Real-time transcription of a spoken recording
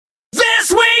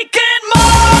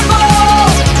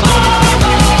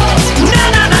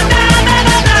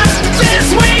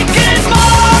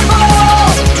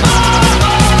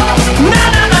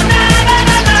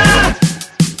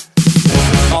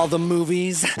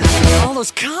all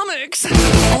those comics,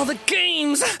 all the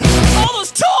games, all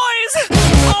those toys,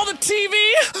 all the TV,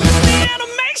 the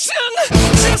animation.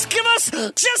 Just give us 1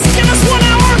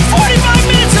 hour and 45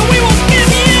 minutes and we will give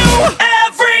you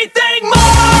everything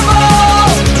Marvel.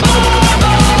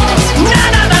 Marvel. Na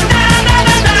na na na na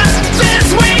na na. This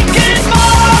week in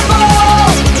Marvel.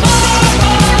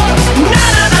 Marvel. Na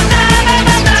na na na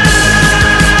na na na.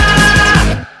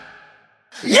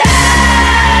 Yeah!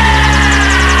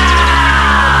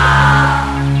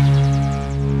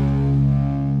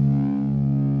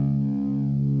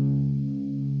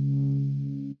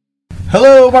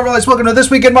 Hello, Marvelites. Welcome to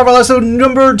This Week in Marvel episode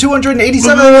number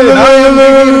 287.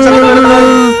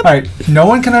 Alright, no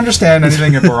one can understand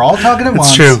anything if we're all talking at once.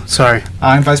 It's true, sorry.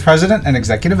 I'm Vice President and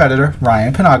Executive Editor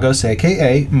Ryan Penagos,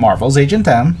 a.k.a. Marvel's Agent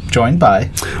M, joined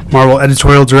by Marvel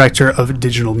Editorial Director of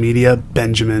Digital Media,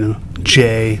 Benjamin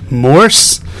J.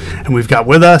 Morse. And we've got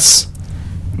with us...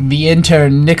 the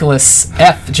intern, Nicholas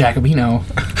F. Jacobino.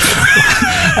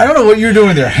 I don't know what you're doing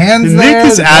with your hands Nick there.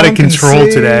 is out of control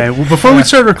see. today. Well, before we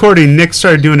started recording, Nick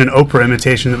started doing an Oprah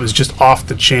imitation that was just off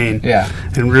the chain. Yeah.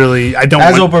 And really, I don't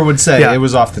As want... Oprah would say, Yeah. it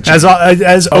was off the chain. As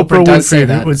Oprah does say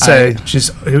that. would say,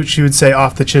 she would say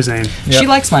off the chisane. Yep. She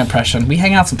likes my impression. We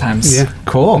hang out sometimes. Yeah.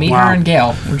 Cool. Me, Wow. her, and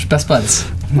Gail. We're just best buds.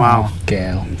 Wow.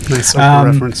 Gail. Nice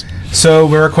Oprah reference. So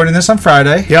we're recording this on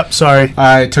Friday. Yep, sorry.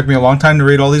 It took me a long time to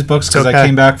read all these books because I okay.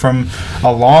 came back from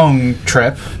a long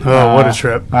trip. Oh, what a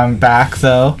trip. I'm back,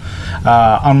 though.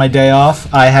 On my day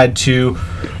off, I had to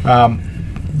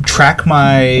track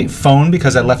my phone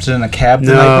because I left it in a cab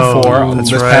the night before,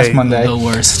 that's this right. past Monday. The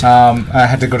worst. I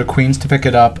had to go to Queens to pick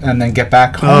it up and then get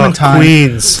back home in time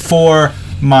Queens. for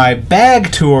my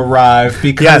bag to arrive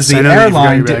because Yes, I the know that you forgot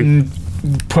airline your bag. didn't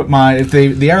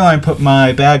the airline put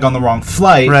my bag on the wrong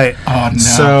flight. Right. Oh, no.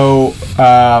 So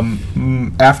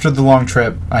after the long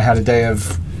trip, I had a day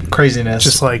of craziness.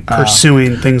 Just like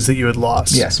pursuing things that you had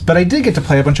lost. Yes, but I did get to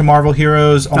play a bunch of Marvel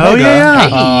Heroes Omega. Oh,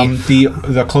 yeah.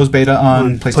 The closed beta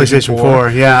on PlayStation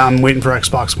 4. Yeah, I'm waiting for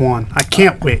Xbox One. I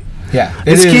can't wait. Yeah,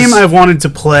 This game I've wanted to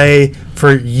play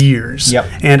for years. Yep.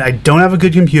 And I don't have a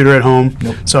good computer at home,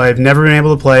 so I've never been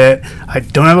able to play it. I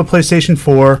don't have a PlayStation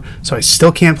 4, so I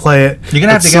still can't play it. You're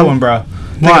gonna have to get one, bro.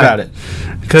 Think Why? about it.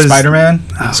 Because Spider-Man,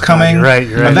 it's coming. You're right.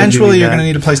 Eventually, you're gonna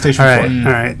need a PlayStation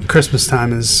 4. All right. Christmas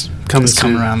time is coming It's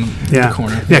coming soon. around Yeah. the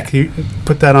corner. Yeah, can you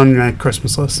put that on your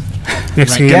Christmas list?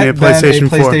 Next thing you Get get me then a PlayStation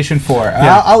 4. PlayStation 4.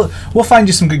 Yeah. We'll find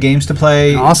you some good games to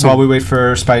play Awesome. while we wait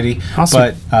for Spidey. Awesome.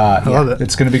 But I love it.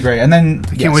 It's going to be great. And then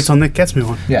I can't wait till Nick gets me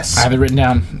one. Yes. I have it written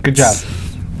down. Good job.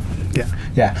 Yeah.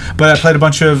 Yeah. But I played a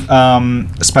bunch of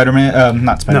Spider-Man.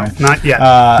 Not No, Spider-Man. not yet.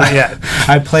 Not yet.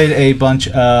 I played a bunch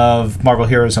of Marvel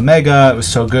Heroes Omega. It was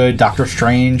so good. Doctor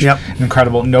Strange. Yep.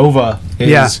 Incredible. Nova is.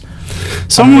 Yeah.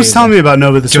 Someone was amazing. telling me about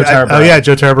Nova this Joe week. Taraborelli. Oh, yeah,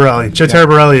 Joe Taraborelli. Joe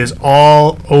Taraborelli is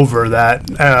all over that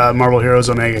Marvel Heroes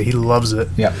Omega. He loves it.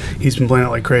 Yep. He's been playing it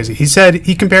like crazy. He said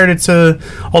he compared it to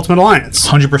Ultimate Alliance.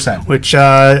 100%. Which,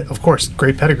 of course,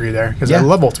 great pedigree there, because I Yeah.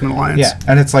 love Ultimate Alliance. Yeah,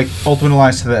 and it's like Ultimate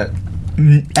Alliance to the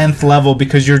nth level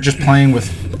because you're just playing with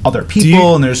other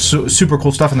people and there's super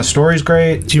cool stuff and the story's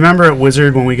great. Do you remember at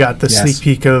Wizard when we got the Yes. sneak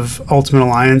peek of Ultimate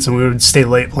Alliance and we would stay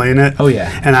late playing it? Oh, yeah.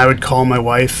 And I would call my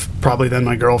wife, probably then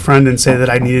my girlfriend, and say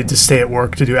that I needed to stay at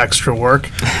work to do extra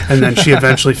work. And then she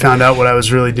eventually found out what I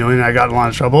was really doing and I got in a lot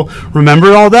of trouble.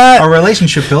 Remember all that? Our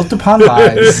relationship built upon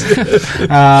lies.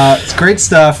 It's great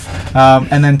stuff.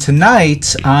 And then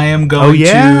tonight I am going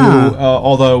to,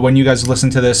 although when you guys listen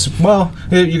to this, well,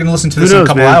 you're going to listen to this in a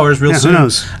couple hours real soon. Who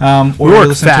knows? Or work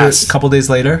listen to fast. it a couple days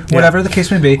later, whatever the case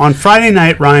may be. On Friday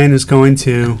night, Ryan is going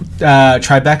to...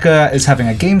 Tribeca is having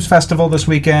a games festival this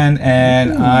weekend,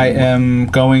 and I am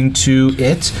going to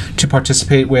it to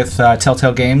participate with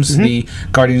Telltale Games, the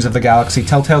Guardians of the Galaxy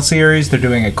Telltale series. They're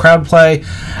doing a crowd play.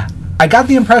 I got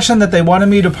the impression that they wanted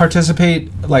me to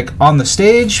participate like on the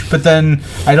stage, but then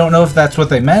I don't know if that's what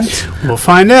they meant. We'll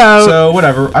find out. So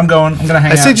whatever, I'm going. I'm gonna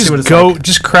hang I out. say and see what just it's go, like.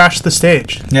 just crash the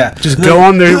stage. Yeah, Just go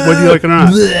on there, whether you like it or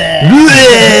not.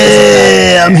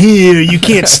 I'm here. You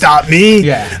can't stop me.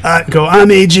 Yeah. Go, I'm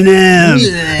Agent M.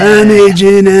 I'm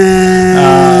Agent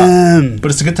M. But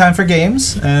it's a good time for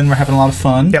games, and we're having a lot of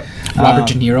fun. Yep. Robert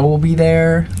De Niro will be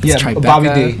there. Yeah, It's Tribeca. Bobby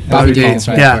D. Bobby D. That's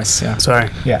right. Yeah. Of course, yeah. Sorry.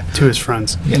 Yeah. To his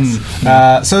friends.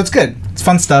 Yes. So it's good. It's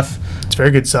fun stuff. It's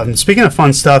very good stuff. And speaking of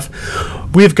fun stuff,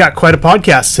 we've got quite a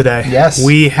podcast today. Yes.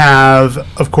 We have,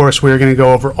 of course, we're going to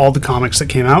go over all the comics that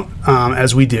came out,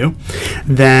 as we do.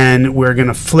 Then we're going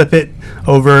to flip it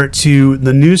over to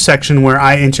the news section where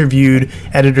I interviewed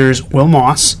editors Will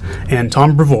Moss and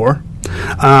Tom Brevoort.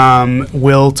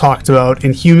 Will talked about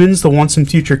Inhumans, the Once and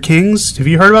Future Kings. Have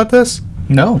you heard about this?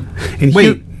 No.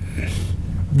 Wait.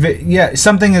 Yeah,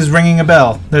 something is ringing a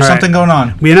bell. There's All right. something going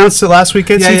on. We announced it last week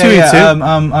at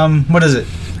C2E2. What is it?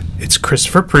 It's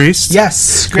Christopher Priest.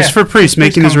 Yes, Christopher Priest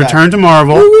making his coming back. return to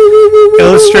Marvel,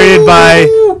 illustrated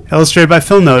by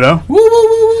Phil Noto.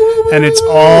 And it's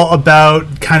all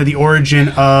about kind of the origin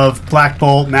of Black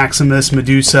Bolt, Maximus,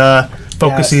 Medusa,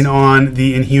 focusing on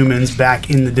the Inhumans back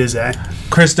in the Disney.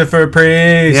 Christopher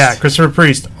Priest. Yeah, Christopher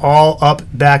Priest, all up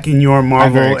back in your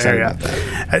Marvel very excited area,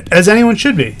 about as anyone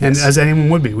should be, and as anyone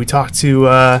would be. We talked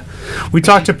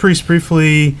to Priest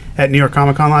briefly at New York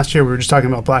Comic Con last year. We were just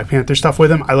talking about Black Panther stuff with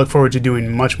him. I look forward to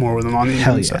doing much more with him on the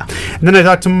Hell Inhumans yeah. stuff. And then I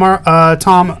talked to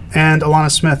Tom and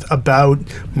Alana Smith about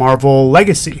Marvel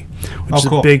Legacy, which is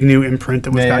cool. a big new imprint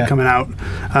that we've got Yeah. coming out,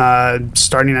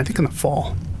 starting I think in the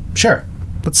fall. Sure.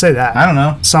 Let's say that. I don't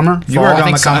know. Summer. You fall. work I on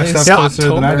think the comic so. stuff Yeah. closer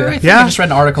than I October. I do. think Yeah. I just read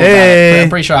an article Hey. about it. I'm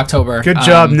pretty sure October. Good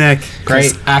job, Nick.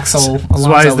 Great. Axel why is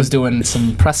Alonso the- was doing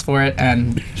some press for it,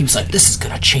 and he was like, "This is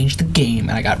gonna change the game,"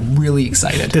 and I got really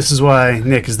excited. This is why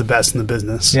Nick is the best in the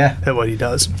business Yeah. at what he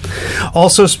does.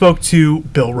 Also spoke to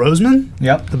Bill Roseman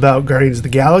Yep. about Guardians of the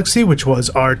Galaxy, which was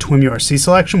our Twim URC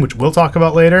selection, which we'll talk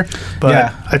about later. But Yeah.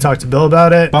 I talked to Bill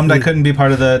about it. Bummed I couldn't be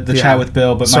part of the Yeah. chat with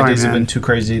Bill, but my Sorry, days have man. been too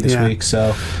crazy this Yeah. week,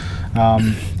 so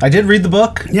I did read the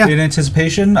book Yeah. in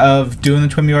anticipation of doing the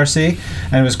Twim URC,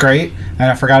 and it was great. And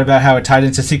I forgot about how it tied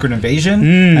into Secret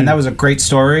Invasion, and that was a great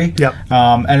story. Yep.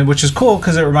 And which is cool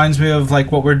because it reminds me of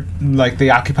like what we're like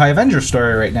the Occupy Avengers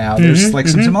story right now. There's like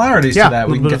some similarities Yeah, to that. a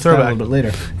We can little get bit to that of a little bit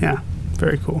later. Yeah,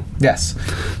 very cool. Yes,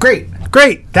 great.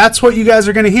 Great. That's what you guys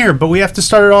are going to hear, but we have to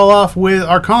start it all off with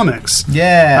our comics.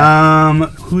 Yeah.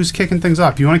 Who's kicking things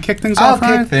off? Do you want to kick things I'll off,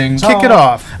 Ryan? kick things Kick it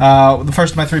off. The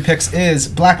first of my 3 picks is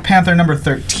Black Panther number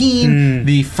 13,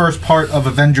 the first part of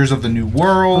Avengers of the New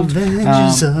World.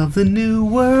 Avengers of the New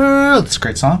World. It's a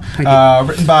great song. Thank you.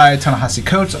 Written by Ta-Nehisi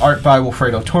Coates, art by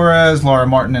Wilfredo Torres, Laura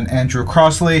Martin, and Andrew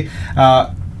Crossley.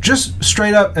 Just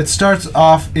straight up, it starts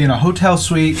off in a hotel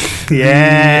suite.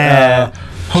 Yeah. The,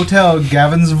 Hotel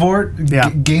Gainsvort, Yeah.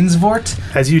 Gainsvort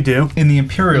As you do. in the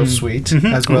Imperial Suite, Mm-hmm.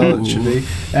 as well it should be,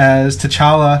 as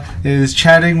T'Challa is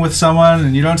chatting with someone,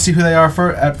 and you don't see who they are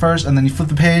at first, and then you flip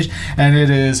the page, and it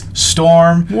is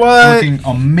Storm, What? looking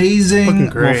amazing. Looking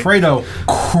great. Wilfredo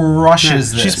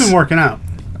crushes this. She's been working out.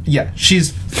 Yeah,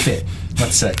 she's fit.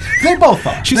 Let's say they both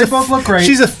are. They both look great.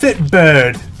 She's a fit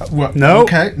bird. Well, No,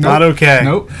 okay, nope, not okay.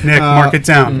 Nope. Nick, mark it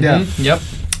down. Yeah. Yep.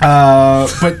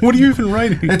 But What are you even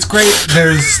writing? it's great.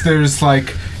 There's like,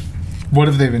 what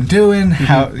have they been doing?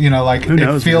 How like Who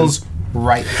knows, it feels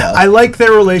right. Though. I like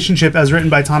their relationship as written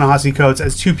by Ta-Nehisi Coates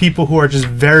as two people who are just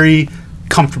very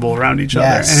comfortable around each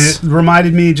Yes. other. And it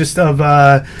reminded me just of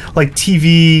like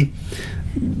TV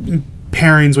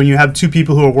pairings when you have two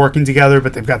people who are working together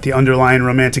but they've got the underlying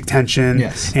romantic tension.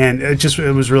 Yes. And it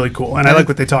was really cool. And I like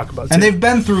what they talk about too. And they've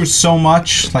been through so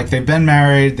much. Like they've been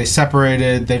married, they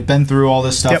separated, they've been through all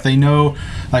this stuff. Yep. They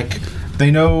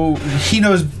know, he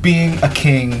knows being a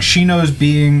king. She knows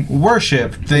being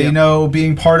worshipped. They Yep. know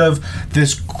being part of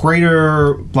this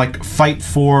greater like fight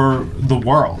for the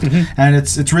world. Mm-hmm. And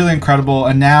it's really incredible.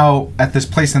 And now at this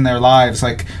place in their lives,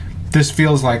 like this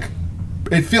feels like.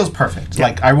 It feels perfect. Yeah.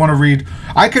 Like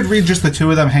I could read just the two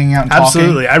of them hanging out and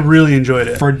Absolutely. I really enjoyed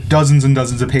it. talking for dozens and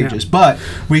dozens of pages. But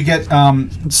we get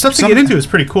Stuff to some- get into is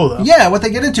pretty cool though. yeah, what they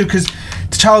get into, because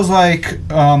T'Challa's like,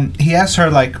 he asks her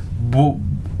like,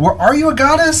 "Are you a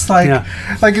goddess?" Like, Yeah.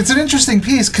 like it's an interesting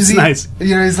piece because he, nice.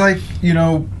 he's like,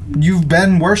 you've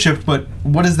been worshipped, but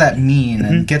what does that mean?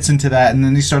 Mm-hmm. And gets into that, and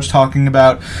then he starts talking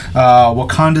about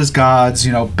Wakanda's gods,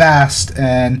 Bast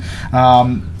and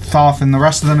Thoth and the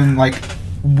rest of them, and like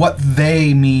what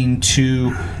they mean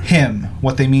to him,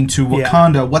 what they mean to Yeah.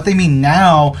 Wakanda, what they mean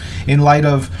now in light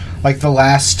of like the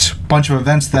last bunch of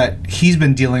events that he's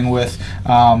been dealing with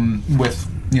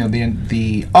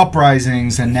the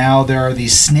uprisings, and now there are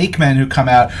these snake men who come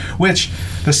out. Which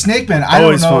the snake men, I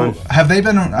Always don't know, fun. have they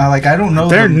been like I don't know.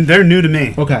 them. They're new to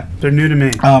me. Okay. They're new to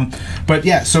me. But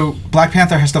yeah, so Black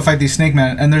Panther has to fight these snake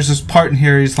men, and there's this part in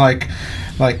here. He's like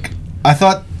I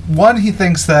thought. One, he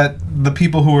thinks that the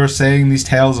people who are saying these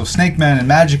tales of snake men and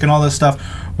magic and all this stuff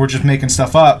were just making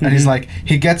stuff up. And he's like,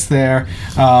 he gets there,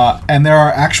 and there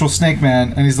are actual snake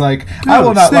men, and he's like, I Oh,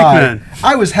 will not snake lie. men.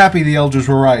 I was happy the elders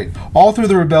were right. All through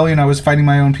the rebellion, I was fighting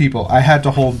my own people. I had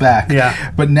to hold back.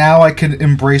 Yeah. But now I can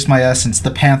embrace my essence,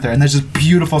 the Panther. And there's this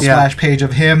beautiful Yeah. splash page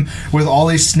of him with all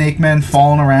these snake men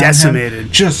falling around Decimated.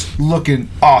 him. Just looking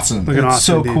awesome. Looking It's awesome,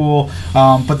 so indeed. cool.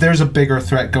 But there's a bigger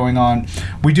threat going on.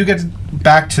 We do get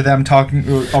back to them talking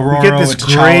Aurora We get this and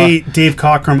T'Challa. great Dave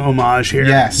Cockrum homage here.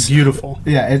 Yes. Beautiful.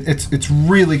 Yeah, it's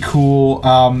really cool.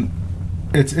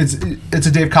 it's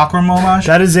a Dave Cockrum homage.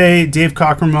 That is a Dave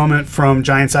Cockrum moment from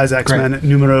Giant Size X-Men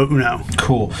numero uno.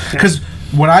 Cool. Because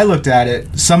when I looked at it,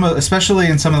 especially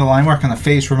in some of the line work on the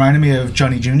face, reminded me of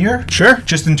Johnny Jr. Sure.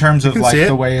 Just in terms of like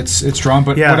the way it's drawn,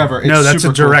 but whatever. It's that's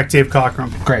super a direct Dave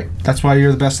Cockrum. Great. That's why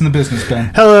you're the best in the business,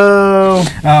 Ben. Hello.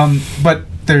 But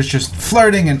there's just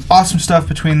flirting and awesome stuff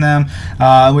between them.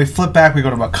 We flip back, we go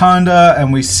to Wakanda,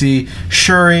 and we see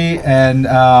Shuri and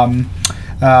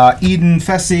Eden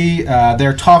Fessy.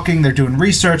 They're talking, they're doing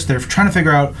research, they're trying to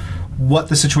figure out what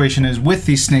the situation is with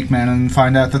these snake men and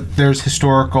find out that there's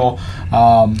historical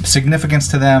significance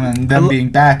to them, and them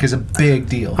being back is a big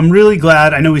deal. I'm really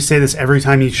glad. I know we say this every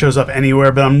time he shows up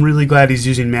anywhere, but I'm really glad he's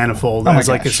using Manifold as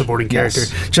like a supporting character.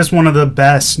 Just one of the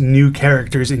best new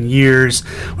characters in years.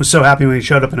 Was so happy when he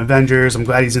showed up in Avengers. I'm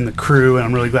glad he's in the crew, and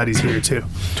I'm really glad he's here too.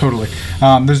 Totally.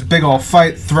 There's a big old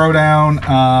fight,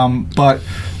 throwdown, but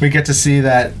we get to see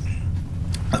that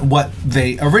what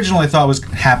they originally thought was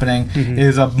happening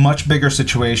is a much bigger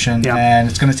situation, and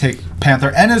it's going to take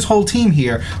Panther and his whole team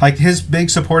here, like his big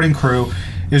supporting crew,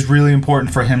 is really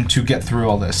important for him to get through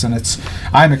all this. And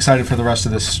I'm excited for the rest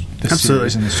of this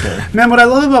series and this story. Man, what I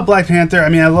love about Black Panther, I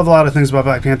mean, I love a lot of things about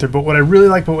Black Panther, but what I really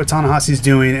like about what Ta-Nehisi's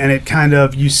doing, and it kind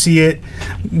of, you see it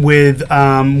with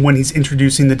when he's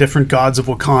introducing the different gods of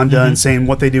Wakanda and saying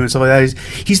what they do and stuff like that,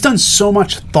 he's done so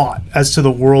much thought as to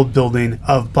the world building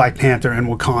of Black Panther and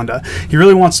Wakanda. He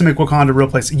really wants to make Wakanda a real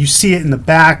place. You see it in the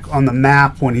back on the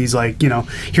map when he's like,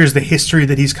 here's the history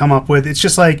that he's come up with. It's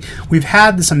just like, we've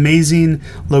had this amazing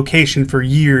location for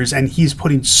years, and he's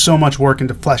putting so much work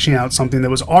into fleshing out something that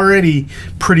was already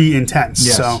pretty intense.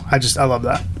 Yes. So I love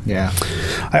that. Yeah.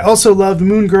 I also loved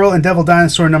Moon Girl and Devil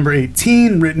Dinosaur number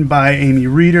 18, written by Amy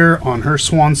Reeder on her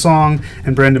swan song,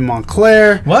 and Brandon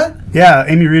Montclair. What? Yeah,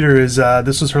 Amy Reeder is,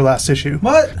 this was her last issue.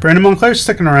 What? Brandon Montclair's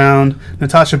sticking around.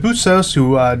 Natasha Bustos,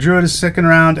 who drew it, is sticking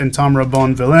around, and Tamra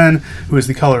Bonvillain, who is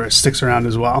the colorist, sticks around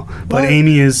as well. But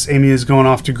Amy is going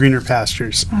off to greener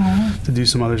pastures to do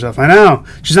some other stuff. I know.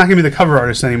 She's not going to be the cover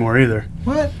artist anymore either.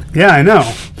 What? Yeah, I know.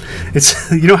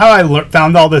 It's you know how I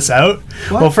found all this out?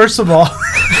 What? Well, first of all,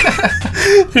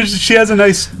 she has a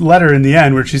nice letter in the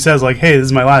end where she says, like, hey, this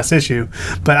is my last issue.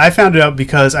 But I found it out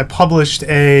because I published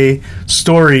a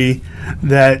story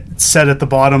that said at the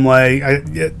bottom, like,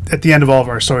 at the end of all of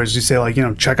our stories, you say, like,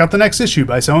 check out the next issue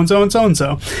by so-and-so and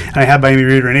so-and-so. And I had by Amy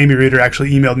Reeder, and Amy Reeder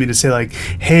actually emailed me to say, like,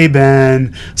 hey,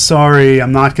 Ben, sorry,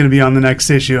 I'm not going to be on the next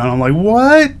issue. And I'm like,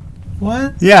 what?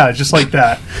 What? Yeah, just like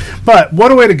that. But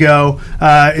what a way to go.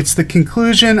 It's the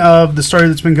conclusion of the story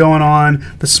that's been going on.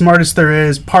 The Smartest There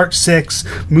Is, Part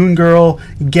 6, Moon Girl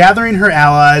gathering her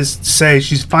allies to say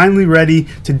she's finally ready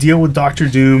to deal with Dr.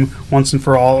 Doom once and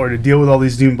for all, or to deal with all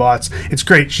these Doom bots. It's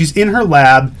great. She's in her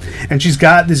lab, and she's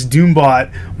got this Doom bot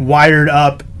wired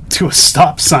up to a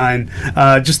stop sign,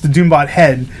 just the Doombot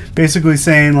head, basically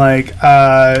saying, like,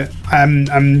 I'm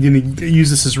going to use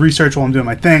this as research while I'm doing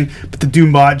my thing, but the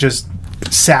Doombot just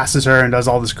sasses her and does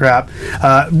all this crap.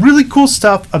 Really cool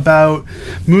stuff about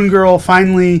Moon Girl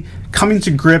finally coming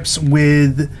to grips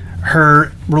with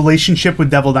her relationship with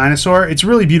Devil Dinosaur. It's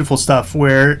really beautiful stuff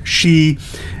where she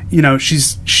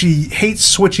hates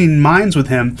switching minds with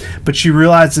him, but she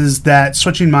realizes that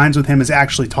switching minds with him has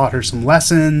actually taught her some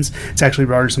lessons. It's actually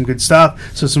brought her some good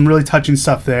stuff. So some really touching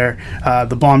stuff there.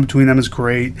 The bond between them is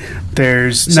great.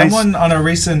 There's someone on a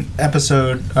recent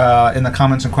episode in the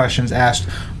comments and questions asked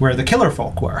where the Killer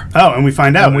Folk were. Oh, and we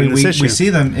find out in this issue. We see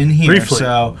them in here, briefly.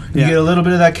 So you get a little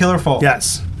bit of that Killer Folk.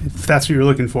 Yes, if that's what you're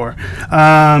looking for.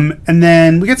 And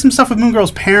then we get some stuff with Moon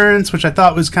Girl's parents, which I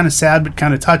thought was kind of sad but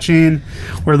kind of touching,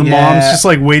 where the mom's just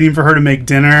like waiting for her to make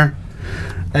dinner.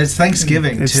 It's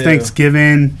Thanksgiving, It's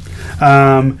Thanksgiving.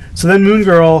 So then Moon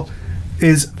Girl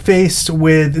is faced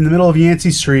with, in the middle of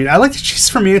Yancey Street. I like that she's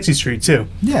from Yancey Street, too.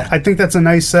 Yeah. I think that's a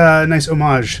nice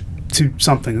homage to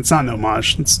something. It's not an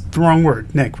homage. It's the wrong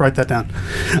word. Nick, write that down.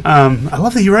 I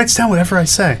love that he writes down whatever I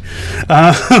say.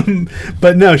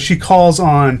 But no, she calls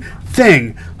on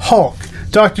Thing, Hulk,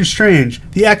 Doctor Strange,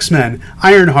 the X-Men,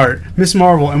 Ironheart, Miss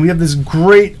Marvel, and we have this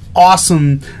great,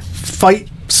 awesome fight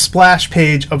splash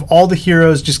page of all the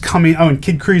heroes just coming. Oh, and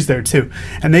Kid Kree's there too.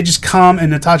 And they just come,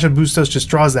 and Natasha Bustos just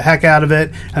draws the heck out of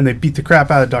it, and they beat the crap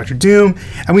out of Dr. Doom.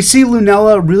 And we see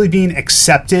Lunella really being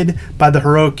accepted by the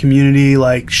heroic community.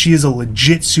 Like, she is a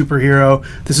legit superhero.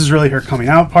 This is really her coming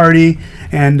out party.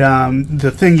 And the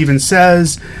Thing even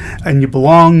says, and you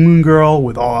belong, Moon Girl,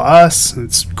 with all of us. And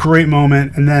it's a great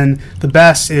moment. And then the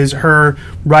best is her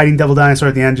riding Devil Dinosaur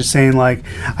at the end, just saying, like,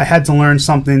 I had to learn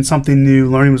something new.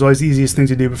 Learning was always the easiest thing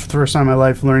to do, but for the first time in my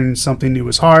life, learning something new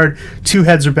was hard. 2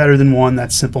 heads are better than 1.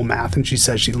 That's simple math. And she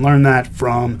says she learned that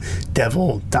from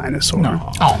Devil Dinosaur.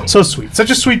 Oh. So sweet. Such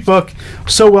a sweet book.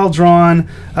 So well drawn.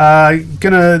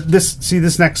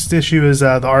 This next issue is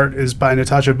the art is by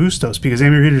Natasha Bustos because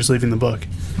Amy Reeder's leaving the book.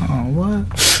 Oh,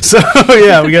 what? So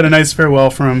yeah, we got a nice farewell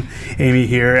from Amy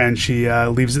here, and she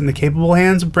leaves it in the capable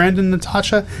hands of Brandon,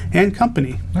 Natasha, and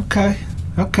company. Okay.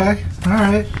 All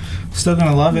right. Still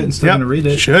gonna love it and still gonna read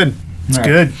it. Should. It's All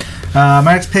right. good. My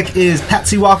next pick is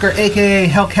Patsy Walker, aka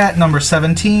Hellcat, number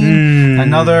 17.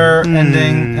 Another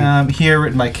ending here,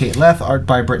 written by Kate Leth, art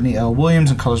by Brittany L. Williams,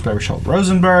 and colors by Rachel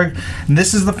Rosenberg. And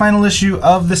this is the final issue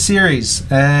of the series,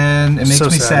 and it makes So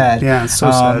me sad. Yeah, it's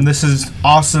so sad. This is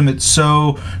awesome. It's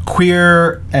so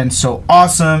queer and so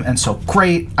awesome and so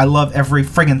great. I love every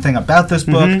friggin' thing about this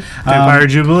book. Vampire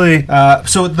Jubilee.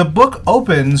 So the book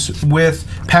opens with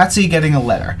Patsy getting a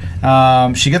letter.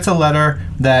 She gets a letter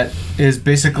that is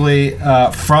basically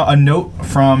from a note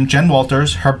from Jen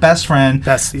Walters, her best friend.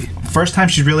 Bestie. First time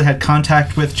she's really had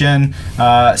contact with Jen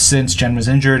since Jen was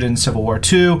injured in Civil War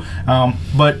II.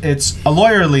 But it's a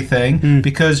lawyerly thing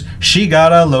because she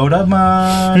got a load of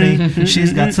money.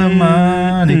 She's got some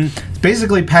money.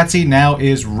 Basically, Patsy now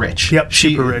is rich. Yep,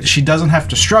 super rich. She doesn't have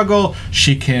to struggle.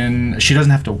 She doesn't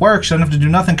have to work. She doesn't have to do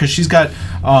nothing because she's got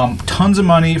tons of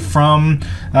money from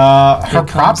her Here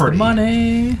comes property. the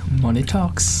money. Money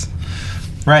talks.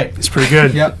 Right. It's pretty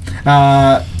good. Yep.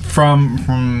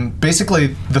 From basically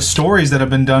the stories that have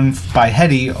been done by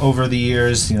Hetty over the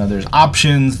years, there's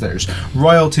options, there's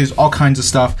royalties, all kinds of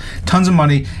stuff, tons of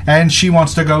money, and she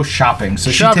wants to go shopping. So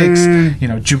Shopping. she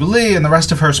takes, Jubilee and the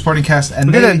rest of her supporting cast, and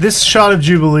Look at that. This shot of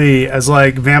Jubilee as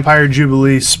like Vampire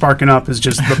Jubilee sparking up is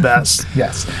just the best.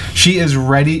 yes, she is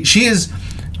ready.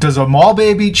 Does a mall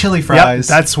baby chili fries.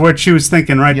 Yep, that's what she was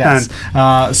thinking right Yes.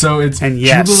 then. So it's And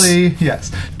yes. Jubilee.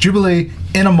 Yes, Jubilee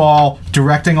in a mall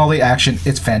directing all the action.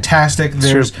 It's fantastic.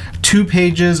 There's 2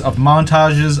 pages of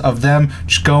montages of them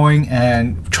just going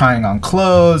and trying on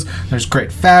clothes. There's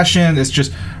great fashion. It's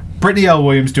just Brittany L.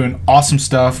 Williams doing awesome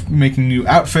stuff, making new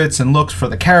outfits and looks for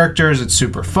the characters. It's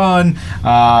super fun.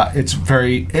 It's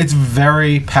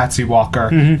very Patsy Walker,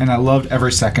 and I loved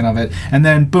every second of it. And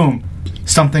then boom,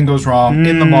 something goes wrong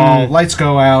in the mall. Lights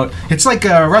go out. It's like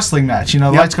a wrestling match.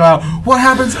 Lights go out. What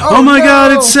happens? Oh my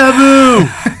God, it's Sabu!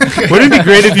 Wouldn't it be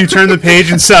great if you turned the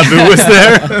page and Sabu was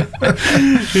there?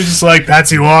 You're just like,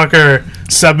 Patsy Walker,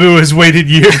 Sabu has waited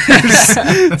years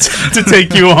to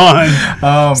take you on.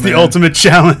 Oh, It's the ultimate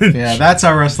challenge. Yeah, that's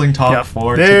our wrestling talk Yep.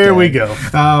 for There today. we go.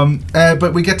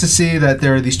 But we get to see that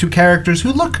there are these 2 characters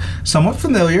who look somewhat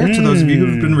familiar to those of you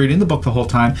who've been reading the book the whole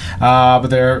time. But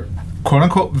they're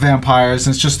quote-unquote vampires,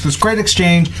 and it's just this great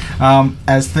exchange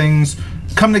as things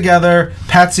come together.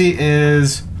 Patsy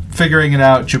is figuring it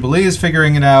out. Jubilee is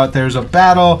figuring it out. There's a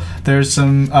battle. There's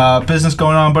some business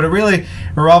going on, but it really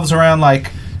revolves around like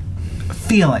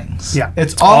feelings. Yeah.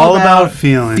 It's all about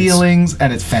feelings. Feelings,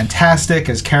 and it's fantastic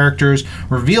as characters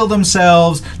reveal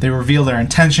themselves. They reveal their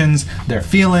intentions, their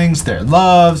feelings, their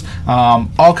loves.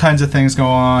 All kinds of things go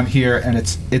on here, and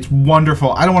it's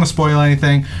wonderful. I don't want to spoil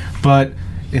anything, but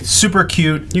it's super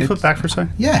cute. Can you flip back for a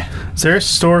second? Yeah. Is there a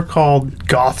store called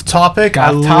Goth Topic?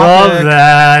 I Goth love Topic.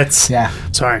 that. Yeah.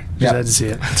 Sorry, just Yeah. had to see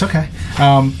it. It's okay.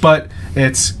 But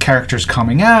it's characters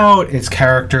coming out. It's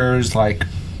characters like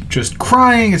just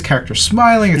crying. It's characters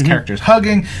smiling. It's characters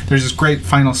hugging. There's this great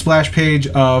final splash page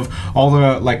of all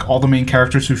the main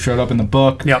characters who showed up in the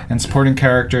book. Yep. And supporting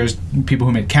characters, people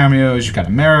who made cameos. You've got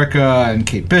America and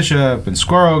Kate Bishop and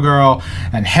Squirrel Girl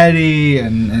and Hetty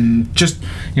and just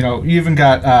you even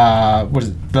got what is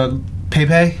it, the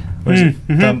Pepe? What is it?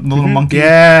 The little monkey.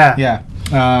 Yeah. Yeah.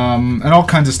 And all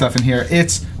kinds of stuff in here.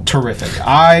 It's terrific.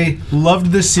 I loved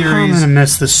this series I'm gonna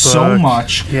miss this so book.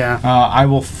 much. Yeah. I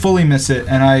will fully miss it,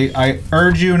 and I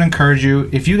urge you and encourage you,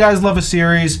 if you guys love a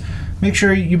series, make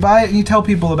sure you buy it and you tell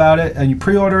people about it and you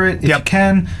pre-order it if you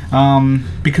can,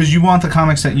 because you want the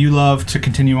comics that you love to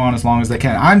continue on as long as they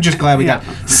can. I'm just glad we got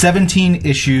 17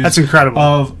 issues. That's incredible.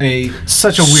 Of a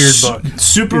Such a weird book.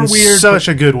 Super In weird, such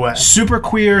a good way. super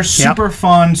queer, super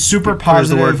fun, super There's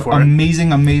the word positive, for it.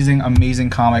 amazing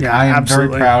comic. Yeah, I am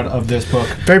absolutely. very proud of this book.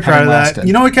 Very proud having of that. lasted.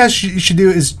 You know what, guys, you should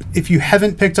do is if you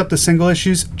haven't picked up the single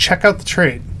issues, check out the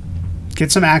trade. Get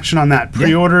some action on that.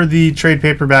 Pre-order the trade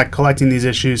paperback collecting these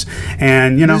issues,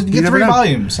 and you get never 3 know.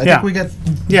 volumes. I think we get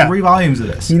 3 volumes of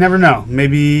this. You never know.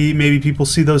 Maybe people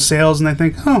see those sales and they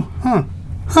think,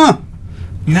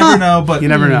 You never know, but You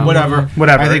never know. Whatever.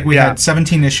 Whatever, I think we yeah. had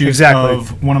 17 issues Exactly.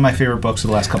 of one of my favorite books of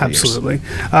the last couple of years. Absolutely.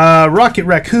 Rocket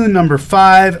Raccoon number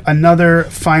 5, another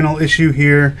final issue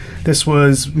here. This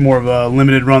was more of a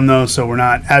limited run, though, so we're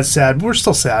not as sad. We're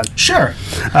still sad. Sure.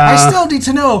 I still need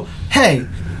to know, hey,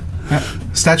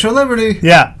 Statue of Liberty.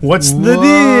 Yeah, what's the deal?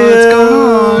 What's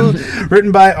going on?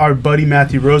 Written by our buddy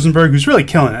Matthew Rosenberg, who's really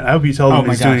killing it. I hope you told him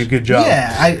he's doing a good job.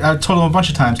 Yeah, I told him a bunch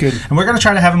of times. Good. And we're going to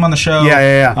try to have him on the show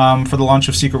for the launch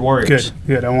of Secret Warriors.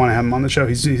 Good. I want to have him on the show.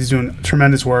 He's doing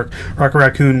tremendous work. Rocket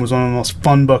Raccoon was one of the most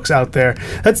fun books out there.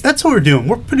 That's what we're doing.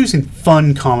 We're producing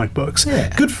fun comic books.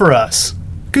 Yeah. Good for us.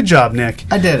 Good job, Nick.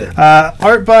 I did it.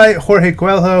 Art by Jorge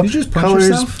Coelho. Did you just punch Colors.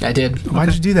 yourself? I did.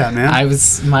 Why'd you do that, man? I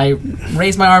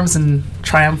raised my arms in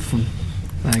triumph.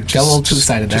 And I got a little too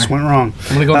excited there. Just went wrong.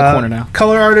 I'm gonna go in the corner now.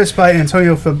 Color artist by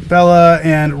Antonio Fabella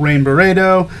and Rain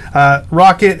Barreto.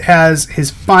 Rocket has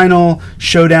his final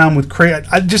showdown with Kraven.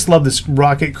 I just love this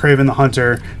Rocket Kraven the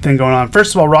Hunter thing going on.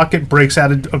 First of all, Rocket breaks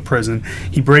out of prison.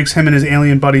 He breaks him and his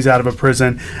alien buddies out of a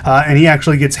prison, and he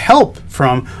actually gets help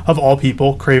from, of all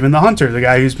people, Kraven the Hunter, the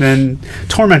guy who's been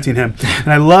tormenting him.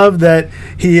 And I love that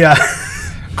he...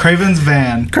 Kraven's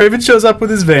van. Kraven shows up with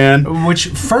his van. Which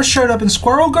first showed up in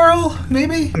Squirrel Girl,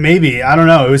 maybe? Maybe. I don't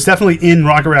know. It was definitely in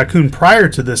Rocket Raccoon prior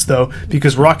to this, though,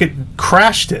 because Rocket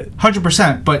crashed it.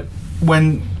 100%. But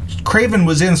when Kraven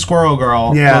was in Squirrel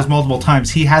Girl those multiple times,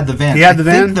 he had the van. He had the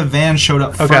van? I think the van showed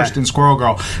up first in Squirrel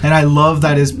Girl. And I love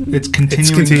that it's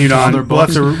continued on. Other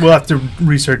books. We'll have to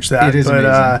research that. It is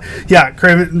amazing. Yeah,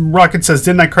 Kraven, Rocket says,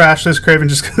 didn't I crash this? Kraven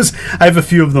just goes, I have a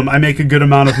few of them. I make a good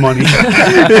amount of money.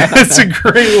 It's a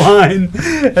great line.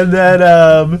 And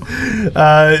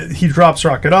then he drops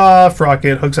Rocket off.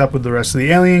 Rocket hooks up with the rest of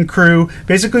the alien crew.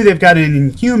 Basically, they've got an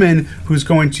Inhuman who's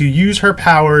going to use her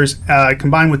powers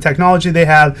combined with technology they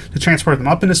have to transport them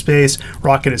up into space.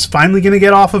 Rocket is finally going to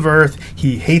get off of Earth.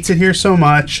 He hates it here so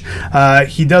much.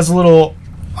 He does a little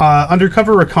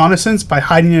undercover reconnaissance by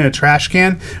hiding in a trash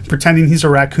can, pretending he's a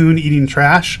raccoon eating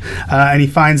trash, and he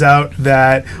finds out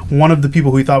that one of the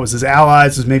people who he thought was his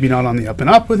allies is maybe not on the up and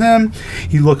up with him.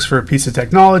 He looks for a piece of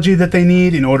technology that they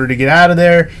need in order to get out of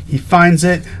there. He finds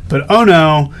it, but oh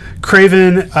no,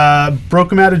 Kraven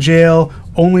broke him out of jail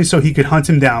only so he could hunt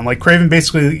him down. Like, Kraven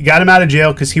basically got him out of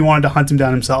jail because he wanted to hunt him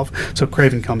down himself. So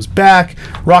Kraven comes back.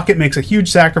 Rocket makes a huge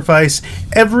sacrifice.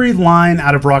 Every line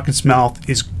out of Rocket's mouth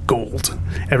is gold.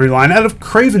 Every line out of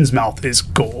Kraven's mouth is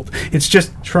gold. It's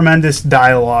just tremendous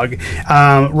dialogue.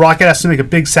 Rocket has to make a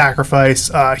big sacrifice,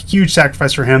 a huge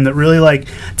sacrifice for him that really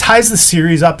ties the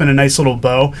series up in a nice little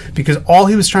bow, because all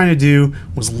he was trying to do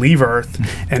was leave Earth,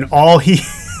 and he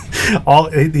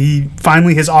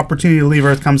finally, his opportunity to leave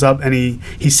Earth comes up, and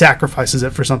he sacrifices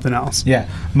it for something else. Yeah.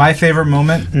 My favorite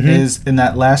moment is in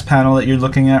that last panel that you're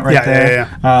looking at there,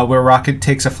 where Rocket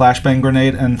takes a flashbang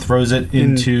grenade and throws it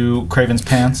into Kraven's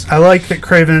pants. I like that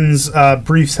Kraven's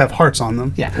briefs have hearts on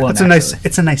them. Yeah, well, it's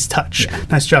a nice touch. Yeah.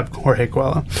 Nice job, Jorge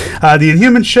Coelho. The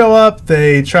Inhumans show up.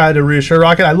 They try to reassure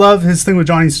Rocket. I love his thing with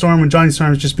Johnny Storm, when Johnny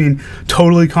Storm is just being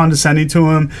totally condescending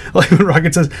to him. Like when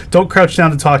Rocket says, "Don't crouch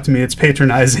down to talk to me. It's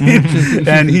patronizing."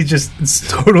 And it's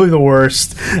totally the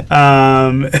worst.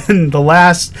 And the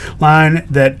last line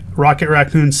that Rocket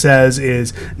Raccoon says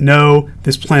is, "No,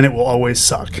 this planet will always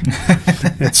suck."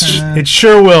 It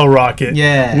sure will, Rocket.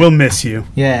 Yeah. We'll miss you.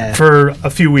 Yeah. For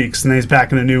a few weeks, and then he's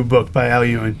back in a new book by Al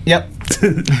Ewing. Yep. So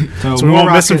we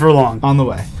won't miss him for long. On the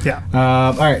way. Yeah.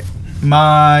 All right.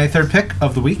 My third pick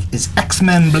of the week is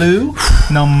X-Men Blue,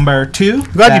 number 2.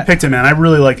 Glad you picked it, man. I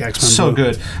really like X-Men so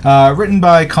Blue. Good. Written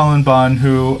by Cullen Bunn,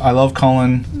 who I love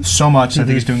Cullen so much. I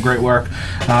think he's doing great work.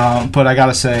 But I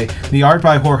gotta say, the art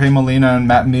by Jorge Molina and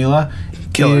Matt Mila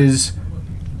is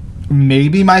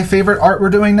maybe my favorite art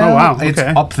we're doing now. Oh, wow. Okay. It's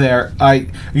up there.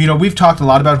 We've talked a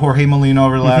lot about Jorge Molina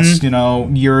over the last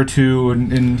year or two,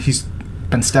 and he's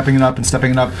been stepping it up.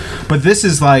 But this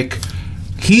is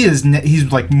he's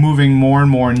moving more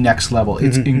and more next level.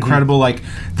 It's incredible.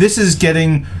 This is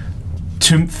getting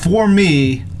to, for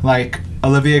me,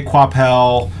 Olivier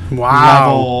Coipel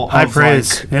level high of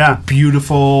praise.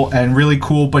 Beautiful and really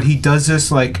cool. But he does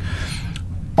this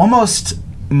almost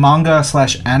manga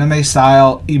 / anime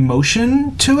style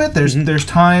emotion to it. There's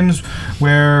times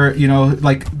where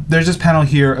there's this panel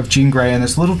here of Jean Grey and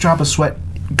this little drop of sweat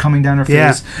coming down her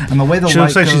face, and the way the she light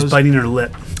looks like goes, she's biting her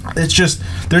lip. It's just,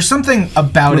 there's something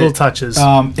about little it. Touches.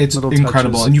 It's little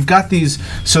incredible. touches. And you've got these,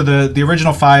 so the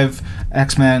original 5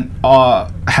 X-Men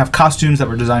have costumes that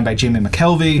were designed by Jamie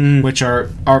McKelvey, which are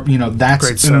that's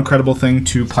Great an stuff. incredible thing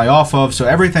to play off of. So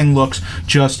everything looks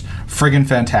just friggin'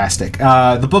 fantastic.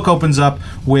 The book opens up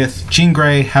with Jean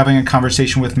Grey having a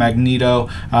conversation with Magneto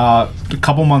a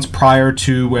couple months prior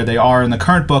to where they are in the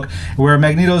current book, where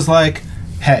Magneto's like,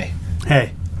 hey,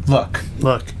 look,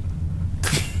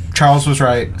 Charles was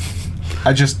right.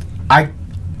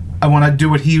 I want to do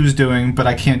what he was doing, but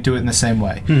I can't do it in the same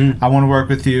way. I want to work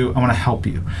with you. I want to help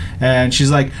you. And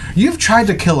she's like, you've tried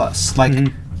to kill us,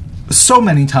 so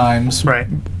many times. Right.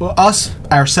 Us,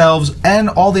 ourselves, and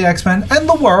all the X-Men, and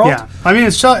the world. Yeah. I mean,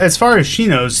 as far as she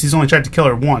knows, he's only tried to kill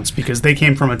her once because they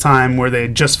came from a time where they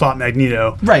had just fought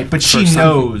Magneto. Right, but she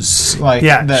knows,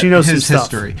 she knows his some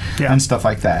history stuff. and stuff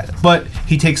like that. But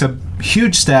he takes a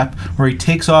huge step where he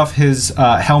takes off his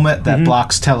helmet that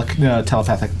blocks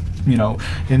telepathic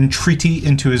entreaty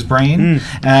into his brain,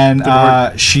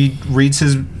 and she reads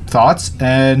his thoughts,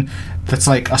 and that's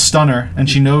like a stunner, and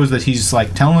she knows that he's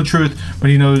like telling the truth, but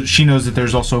she knows that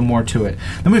there's also more to it.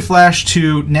 Then we flash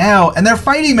to now, and they're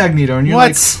fighting Magneto, and you're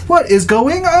like, what is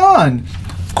going on?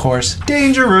 Of course,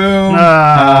 Danger Room,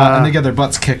 and they get their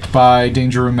butts kicked by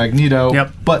Danger Room Magneto.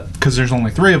 Yep. But because there's only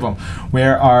 3 of them,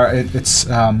 it's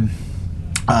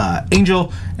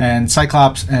Angel and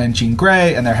Cyclops and Jean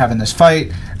Grey, and they're having this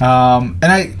fight. And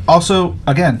I also,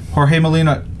 again, Jorge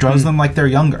Molina draws them like they're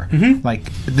younger.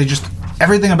 Like they just,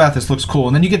 everything about this looks cool.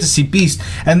 And then you get to see Beast,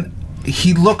 and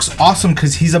he looks awesome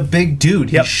because he's a big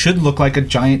dude. Yep. He should look like a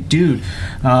giant dude.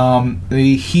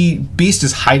 Beast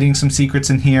is hiding some secrets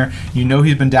in here.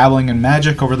 He's been dabbling in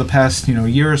magic over the past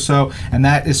year or so, and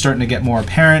that is starting to get more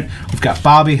apparent. We've got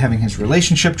Bobby having his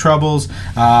relationship troubles.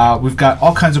 We've got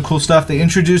all kinds of cool stuff. They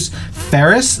introduce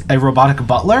Ferris, a robotic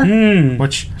butler,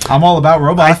 which I'm all about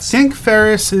robots. I think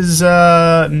Ferris is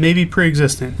maybe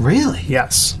pre-existent. Really?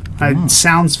 Yes. It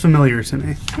sounds familiar to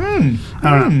me. I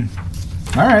don't know.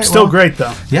 All right. Still great,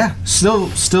 though. Yeah,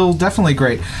 still definitely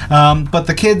great. But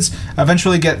the kids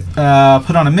eventually get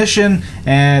put on a mission,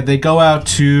 and they go out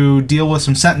to deal with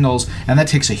some Sentinels, and that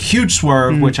takes a huge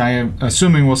swerve, which I am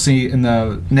assuming we'll see in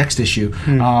the next issue,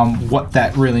 what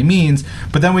that really means.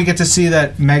 But then we get to see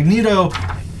that Magneto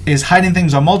is hiding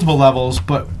things on multiple levels,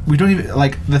 but we don't even,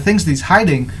 the things that he's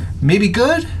hiding may be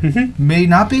good, may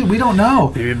not be, we don't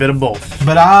know. Maybe a bit of both.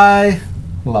 But I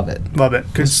love it. Love it.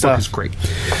 Good This stuff. book is great.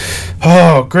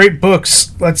 Oh, great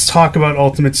books. Let's talk about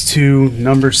Ultimates 2,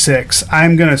 number 6.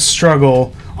 I'm going to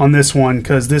struggle on this one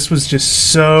because this was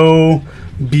just so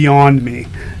beyond me.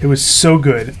 It was so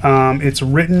good. It's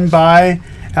written by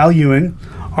Al Ewing,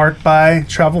 art by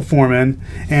Travel Foreman,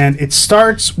 and it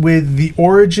starts with the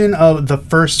origin of the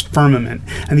first firmament.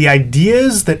 And the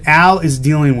ideas that Al is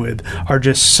dealing with are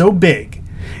just so big,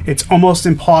 it's almost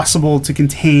impossible to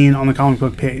contain on the comic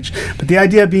book page. But the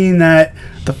idea being that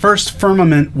the first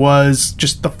firmament was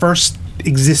just the first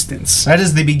existence. That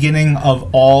is the beginning of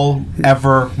all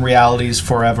ever realities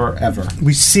forever, ever.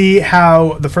 We see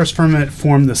how the first firmament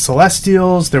formed the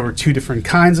Celestials. There were 2 different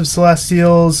kinds of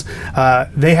Celestials.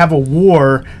 They have a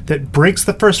war that breaks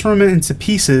the first firmament into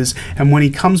pieces, and when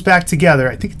he comes back together,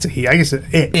 I think it's a he, I guess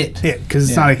it, because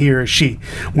it's not a he or a she.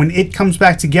 When it comes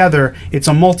back together, it's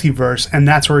a multiverse, and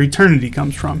that's where eternity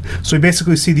comes from. So we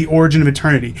basically see the origin of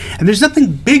eternity. And there's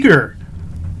nothing bigger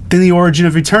than the origin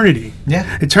of Eternity.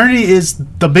 Yeah. Eternity is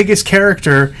the biggest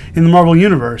character in the Marvel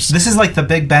Universe. This is like the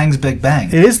Big Bang's Big Bang.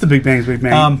 It is the Big Bang's Big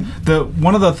Bang.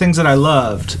 One of the things that I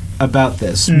loved about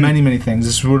this, many things,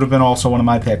 this would have been also one of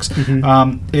my picks,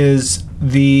 is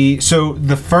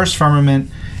the first firmament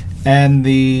and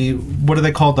the, what do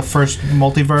they call it, the first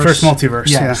multiverse? First multiverse,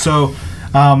 yeah. So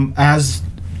as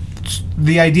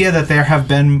the idea that there have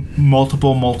been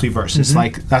multiple multiverses,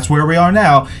 like that's where we are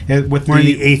now. We're in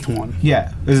the 8th one.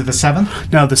 Yeah, is it the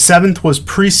 7th? No, the 7th was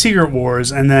pre-Secret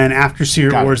Wars, and then after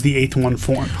Secret Wars, the 8th one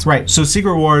formed. Right. So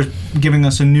Secret Wars giving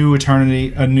us a new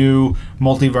eternity, a new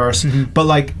multiverse, but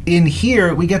like in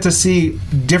here we get to see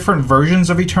different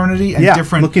versions of eternity and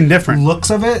looking different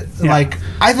looks of it. Yeah. Like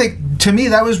I think to me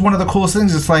that was one of the coolest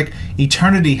things. It's like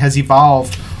eternity has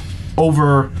evolved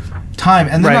over time,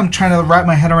 and then I'm trying to wrap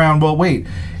my head around, well, wait,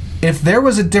 if there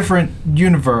was a different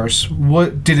universe,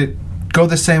 what did it go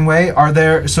the same way?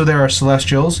 There are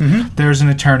Celestials, there's an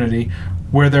eternity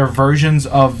where there are versions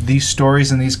of these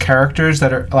stories and these characters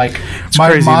that are like, it's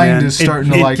my crazy, mind man. Is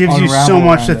starting to like it gives you so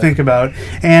much to think about.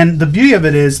 And the beauty of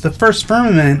it is the first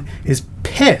firmament is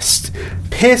pissed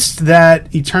pissed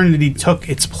that Eternity took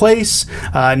its place,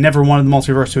 never wanted the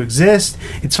multiverse to exist.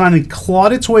 It's finally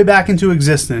clawed its way back into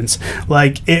existence,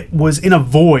 like it was in a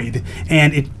void,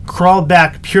 and it crawled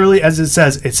back purely as it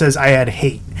says, I had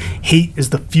hate. Hate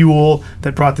is the fuel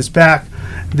that brought this back.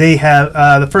 They have,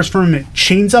 the first firmament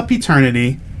chains up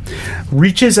Eternity,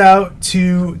 reaches out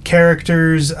to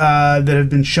characters that have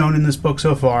been shown in this book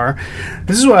so far.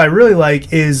 This is what I really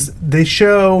like, is they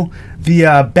show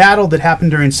the battle that happened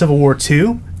during Civil War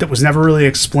II that was never really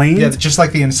explained. Yeah, just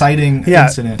like the inciting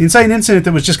incident. The inciting incident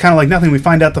that was just kind of like nothing. We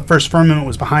find out the first firmament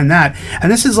was behind that.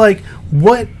 And this is like,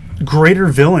 what greater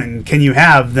villain can you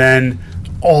have than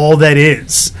all that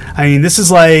is? I mean, this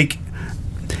is like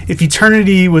if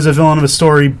Eternity was a villain of a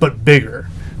story, but bigger.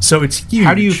 So it's huge.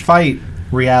 How do you fight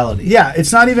reality? Yeah,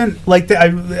 it's not even like I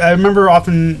remember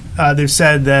often they've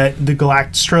said that the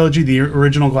Galactus trilogy, the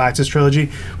original Galactus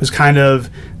trilogy, was kind of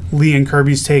Lee and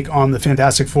Kirby's take on the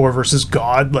Fantastic Four versus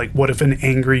God. Like, what if an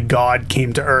angry God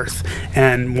came to Earth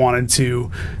and wanted to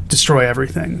destroy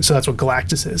everything? So that's what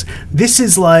Galactus is. This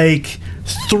is like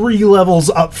 3 levels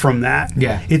up from that.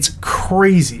 Yeah. It's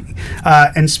crazy.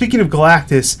 And speaking of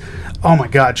Galactus, oh my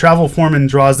God, Travel Foreman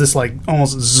draws this like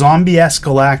almost zombie-esque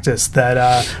Galactus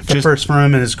that the first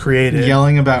firmament has created.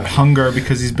 Yelling about hunger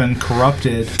because he's been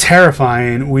corrupted.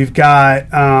 Terrifying. We've got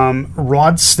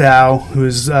Rod Stow,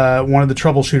 who's one of the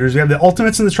troubleshooters. We have the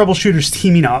Ultimates and the Troubleshooters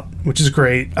teaming up, which is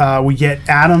great. We get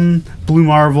Adam, Blue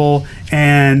Marvel,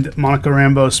 and Monica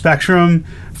Rambeau Spectrum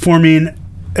forming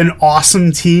an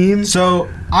awesome team. So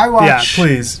I watch. Yeah,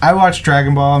 please. I watch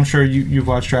Dragon Ball. I'm sure you've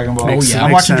watched Dragon Ball. Makes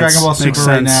I'm watching sense. Dragon Ball Makes Super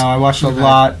right sense. now. I watched a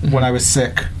lot when I was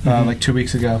sick, like 2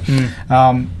 weeks ago.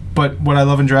 But what I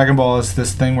love in Dragon Ball is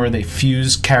this thing where they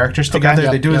fuse characters together.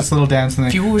 Yep, They do this little dance and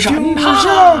they Fusion.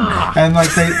 and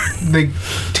like they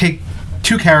take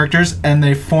 2 characters and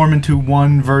they form into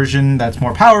one version that's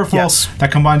more powerful, Yes.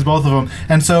 that combines both of them.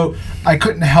 And so I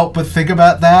couldn't help but think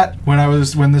about that when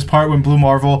Blue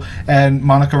Marvel and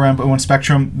Monica Rambeau and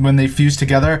Spectrum, when they fused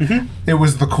together, it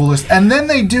was the coolest. And then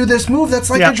they do this move that's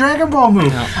like Yeah. a Dragon Ball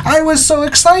move. I was so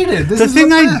excited. This The is thing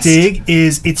the I best. dig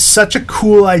is it's such a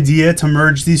cool idea to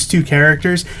merge these 2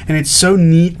 characters, and it's so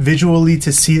neat visually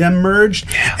to see them merged.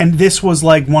 And this was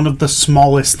like one of the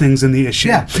smallest things in the issue.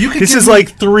 Yeah, you could this give is me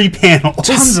like 3 panels.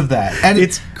 Tons of that. And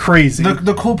It's crazy.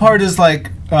 The cool part is like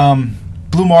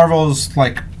Blue Marvel's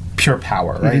like pure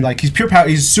power, right? Like he's pure power.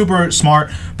 He's super smart,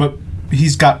 but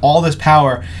he's got all this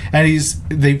power, and he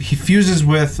fuses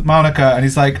with Monica, and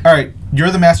he's like, "All right, you're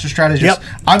the master strategist.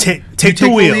 Yep. Take the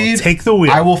wheel. lead. Take the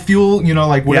wheel. I will fuel.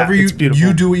 Like whatever it's beautiful.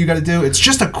 you do, what you got to do. It's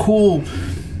just a cool,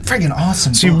 friggin'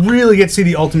 awesome. So you book. really get to see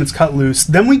the Ultimates cut loose.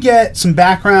 Then we get some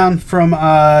background from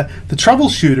the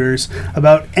Troubleshooters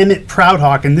about Emmett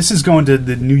Proudhawk, and this is going to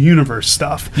the New Universe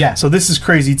stuff. Yeah. So this is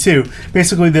crazy too.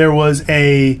 Basically, there was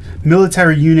a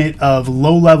military unit of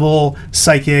low-level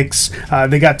psychics.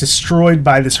 They got destroyed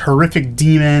by this horrific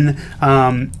demon.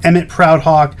 Emmett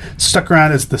Proudhawk stuck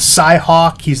around as the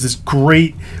Psyhawk. He's this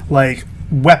great, like,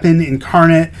 weapon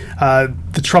incarnate.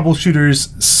 The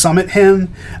Troubleshooters summit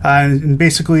him, and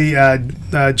basically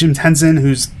Jim Tenzin,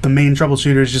 who's the main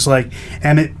troubleshooter, is just like,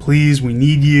 Emmett, please, we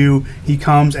need you. He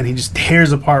comes and he just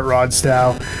tears apart Rod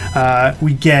Stow.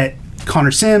 We get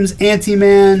Connor Sims,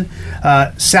 Ant-Man,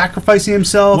 sacrificing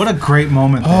himself. What a great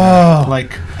moment! There. Oh.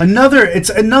 Like It's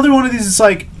another one of these. It's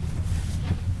like,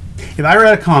 if I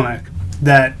read a comic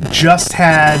that just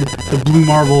had the Blue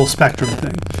Marvel Spectrum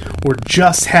thing, or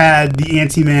just had the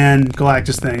Ant-Man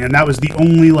Galactus thing, and that was the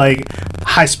only like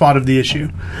high spot of the issue,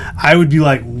 I would be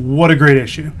like, what a great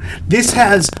issue. This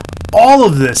has all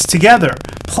of this together,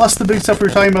 plus the big stuff we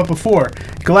were talking about before.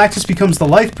 Galactus becomes the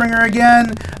Lifebringer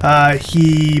again.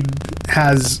 He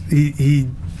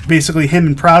basically, him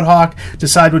and Proudhawk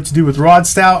decide what to do with Rod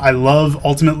Stow. I love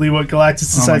ultimately what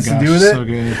Galactus decides to do with it. So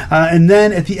good. And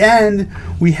then at the end,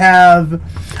 we have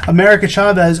America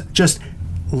Chavez just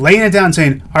laying it down,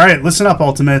 saying, all right, listen up,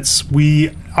 Ultimates.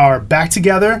 We are back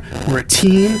together. We're a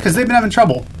team. Because they've been having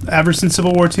trouble ever since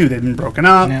Civil War II. They've been broken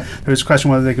up. Yep. There was a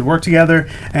question whether they could work together.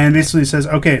 And basically says,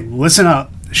 okay, listen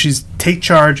up. She's take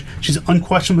charge. She's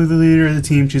unquestionably the leader of the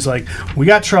team. She's like, we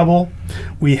got trouble.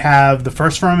 We have the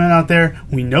first firmament out there.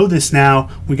 We know this now.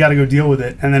 We got to go deal with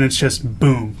it. And then it's just,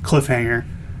 boom, cliffhanger.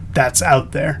 That's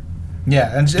out there.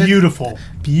 Yeah, and Beautiful,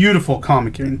 beautiful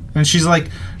comic. And she's like,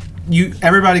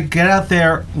 everybody get out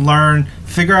there, learn,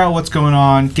 figure out what's going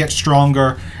on, get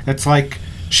stronger. It's like,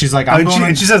 she's like,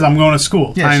 And she says, I'm going to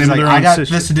school. Yeah, she's like, I got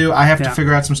sister. this to do. I have to Yeah.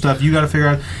 figure out some stuff. You got to figure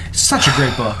out. It's such a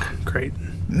great book. Great.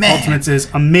 Man. Ultimates is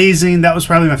amazing. That was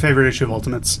probably my favorite issue of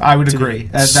Ultimates. I would to agree.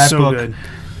 date. That So book good.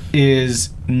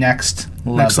 is next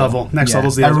level. Next level. Next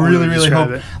level's the I other really, way to really describe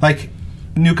hope. it. Like,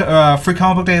 new Free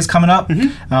Comic Book Day is coming up.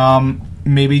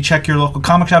 Maybe check your local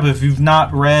comic shop if you've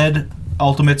not read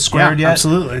Ultimate Squared yet.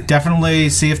 Absolutely. Definitely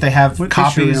see if they have What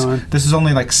copies. issue are we on? This is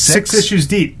only like 6 issues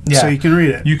deep, Yeah. so you can read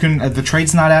it. You can. The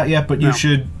trade's not out yet, but you No.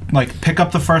 should pick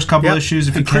up the first couple Yep. issues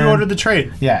if and you can. pre-order the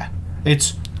trade. Yeah,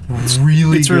 it's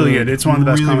really it's really good. It's one of the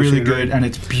best really comics really you can good, read. and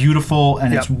it's beautiful,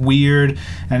 and it's Yep. weird,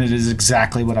 and it is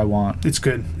exactly what I want. It's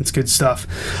good. It's good stuff.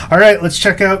 All right, let's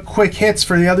check out quick hits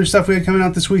for the other stuff we had coming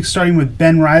out this week, starting with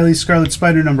Ben Reilly, Scarlet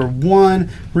Spider #1,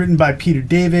 written by Peter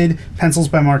David, pencils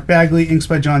by Mark Bagley, inks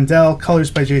by John Dell,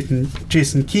 colors by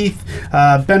Jason Keith.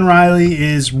 Ben Reilly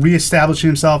is reestablishing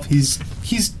himself. He's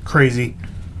crazy.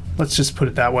 Let's just put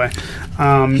it that way.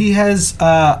 He has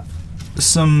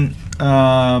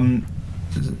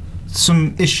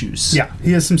some issues. Yeah,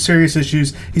 he has some serious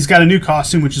issues. He's got a new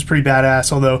costume, which is pretty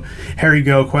badass, although Harry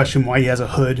Go questioned why he has a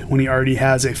hood when he already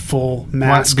has a full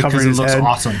mask Because covering it his looks head.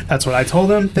 awesome. That's what I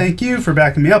told him. Thank you for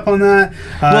backing me up on that.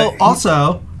 Well,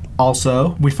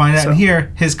 also, we find out in So?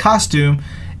 here his costume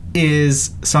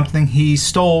is something he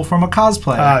stole from a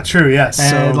cosplayer. True, yes.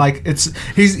 And So,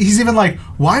 he's even like,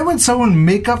 why would someone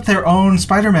make up their own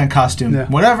Spider-Man costume? Yeah.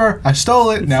 Whatever, I stole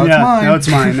it. Now it's yeah, mine. now it's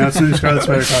mine. Now it's the new Scarlet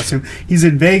Spider costume. He's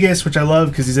in Vegas, which I love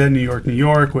because he's in New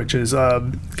York, which is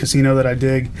a casino that I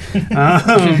dig.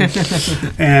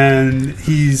 And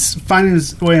he's finding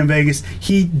his way in Vegas.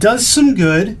 He does some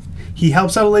good. He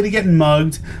helps out a lady getting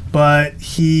mugged, but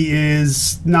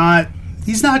he's not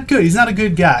good. He's not a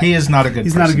good guy. He is not a good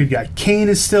He's person. not a good guy. Kane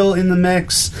is still in the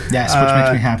mix. Yes, which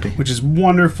makes me happy. Which is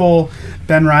wonderful.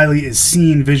 Ben Reilly is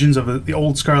seeing visions of the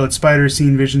old Scarlet Spider,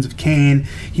 seeing visions of Kane.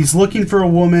 He's looking for a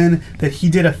woman that he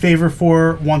did a favor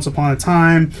for once upon a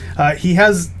time. He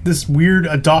has this weird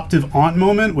adoptive aunt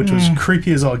moment, which was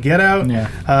creepy as all get out. Yeah.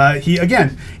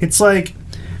 It's like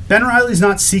Ben Reilly's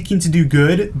not seeking to do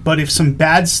good, but if some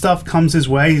bad stuff comes his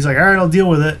way, he's like, all right, I'll deal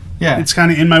with it. Yeah. It's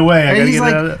kind of in my way. I gotta he's get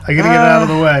like, it out of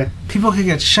the way. People could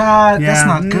get shot. That's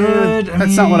not good.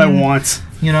 That's not what I want.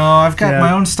 I've got Yeah.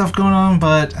 my own stuff going on,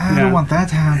 but I Yeah. don't want that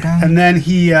to happen. And then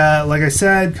he, like I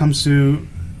said, comes to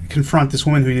confront this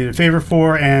woman who he did a favor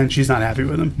for, and she's not happy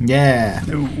with him. Yeah.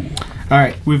 Ooh. All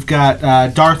right, we've got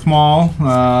Darth Maul,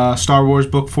 Star Wars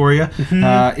book for you.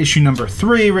 Issue number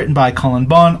 3, written by Cullen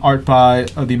Bunn, art by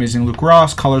the amazing Luke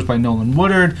Ross, colors by Nolan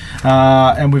Woodard.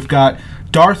 And we've got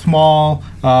Darth Maul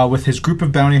with his group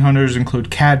of bounty hunters include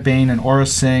Cad Bane and Aura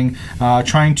Singh,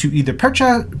 trying to either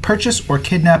purchase or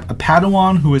kidnap a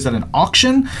Padawan who is at an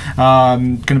auction,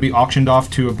 going to be auctioned off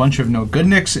to a bunch of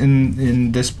no-goodniks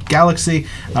in this galaxy.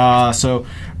 So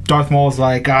Darth Maul is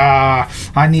like,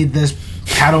 I need this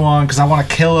Padawan because I want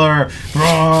to kill her.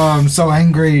 I'm so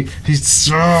angry. He's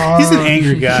an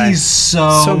angry guy. He's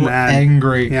so mad.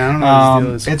 angry. Yeah, I don't know what his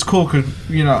deal is. It's cool because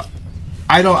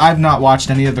I've not watched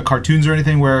any of the cartoons or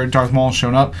anything where Darth Maul's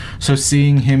shown up, so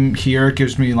seeing him here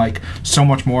gives me so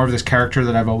much more of this character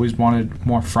that I've always wanted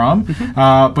more from.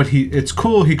 But it's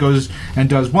cool. He goes and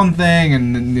does one thing,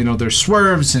 and then, there's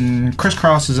swerves and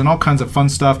crisscrosses and all kinds of fun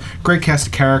stuff. Great cast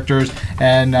of characters,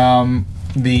 and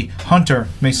the hunter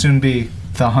may soon be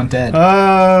the hunted.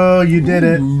 Oh, you did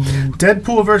it.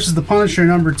 Deadpool versus the Punisher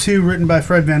 #2, written by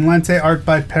Fred Van Lente, art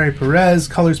by Perry Perez,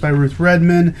 colors by Ruth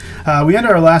Redman. We ended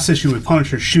our last issue with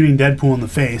Punisher shooting Deadpool in the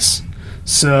face.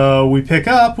 So we pick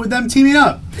up with them teaming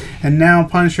up. And now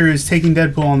Punisher is taking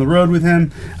Deadpool on the road with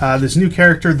him. This new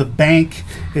character, the Bank,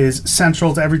 is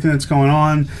central to everything that's going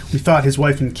on. We thought his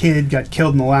wife and kid got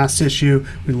killed in the last issue.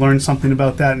 We learned something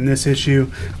about that in this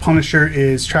issue. Punisher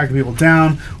is tracking people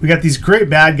down. We got these great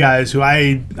bad guys who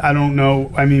I don't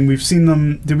know. I mean, we've seen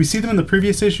them. Did we see them in the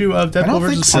previous issue of Deadpool don't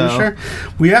versus think so. Punisher?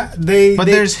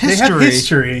 There's history. They have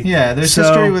history. Yeah, there's So-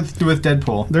 history with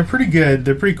Deadpool. They're pretty good.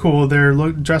 They're pretty cool. They're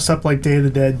dressed up like Day of the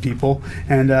Dead people,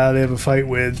 and they have a fight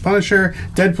with Punisher.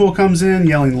 Deadpool comes in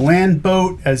yelling "land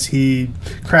boat" as he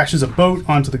crashes a boat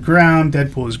onto the ground.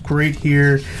 Deadpool is great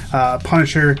here.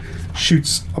 Punisher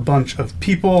shoots a bunch of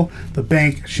people. The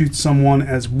Bank shoots someone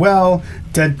as well.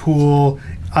 Deadpool.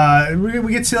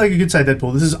 We get to see a good side of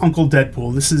Deadpool. This is Uncle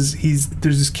Deadpool.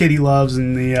 There's this kid he loves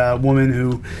and the woman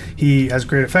who he has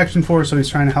great affection for, so he's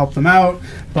trying to help them out.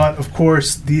 But of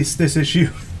course, this issue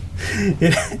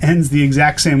it ends the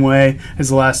exact same way as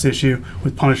the last issue,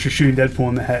 with Punisher shooting Deadpool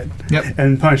in the head. Yep.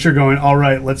 And Punisher going, all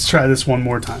right, let's try this one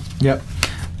more time. Yep.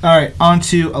 All right, on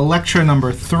to Elektra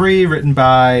 #3, written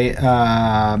by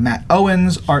Matt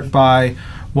Owens, art by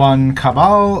Juan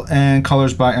Cabal, and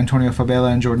colors by Antonio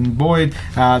Fabela and Jordan Boyd.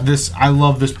 I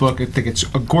love this book. I think it's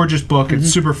a gorgeous book.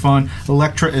 It's super fun.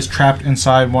 Elektra is trapped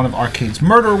inside one of Arcade's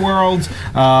murder worlds.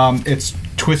 It's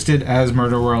twisted as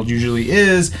Murder World usually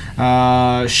is.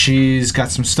 She's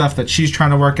got some stuff that she's trying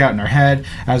to work out in her head,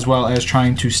 as well as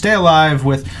trying to stay alive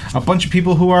with a bunch of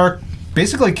people who are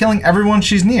basically killing everyone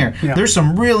she's near. Yeah. There's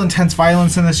some real intense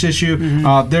violence in this issue.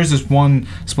 There's this one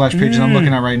splash page that I'm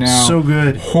looking at right now. So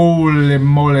good. Holy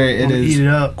moly, it is eat it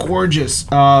up. gorgeous.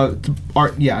 Art,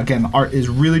 the art is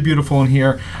really beautiful in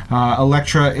here.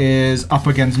 Elektra is up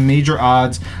against major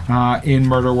odds in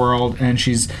Murder World, and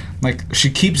she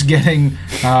keeps getting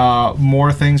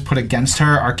more things put against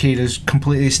her. Arcade is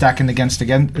completely stacking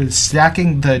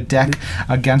the deck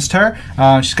against her.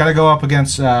 She's got to go up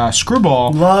against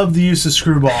Screwball. Love the use of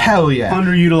Screwball. Hell yeah.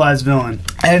 Underutilized villain.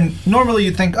 And normally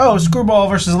you'd think, oh, Screwball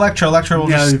versus Elektra. Elektra will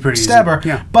that'd be just pretty stab easy.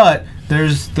 her. Yeah. But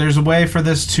there's a way for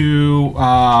this to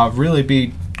really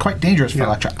be quite dangerous for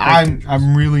Elektra.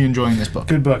 I'm really enjoying this book.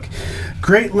 Good book.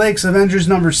 Great Lakes Avengers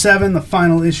number 7, the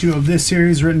final issue of this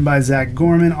series, written by Zach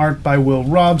Gorman, art by Will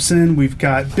Robson. We've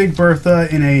got Big Bertha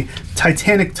in a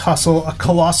titanic tussle, a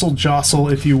colossal jostle,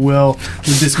 if you will,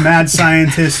 with this mad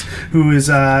scientist who has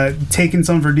taken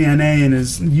some of her DNA and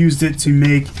has used it to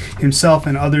make himself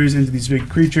and others into these big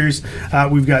creatures.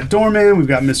 We've got Doorman, we've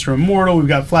got Mr. Immortal, we've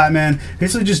got Flatman,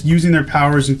 basically just using their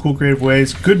powers in cool, creative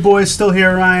ways. Good Boy's still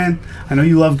here, Ryan. I know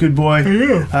you love Good Boy.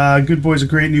 Good Boy's a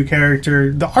great new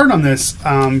character. The art on this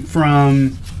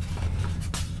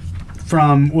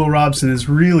from Will Robson is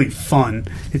really fun.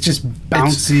 It's just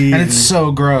bouncy, and it's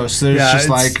so gross.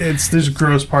 There's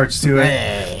gross parts to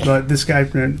it. But this guy.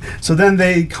 So then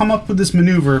they come up with this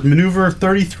maneuver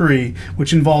 33,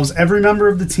 which involves every member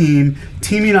of the team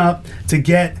teaming up to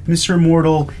get Mr.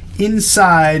 Immortal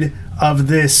inside of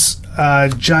this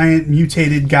giant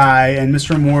mutated guy, and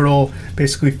Mr. Immortal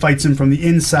basically fights him from the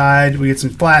inside. We get some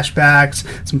flashbacks,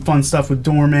 some fun stuff with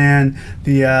Doorman.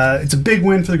 It's a big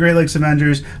win for the Great Lakes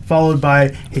Avengers, followed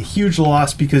by a huge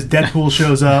loss because Deadpool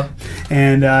shows up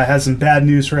and has some bad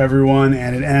news for everyone,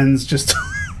 and it ends just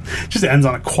ends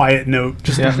on a quiet note,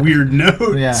 just a weird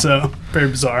note. Yeah. So very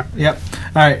bizarre. Yep.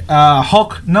 All right.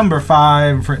 Hulk number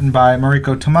 5, written by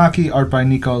Mariko Tamaki, art by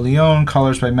Nico Leone,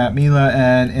 colors by Matt Mila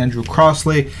and Andrew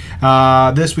Crossley.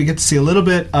 This we get to see a little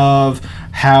bit of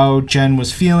how Jen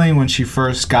was feeling when she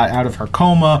first got out of her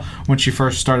coma, when she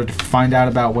first started to find out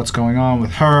about what's going on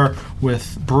with her,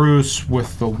 with Bruce,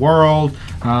 with the world,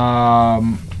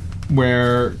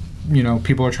 where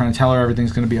people are trying to tell her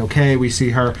everything's going to be okay. We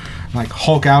see her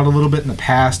Hulk out a little bit in the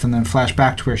past and then flash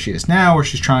back to where she is now, where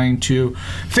she's trying to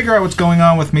figure out what's going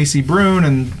on with Macy Brune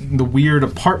and the weird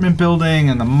apartment building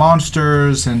and the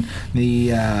monsters and the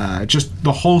just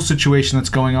the whole situation that's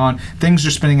going on. Things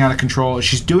are spinning out of control.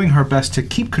 She's doing her best to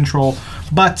keep control,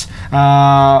 but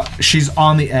she's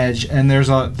on the edge, and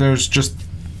there's just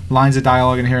lines of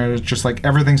dialogue in here. It's just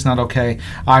everything's not okay.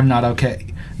 I'm not okay.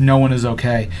 No one is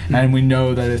okay. And we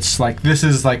know that it's this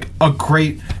is a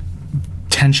great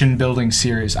tension building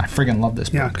series. I friggin' love this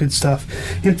book. Yeah, good stuff.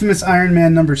 Infamous Iron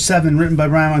Man number 7, written by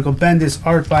Brian Michael Bendis,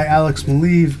 art by Alex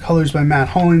Maleev, colors by Matt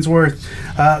Hollingsworth.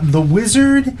 The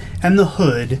Wizard and the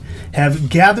Hood have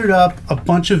gathered up a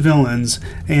bunch of villains,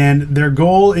 and their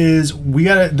goal is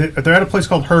they're at a place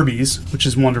called Herbie's, which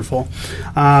is wonderful.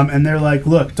 And they're like,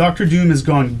 look, Dr. Doom has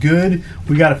gone good.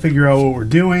 We got to figure out what we're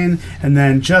doing. And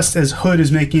then just as Hood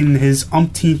is making his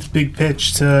umpteenth big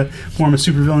pitch to form a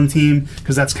supervillain team,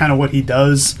 because that's kind of what he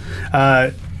does,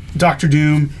 Dr.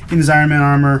 Doom, in his Iron Man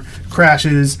armor,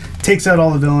 crashes, takes out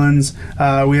all the villains.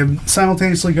 We have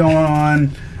simultaneously going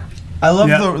on. I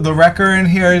love the wrecker in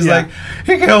here. He's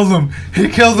he kills them. He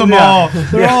kills them all.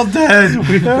 They're all dead.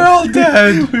 They're all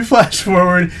dead. We flash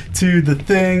forward to The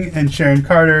Thing and Sharon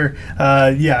Carter,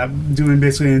 doing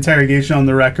basically an interrogation on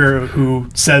the wrecker who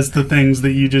says the things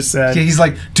that you just said. Yeah, he's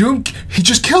like, Doom, he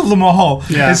just killed them all.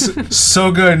 Yeah. It's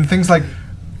so good. And things like,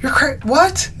 you're crazy.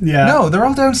 What? Yeah. No, they're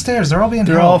all downstairs. They're all being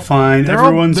They're held. all fine. They're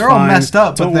Everyone's all fine. messed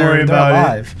up, Don't but they're worry about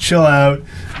alive. it. Chill out.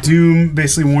 Doom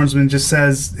basically warns him and just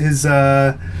says his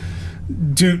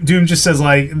Doom just says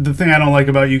the thing I don't like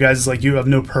about you guys is you have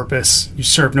no purpose. You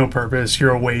serve no purpose. You're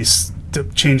a waste. To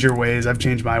change your ways. I've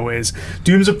changed my ways.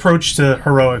 Doom's approach to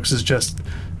heroics is just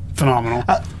phenomenal.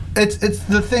 It's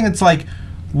the thing. It's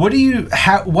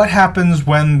what happens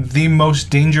when the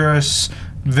most dangerous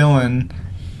villain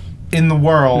in the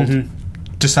world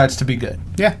decides to be good?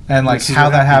 Yeah. And how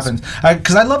that happens.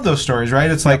 Because I love those stories, right?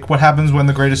 It's what happens when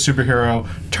the greatest superhero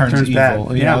turns evil.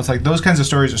 Bad. You know, it's those kinds of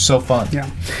stories are so fun. Yeah.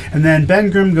 And then Ben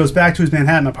Grimm goes back to his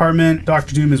Manhattan apartment.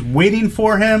 Dr. Doom is waiting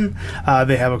for him.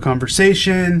 They have a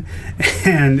conversation,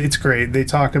 and it's great. They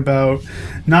talk about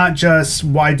not just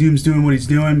why Doom's doing what he's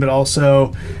doing, but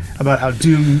also about how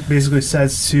Doom basically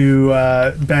says to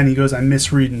Ben, he goes, "I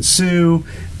miss Reed and Sue."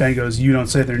 Ben goes, "You don't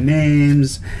say their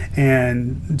names,"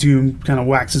 and Doom kind of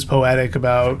waxes poetic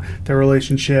about their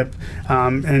relationship,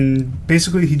 and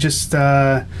basically he just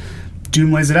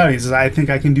Doom lays it out. He says, "I think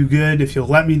I can do good if you'll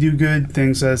let me do good."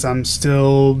 Thing says, "I'm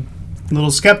still a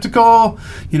little skeptical.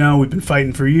 You know, we've been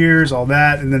fighting for years, all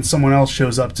that." And then someone else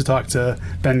shows up to talk to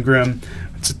Ben Grimm.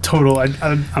 It's a total...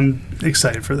 I'm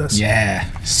excited for this. Yeah,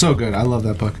 so good. I love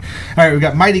that book. All right, we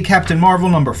got Mighty Captain Marvel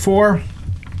 #4.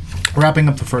 Wrapping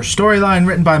up the first storyline,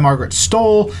 written by Margaret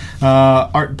Stoll,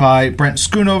 art by Brent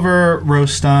Schoonover,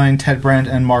 Rose Stein, Ted Brandt,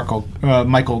 and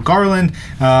Michael Garland.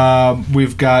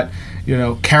 We've got,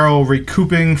 Carol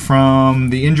recouping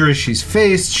from the injuries she's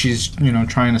faced. She's,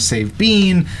 trying to save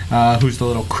Bean, who's the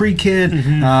little Kree kid.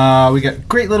 We got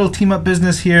great little team-up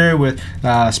business here with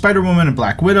Spider-Woman and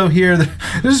Black Widow here.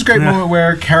 This is a great moment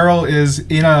where Carol is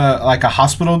in a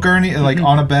hospital gurney,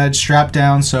 on a bed, strapped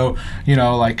down, so,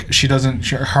 she doesn't...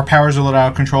 her powers are a little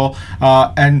out of control,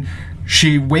 and...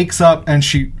 she wakes up and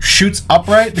she shoots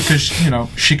upright because,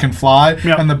 she can fly,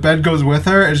 and the bed goes with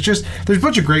her. It's just, there's a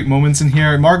bunch of great moments in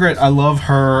here. Margaret, I love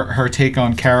her take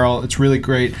on Carol. It's really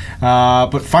great.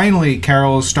 But finally,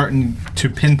 Carol is starting to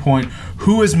pinpoint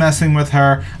who is messing with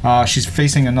her. She's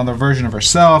facing another version of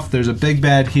herself. There's a big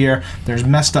bad here. There's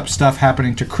messed up stuff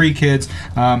happening to Kree kids.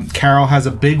 Carol has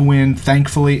a big win,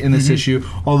 thankfully, in this issue,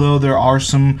 although there are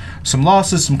some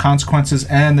losses, some consequences,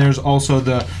 and there's also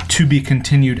the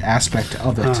to-be-continued aspect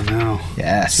of it. Oh, no.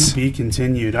 Yes. To be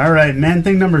continued. All right,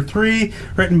 Man-Thing #3,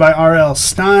 written by R.L.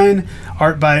 Stein,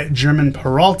 art by German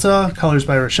Peralta, colors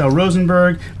by Rochelle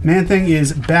Rosenberg. Man-Thing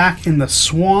is back in the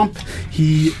swamp.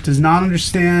 He does not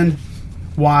understand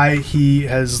why he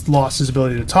has lost his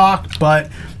ability to talk, but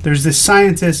there's this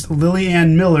scientist, Lily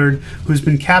Ann Millard, who's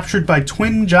been captured by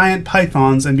twin giant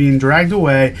pythons and being dragged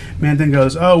away. Man-Thing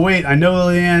goes, "Oh, wait, I know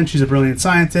Lily Ann. She's a brilliant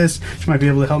scientist. She might be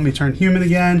able to help me turn human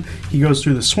again." He goes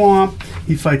through the swamp.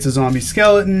 He fights a zombie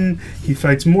skeleton. He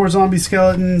fights more zombie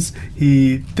skeletons.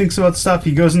 He thinks about stuff.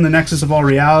 He goes in the Nexus of All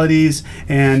Realities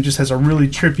and just has a really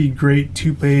trippy, great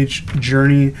 2-page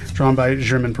journey drawn by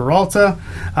German Peralta.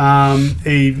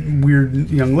 A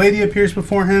weird young lady appears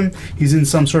before him. He's in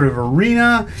some sort of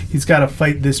arena. He's got to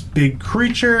fight this big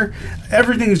creature.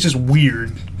 Everything is just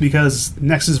weird because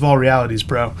Nexus of All Realities,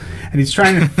 bro. And he's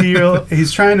trying to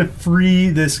he's trying to free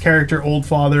this character, Old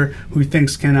Father, who he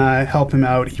thinks can help him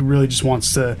out. He really just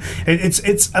wants to.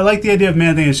 I like the idea of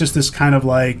Man-Thing. It's just this kind of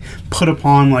put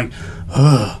upon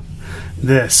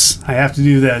this. I have to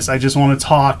do this. I just want to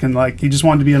talk, and he just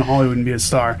wanted to be in Hollywood and be a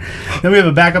star. Then we have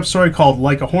a backup story called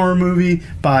Like a Horror Movie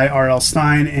by R.L.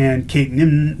 Stein and Kate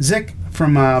Nimzik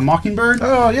from Mockingbird.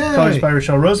 Oh, yeah. Colors by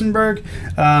Rochelle Rosenberg.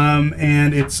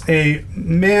 And it's a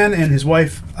man and his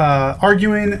wife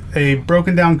arguing, a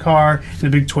broken down car, and a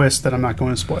big twist that I'm not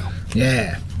going to spoil.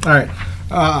 Yeah. All right.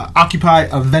 Occupy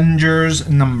Avengers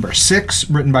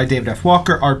 #6, written by David F.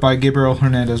 Walker, art by Gabriel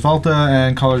Hernandez Valta,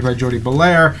 and colors by Jordi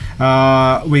Belair.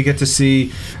 We get to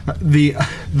see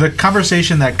the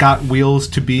conversation that got Wheels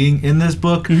to being in this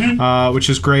book, which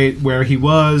is great. Where he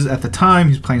was at the time,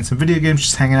 he's playing some video games,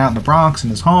 just hanging out in the Bronx in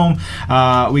his home.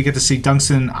 We get to see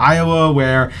Duncan, Iowa,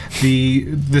 where the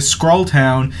Skrull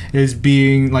town is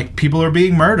being people are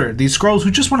being murdered. These Skrulls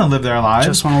who just want to live their lives.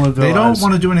 Just want to live their lives. They don't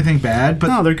want to do anything bad, but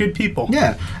no, they're good people.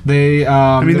 Yeah, they.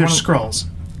 They're Skrulls,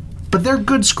 but they're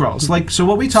good Skrulls. So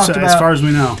what we talked about, as far as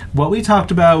we know, what we talked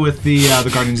about with the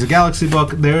Guardians of the Galaxy book.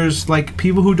 There's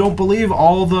people who don't believe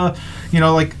all the,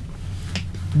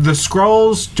 the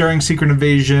Skrulls during Secret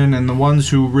Invasion, and the ones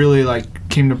who really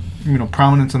came to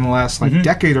prominence in the last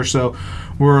decade or so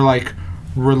were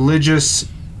religious,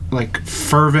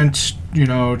 fervent.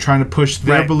 Trying to push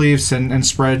their beliefs and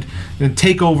spread and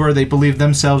take over. They believe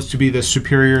themselves to be the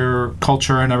superior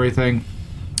culture and everything,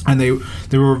 and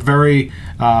they were very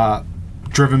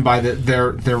driven by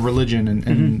their religion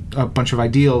and a bunch of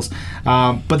ideals.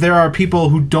 But there are people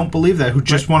who don't believe that, who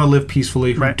just want to live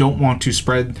peacefully, who don't want to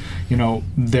spread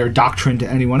their doctrine to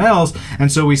anyone else.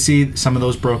 And so we see some of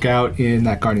those broke out in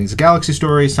that Guardians of the Galaxy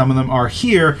story. Some of them are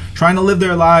here trying to live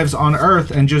their lives on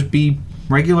Earth and just be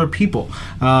regular people,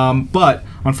 but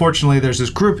unfortunately there's this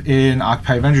group in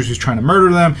Occupy Avengers who's trying to murder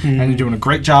them, and they're doing a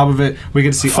great job of it. We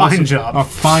get to see a fine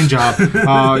job.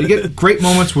 You get great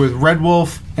moments with Red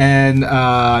Wolf and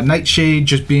Nightshade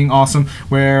just being awesome,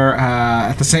 where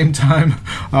at the same time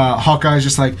Hawkeye's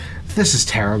just this is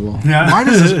terrible. Yeah. Why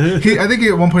does this? I think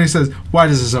at one point he says, "Why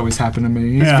does this always happen to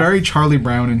me?" He's very Charlie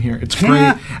Brown in here. It's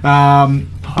great.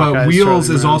 But Wheels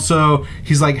is also,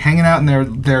 he's hanging out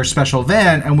in their special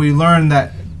van, and we learn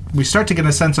that we start to get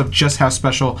a sense of just how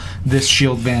special this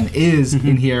Shield van is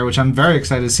in here, which I'm very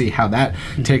excited to see how that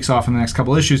takes off in the next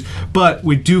couple issues. But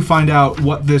we do find out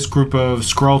what this group of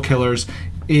Skrull killers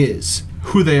is,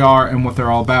 who they are, and what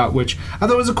they're all about, which I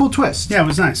thought was a cool twist. Yeah, it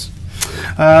was nice.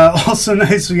 Also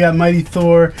nice, we got Mighty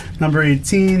Thor number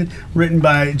 18, written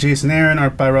by Jason Aaron,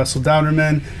 art by Russell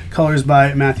Dauterman, colors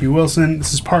by Matthew Wilson.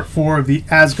 This is part 4 of the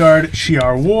Asgard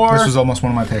Shi'ar War. This was almost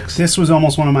one of my picks. This was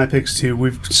almost one of my picks too.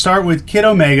 We start with Kid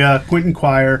Omega, Quentin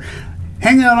Quire,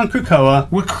 hanging out on Krakoa.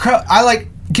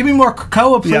 Give me more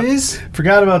Krakoa, Yep. please.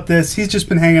 Forgot about this. He's just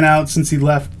been hanging out since he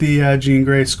left the Jean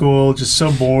Grey school. Just so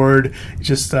bored.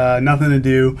 Just nothing to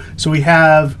do. So we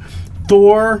have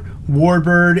Thor,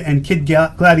 Warbird, and Kid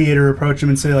Gladiator approach him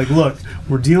and say, like, look,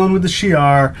 we're dealing with the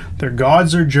Shi'ar. Their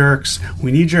gods are jerks.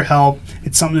 We need your help.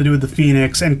 It's something to do with the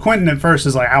Phoenix. And Quentin at first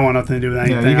is like, I want nothing to do with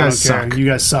anything. you guys I don't care. suck. You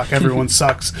guys suck. Everyone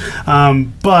sucks.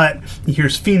 But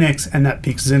here's Phoenix, and that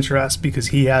piques his interest because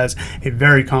he has a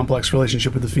very complex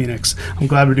relationship with the Phoenix. I'm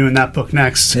glad we're doing that book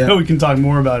next so we can talk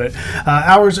more about it.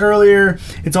 Hours earlier,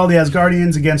 it's all the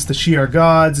Asgardians against the Shi'ar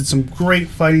gods. It's some great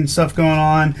fighting stuff going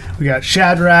on. We got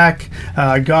Shadrach,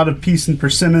 god of peace and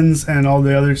persimmons, and all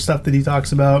the other stuff that he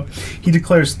talks about. He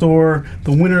declares Thor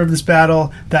the winner of this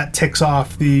battle. That ticks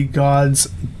off the gods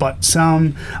but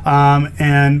some.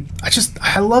 And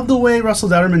I love the way Russell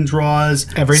Dauterman draws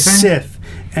Everything? Sif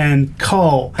and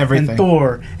Kull Everything. and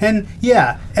Thor and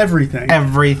everything.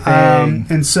 Everything.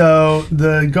 And so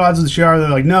the gods of the Shi'ar, they're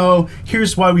like, no,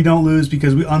 here's why we don't lose,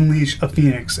 because we unleash a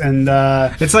phoenix. And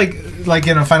It's like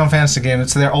in a Final Fantasy game,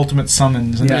 it's their ultimate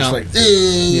summons, and Yeah. they're just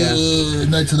like,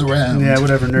 Knights of the Round. yeah,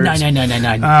 whatever, nerds.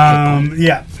 99999.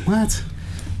 Yeah. What?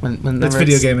 When that's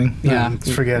video gaming. Yeah,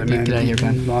 Let's forget it, man. Get out of here, You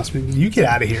Ben. lost me. You get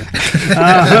out of here.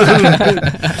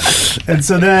 And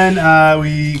so then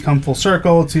we come full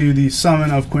circle to the summon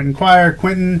of Quentin Quire.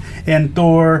 Quentin and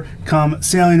Thor come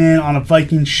sailing in on a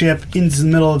Viking ship into the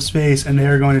middle of space, and they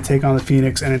are going to take on the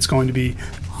Phoenix, and it's going to be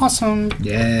awesome.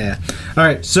 Yeah. All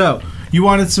right, so you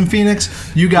wanted some Phoenix.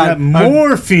 You We got got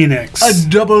more Phoenix. a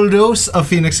double dose of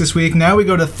Phoenix this week. Now we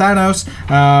go to Thanos,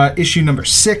 issue number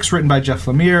 6, written by Jeff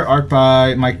Lemire, art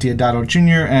by Mike Diodato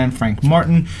Jr. and Frank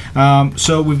Martin.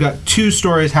 So we've got 2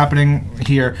 stories happening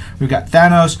here. We've got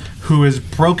Thanos, who is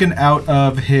broken out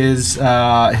of his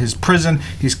prison.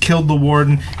 He's killed the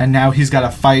warden, and now he's got to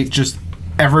fight just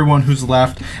everyone who's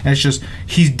left, and it's just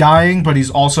he's dying, but he's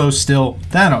also still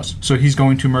Thanos, so he's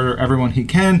going to murder everyone he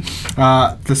can.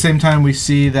 At the same time, we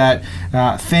see that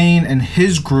Thane and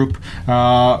his group,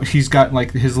 he's got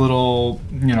like his little,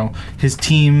 his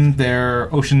team, their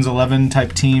Ocean's 11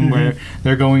 type team, where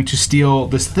they're going to steal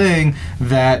this thing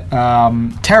that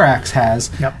Terrax has.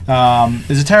 Yep.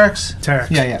 Is it Terrax? Terrax.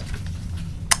 Yeah.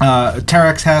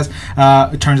 Terrax has,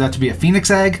 it turns out to be a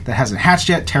Phoenix egg that hasn't hatched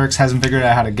yet. Terrax hasn't figured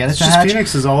out how to get it It's to just hatch.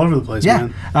 Phoenixes all over the place,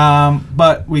 man.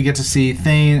 But we get to see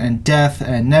Thane and Death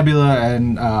and Nebula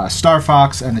and Star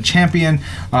Fox and the Champion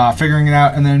figuring it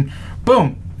out, and then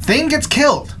boom, Thane gets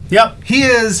killed. Yep. He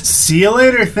is See you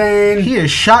later, Thane. he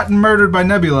is shot and murdered by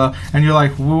Nebula, and you're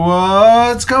like,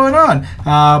 what's going on?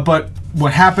 But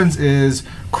what happens is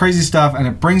crazy stuff, and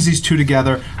it brings these two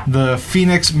together. The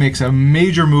Phoenix makes a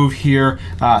major move here.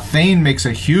 Thane makes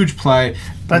a huge play.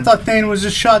 But I thought Thane was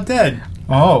just shot dead.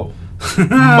 Oh.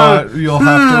 But you'll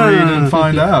have to read and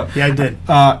find out. Yeah, I did.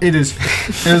 It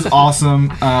is awesome.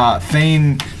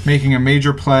 Thane making a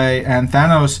major play, and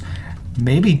Thanos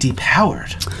maybe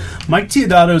depowered. Mike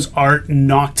Teodato's art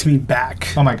knocked me back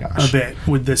Oh my gosh. a bit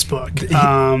with this book.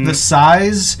 The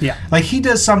size, yeah. like he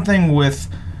does something with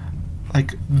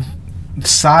like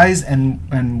size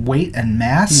and weight and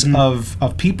mass of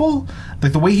people,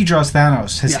 like the way he draws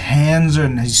Thanos, his Yeah. hands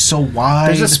and he's so wide.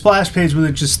 There's a splash page with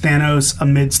it just Thanos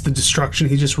amidst the destruction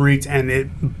he just wreaked, and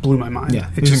it blew my mind. Yeah,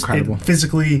 it he's just, incredible. It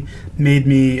physically made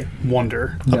me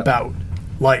wonder Yep. about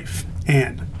life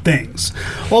and things.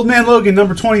 Old Man Logan,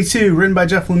 number 22, written by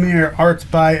Jeff Lemire, art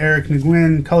by Eric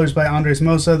Nguyen, colors by Andres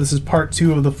Mosa. This is part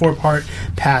 2 of the 4-part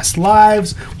Past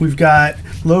Lives. We've got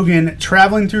Logan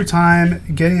traveling through time,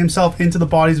 getting himself into the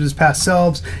bodies of his past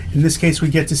selves. In this case, we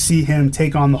get to see him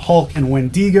take on the Hulk and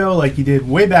Wendigo like he did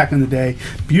way back in the day.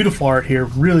 Beautiful art here,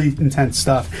 really intense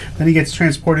stuff. Then he gets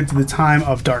transported to the time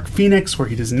of Dark Phoenix, where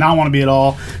he does not want to be at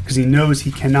all because he knows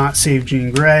he cannot save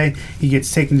Jean Grey. He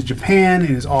gets taken to Japan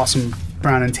in his awesome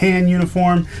brown and tan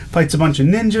uniform, fights a bunch of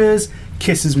ninjas,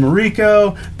 kisses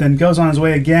Mariko, then goes on his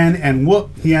way again, and whoop,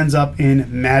 he ends up in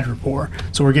Madripoor.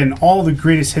 So we're getting all the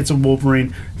greatest hits of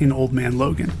Wolverine in Old Man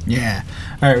Logan. Yeah.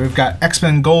 All right, we've got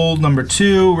X-Men Gold number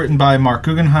 2, written by Mark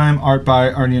Guggenheim, art by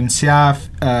Arnian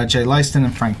Siaf, Jay Leiston,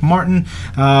 and Frank Martin.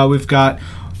 We've got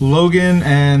Logan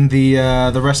and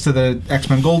the rest of the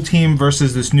X-Men Gold team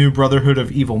versus this new Brotherhood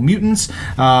of Evil Mutants,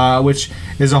 which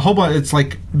is a whole bunch. It's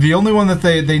like the only one that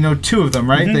they know two of them,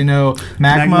 right? They know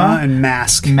Magma and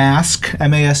Mask. Mask,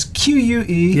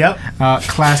 M-A-S-Q-U-E. Yep.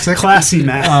 Classic. Classy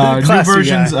Mask. New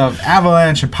versions of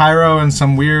Avalanche and Pyro and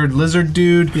some weird lizard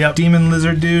dude, demon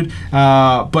lizard dude.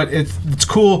 But it's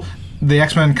cool. The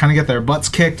X-Men kind of get their butts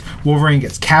kicked. Wolverine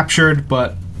gets captured,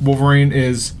 but Old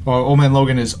Man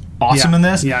Logan is awesome in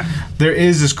this. Yeah. There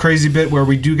is this crazy bit where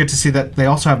we do get to see that they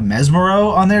also have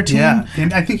Mesmero on their team. Yeah,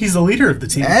 and I think he's the leader of the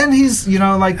team. And he's,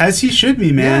 as he should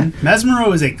be, man. Yeah.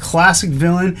 Mesmero is a classic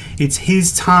villain. It's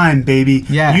his time, baby.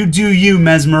 Yeah. You do you,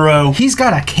 Mesmero. He's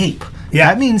got a cape. Yeah.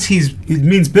 That means it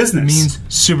means business. It means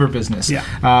super business.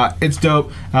 Yeah. It's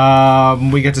dope.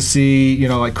 We get to see,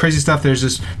 crazy stuff. There's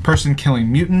this person killing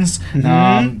mutants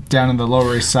down in the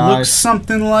Lower East Side. Looks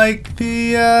something like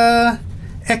the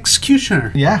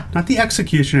Executioner. Yeah. Not the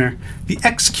Executioner. The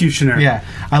Executioner. Yeah.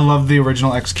 I love the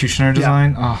original Executioner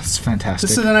design. Oh, it's fantastic.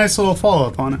 This is a nice little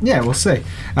follow-up on it. Yeah, we'll see.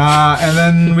 And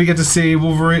then we get to see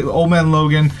Wolverine, Old Man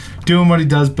Logan, doing what he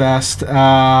does best.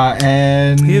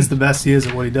 And he is the best he is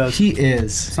at what he does. He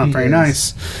is. It's not very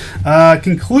nice.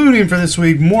 Concluding for this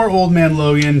week, more Old Man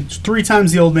Logan. 3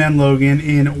 times the Old Man Logan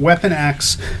in Weapon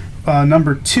X.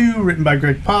 Number 2, written by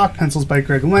Greg Pak, pencils by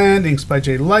Greg Land, inks by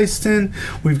Jay Leiston.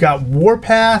 We've got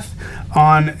Warpath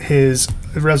on his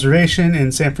reservation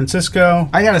in San Francisco.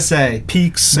 I gotta say,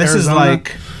 Peaks, this Arizona.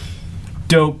 is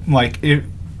dope.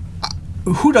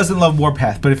 Who doesn't love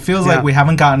Warpath? But it feels like we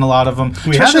haven't gotten a lot of them,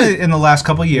 especially in the last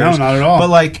couple of years. No, not at all.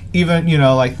 But even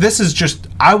this is just.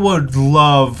 I would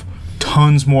love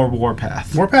tons more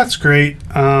Warpath. Warpath's great.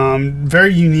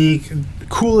 Very unique.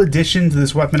 Cool addition to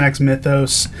this Weapon X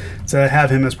mythos to have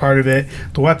him as part of it.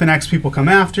 The Weapon X people come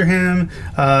after him.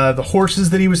 The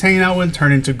horses that he was hanging out with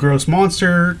turn into gross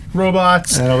monster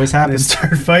robots. That always happens. They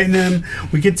start fighting him.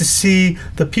 We get to see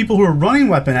the people who are running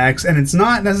Weapon X, and it's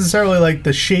not necessarily like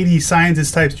the shady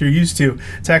scientist types you're used to.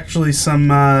 It's actually some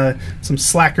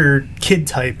slacker kid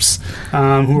types who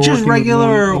are just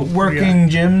regular working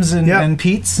Jims and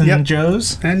Pete's and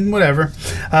Joes and whatever.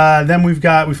 Then we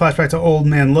flash back to Old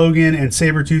Man Logan and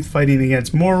Sabretooth fighting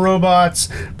against more robots.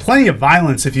 Plenty of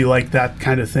violence if you like that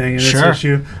kind of thing in this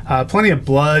issue. Plenty of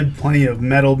blood, plenty of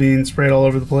metal being sprayed all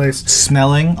over the place.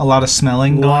 A lot of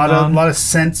smelling going on. A lot of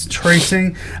sense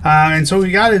tracing. And so what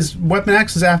we got is Weapon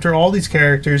X is after all these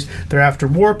characters. They're after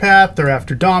Warpath, they're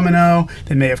after Domino.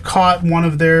 They may have caught one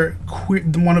of their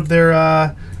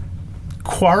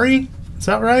quarry. Is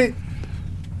that right?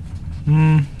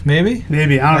 Maybe. I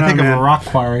don't know. I think man. of a rock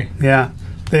quarry. Yeah.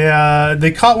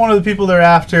 They caught one of the people they're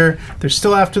after. They're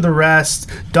still after the rest.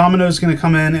 Domino's going to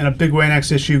come in a big way next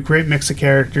issue. Great mix of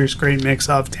characters. Great mix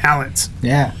of talent.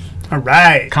 Yeah. All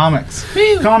right. Comics,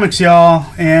 y'all.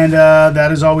 And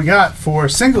that is all we got for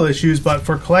single issues. But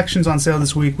for collections on sale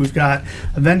this week, we've got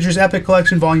Avengers Epic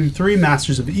Collection Volume 3,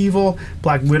 Masters of Evil.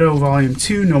 Black Widow Volume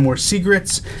 2, No More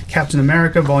Secrets. Captain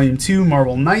America Volume 2,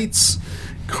 Marvel Knights.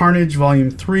 Carnage Volume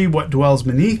 3, What Dwells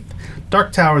Beneath.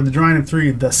 Dark Tower, The Drawing of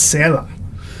 3, The Sailor.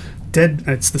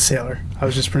 It's The Sailor. I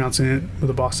was just pronouncing it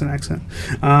with a Boston accent.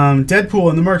 Deadpool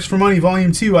and the Mercs for Money,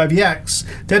 Volume 2, IVX.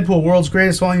 Deadpool, World's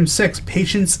Greatest, Volume 6,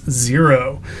 Patience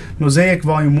Zero. Mosaic,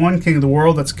 Volume 1, King of the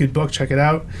World. That's a good book. Check it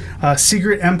out.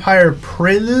 Secret Empire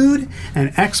Prelude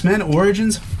and X-Men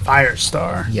Origins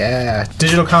Firestar. Yeah.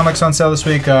 Digital comics on sale this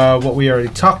week, what we already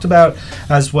talked about,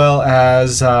 as well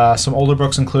as some older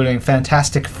books, including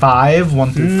Fantastic 5,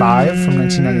 1 through 5 from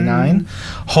 1999.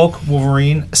 Hulk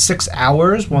Wolverine 6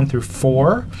 Hours, 1 through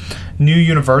 4. New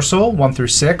Universal 1 through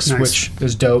 6, Nice. which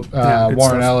is dope. Yeah,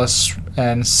 Warren stuff. Ellis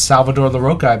and Salvador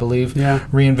LaRocca, I believe. Yeah.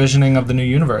 Re-envisioning of the new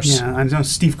universe. Yeah, I know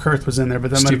Steve Kurth was in there, but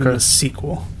that might have been the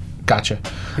sequel. Gotcha.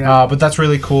 Yeah. But that's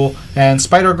really cool. And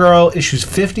Spider-Girl issues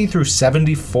 50 through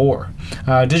 74.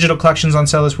 Digital collections on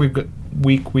sale this week.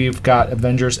 We've got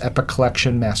Avengers Epic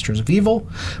Collection Masters of Evil,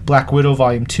 Black Widow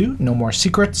Volume 2, No More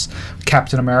Secrets,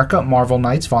 Captain America Marvel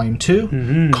Knights Volume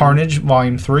 2, Carnage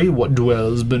Volume 3, What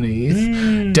Dwells Beneath,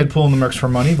 Deadpool and the Mercs for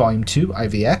Money Volume 2,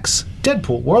 IVX,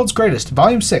 Deadpool, World's Greatest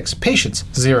Volume 6, Patience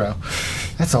Zero.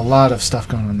 That's a lot of stuff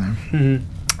going on there.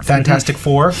 Fantastic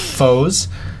Four, Foes,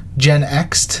 Gen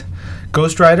X,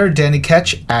 Ghost Rider, Danny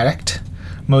Ketch, Addict,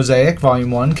 Mosaic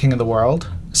Volume 1, King of the World,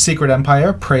 Secret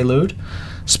Empire, Prelude,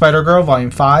 Spider-Girl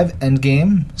Volume 5,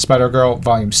 Endgame, Spider-Girl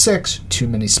Volume 6, Too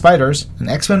Many Spiders, and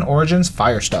X-Men Origins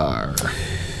Firestar.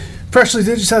 Freshly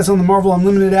digitized on the Marvel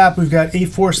Unlimited app, we've got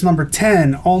A-Force number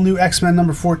 10, All New X-Men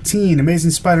number 14,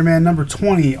 Amazing Spider-Man number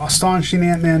 20, Astonishing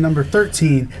Ant-Man number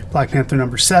 13, Black Panther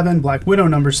number 7, Black Widow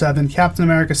number 7, Captain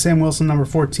America Sam Wilson number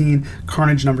 14,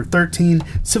 Carnage number 13,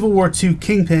 Civil War 2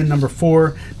 Kingpin number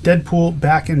 4, Deadpool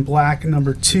Back in Black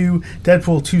number 2,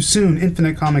 Deadpool Too Soon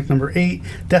Infinite Comic number 8,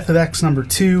 Death of X number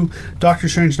 2, Doctor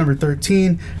Strange number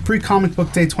 13, Free Comic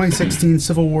Book Day 2016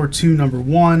 Civil War 2 number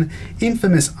 1,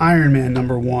 Infamous Iron Man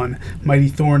number 1, Mighty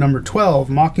Thor number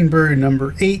 12, Mockingbird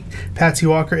number 8, Patsy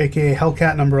Walker aka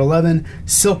Hellcat number 11,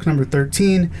 Silk number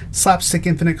 13, Slapstick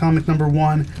Infinite Comic number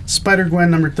 1,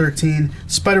 Spider-Gwen number 13,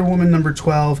 Spider-Woman number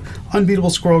 12, Unbeatable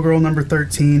Squirrel Girl number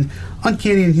 13,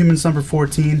 Uncanny Inhumans number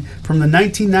 14. From the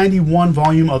 1991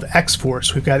 volume of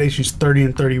X-Force, we've got issues 30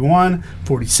 and 31,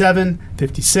 47,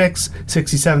 56,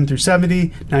 67 through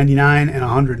 70, 99, and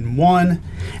 101.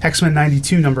 X-Men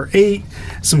 92 number 8.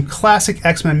 Some classic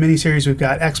X-Men miniseries. We've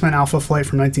got X-Men Alpha Flight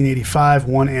from 1985,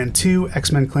 1 and 2.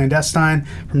 X-Men Clandestine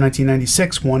from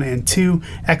 1996, 1 and 2.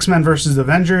 X-Men vs.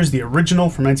 Avengers, the original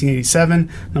from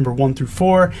 1987, number 1 through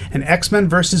 4. And X-Men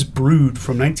vs. Brood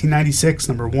from 1996,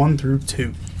 number 1 through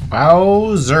 2.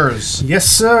 Wowzers. Yes,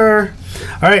 sir.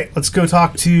 All right, let's go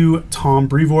talk to Tom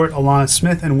Brevoort, Alana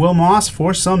Smith, and Will Moss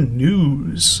for some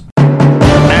news.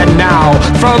 And now,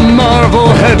 from Marvel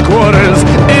headquarters,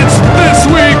 it's This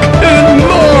Week in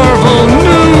Marvel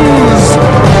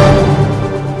News!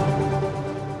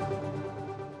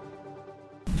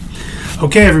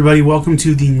 Okay, everybody, welcome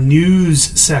to the news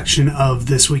section of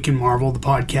This Week in Marvel, the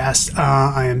podcast.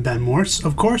 I am Ben Morse,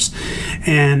 of course,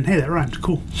 and hey, that rhymed,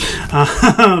 cool.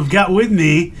 I've got with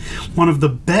me one of the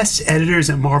best editors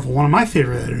at Marvel, one of my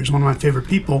favorite editors, one of my favorite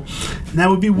people, and that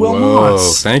would be Will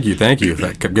Moss. Thank you.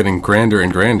 That kept getting grander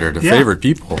and grander to favorite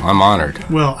people. I'm honored.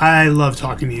 Will, I love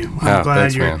talking to you. I'm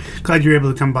glad you're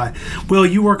able to come by. Will,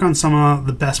 you work on some of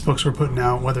the best books we're putting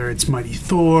out, whether it's Mighty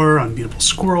Thor, Unbeatable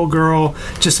Squirrel Girl,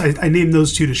 I named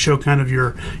those two to show kind of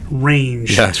your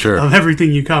range of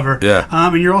everything you cover. Yeah.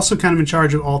 And you're also kind of in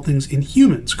charge of all things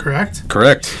Inhumans, correct?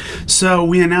 Correct. So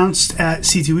we announced at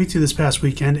C2E2 this past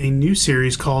weekend a new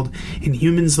series called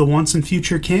Inhumans: The Once and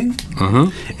Future King.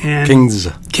 Mm-hmm. And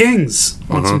Kings.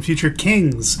 Once and Future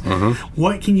Kings. Mm-hmm.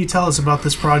 What can you tell us about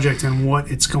this project and what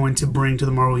it's going to bring to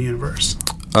the Marvel Universe?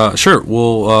 Sure.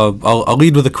 Well, I'll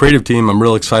lead with the creative team. I'm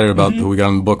real excited about who we got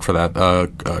in the book for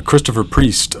that. Christopher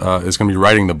Priest is going to be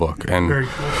writing the book. And very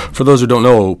cool. For those who don't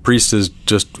know, Priest is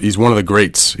he's one of the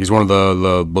greats. He's one of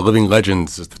the living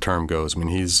legends, as the term goes. I mean,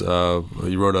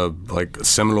 he wrote a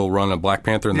seminal run of Black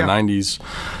Panther in the 90s.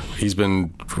 He's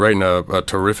been writing a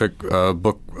terrific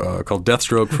book called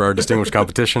Deathstroke for our distinguished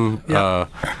competition.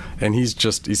 And he's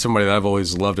somebody that I've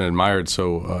always loved and admired.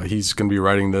 So he's going to be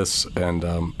writing this, and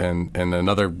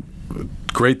another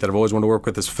great that I've always wanted to work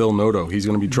with is Phil Noto. He's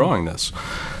going to be drawing this,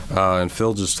 and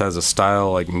Phil just has a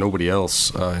style like nobody else.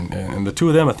 And the two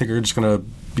of them, I think, are just going to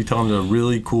be telling a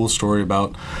really cool story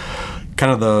about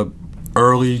kind of the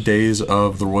early days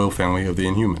of the royal family of the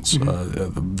Inhumans.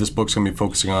 This book's going to be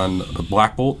focusing on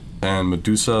Black Bolt and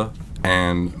Medusa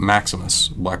and Maximus,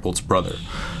 Black Bolt's brother.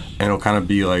 And it'll kind of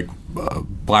be like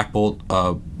Black Bolt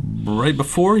right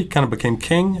before he kind of became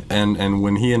king, and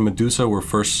when he and Medusa were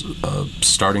first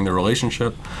starting their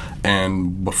relationship,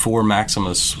 and before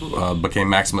Maximus became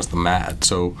Maximus the Mad.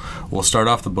 So we'll start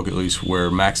off the book at least where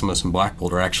Maximus and Black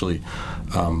Bolt are actually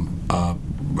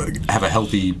have a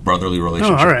healthy brotherly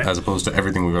relationship, as opposed to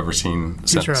everything we've ever seen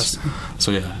since. Interesting.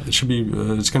 So yeah, it should be.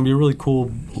 It's going to be a really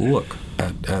cool look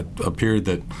at a period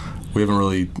that we haven't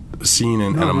really seen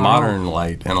in a modern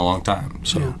light in a long time.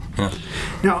 So yeah.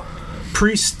 Now,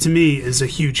 Priest to me is a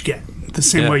huge get. The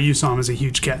same way you saw him as a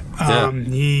huge get.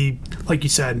 He, like you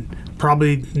said,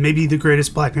 probably maybe the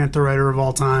greatest Black Panther writer of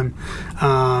all time.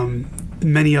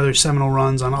 Many other seminal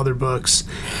runs on other books.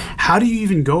 How do you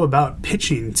even go about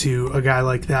pitching to a guy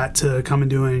like that to come and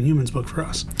do an Inhumans book for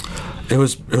us? It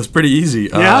was pretty easy.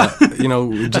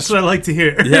 That's what I like to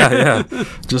hear.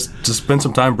 Just spend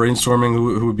some time brainstorming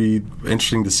who would be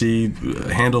interesting to see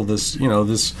handle this.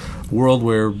 This world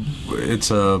where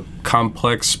it's a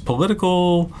complex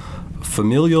political,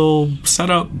 familial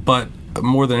setup, but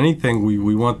more than anything,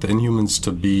 we want the Inhumans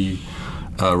to be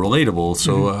relatable.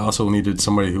 So I also needed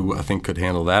somebody who I think could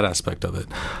handle that aspect of it.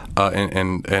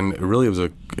 And really,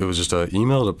 it was just an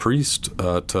email to Priest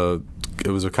it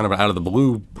was a kind of an out of the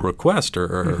blue request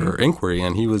or inquiry,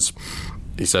 and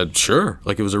he said sure.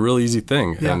 Like, it was a real easy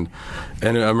thing. And I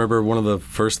remember one of the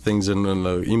first things in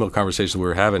the email conversation we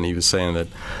were having, he was saying that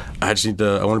I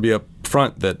want to be up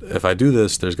front that if I do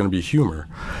this, there's going to be humor.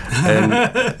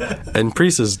 And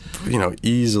Priest is,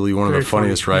 easily one of Very the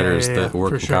funniest funny. writers Yeah, that work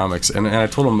for in sure. comics. And I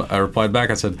told him, I replied back,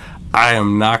 I said, I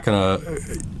am not going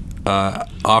to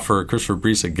offer Christopher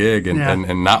Priest a gig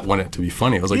and not want it to be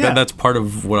funny. I was like, Yeah. that's part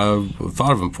of what I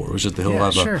thought of him for. It was just that he'll Yeah,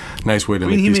 have sure. a nice way to I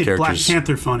mean, make he these made characters. Black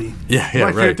Panther funny. Yeah,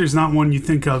 Black right. Panther's not one you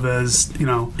think of as,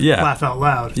 Yeah. laugh out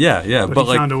loud. Yeah, But he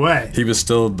like found a way. he was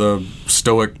still the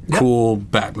stoic, cool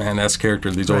Batman-esque character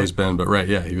that he's always Right. been. But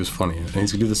he was funny, and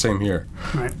he's gonna do the same here.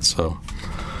 Right. So,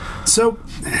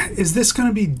 is this going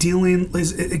to be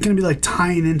is it going to be like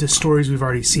tying into stories we've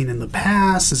already seen in the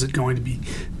past? Is it going to be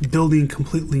building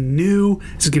completely new?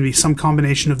 Is it going to be some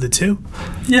combination of the two?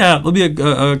 yeah, it'll be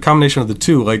a combination of the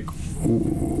two. Like,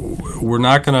 we're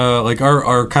not gonna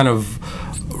our kind of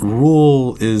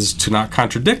rule is to not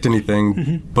contradict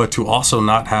anything, but to also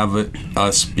not have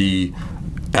us be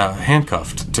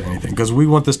handcuffed to anything, because we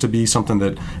want this to be something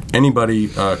that anybody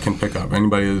can pick up.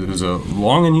 Anybody who's a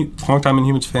long time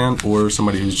Inhumans fan, or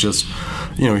somebody who's just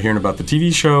hearing about the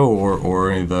TV show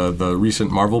or any of the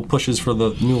recent Marvel pushes for the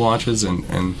new launches, and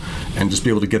just be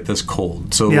able to get this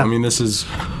cold. So Yeah. I mean, it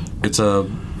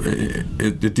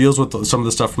deals with some of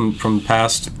the stuff from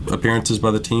past appearances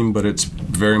by the team, but it's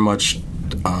very much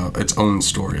its own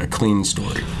story, a clean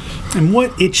story. And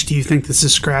what itch do you think this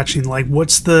is scratching? Like,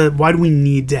 why do we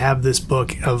need to have this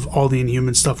book of all the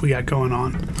Inhuman stuff we got going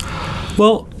on?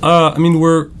 Well, I mean,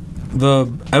 the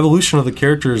evolution of the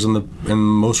characters in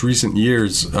most recent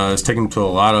years has taken them to a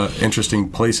lot of interesting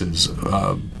places,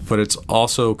 but it's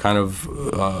also kind of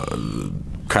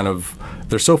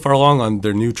they're so far along on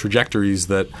their new trajectories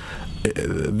that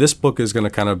this book is going to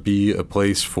kind of be a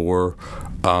place for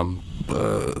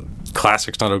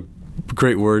classics. Not a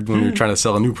great word when you're trying to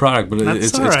sell a new product, but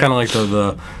it's all right. kind of like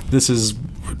this is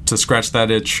to scratch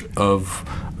that itch of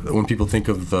when people think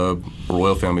of the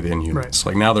royal family, the Inhumans. Right.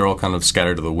 Like now they're all kind of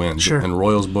scattered to the wind. Sure. In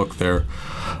Royal's book, they're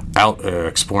out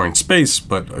exploring space,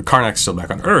 but Karnak's still back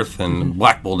on Earth, and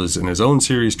Black Bolt is in his own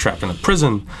series trapped in a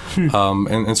prison,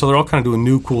 and so they're all kind of doing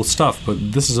new cool stuff.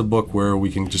 But this is a book where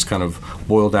we can just kind of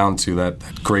boil down to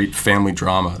that great family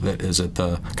drama that is at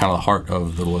the kind of the heart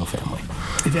of the royal family.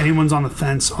 If anyone's on the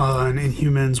fence on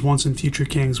Inhumans, Once and Future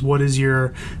Kings, what is your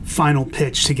final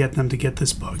pitch to get them to get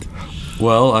this book?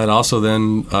 Well, and also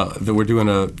then that we're doing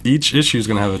each issue is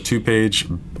going to have a 2-page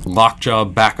Lockjaw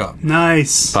backup.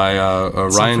 Nice. By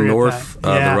Ryan forget North,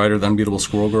 that. Yeah. the writer of The Unbeatable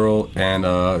Squirrel Girl,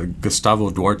 and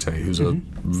Gustavo Duarte, who's a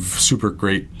super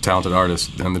great, talented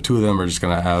artist. And the two of them are just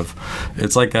going to have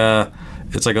it's like a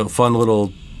fun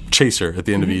little chaser at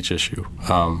the end of each issue.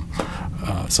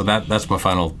 So that's my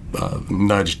final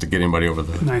nudge to get anybody over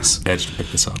the Nice. edge to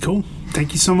pick this up. Cool.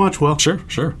 Thank you so much, Will.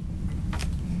 Sure.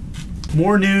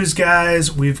 More news,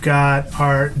 guys. We've got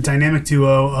our dynamic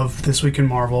duo of This Week in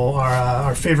Marvel,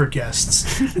 our favorite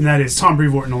guests, and that is Tom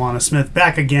Brevoort and Alana Smith,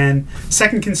 back again.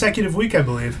 Second consecutive week, I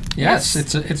believe. Yes,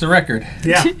 it's a record.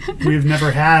 Yeah, we've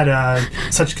never had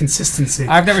such consistency.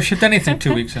 I've never shipped anything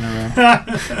 2 weeks in a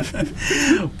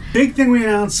row. Big thing we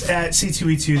announced at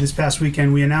C2E2 this past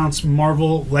weekend, we announced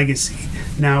Marvel Legacy.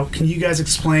 Now, can you guys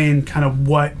explain kind of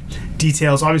what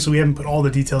details, obviously we haven't put all the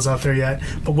details out there yet,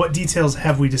 but what details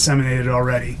have we disseminated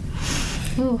already?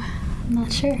 Ooh, I'm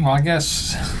not sure. Well, I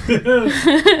guess.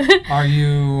 Are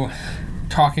you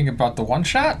talking about the one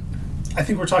shot? I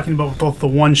think we're talking about both the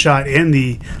one shot and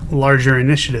the larger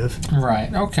initiative.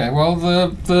 Right. Okay. Well,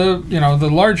 the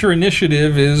larger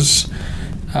initiative is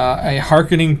a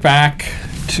hearkening back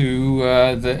to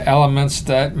the elements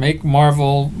that make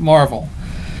Marvel Marvel.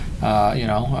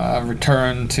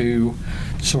 Return to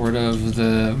sort of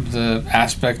the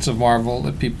aspects of Marvel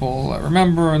that people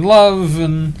remember and love,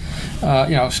 and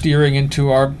steering into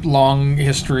our long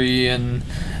history and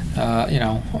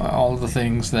all of the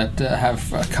things that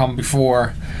have come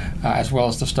before, as well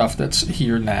as the stuff that's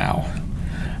here now.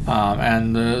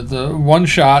 And the one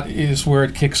shot is where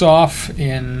it kicks off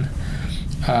in.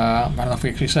 I don't know if we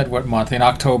actually said what month. In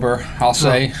October, I'll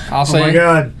say. Oh my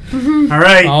God! All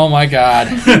right. Oh my God!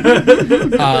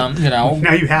 Now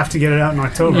you have to get it out in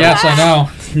October. Yes, I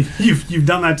know. You've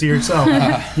done that to yourself.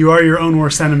 You are your own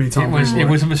worst enemy, Tom. It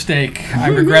was a mistake. I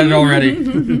regret it already.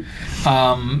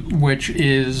 Which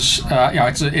is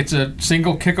it's a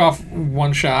single kickoff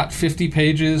one shot, 50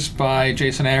 pages by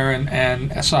Jason Aaron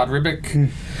and Asad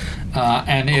Ribic.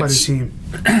 And Quite it's a team.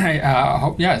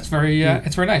 it's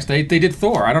very nice. They did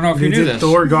Thor. I don't know if you knew this.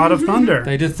 Thor, God of Thunder.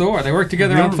 They did Thor. They worked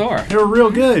together on Thor. They were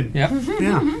real good. Yep.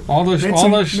 Yeah. All those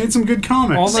Made some good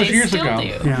comics. all those They years still ago. do.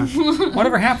 Yeah.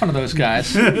 Whatever happened to those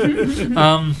guys?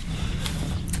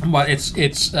 But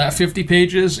it's 50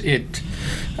 pages. It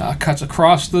cuts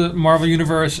across the Marvel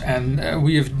Universe, and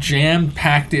we have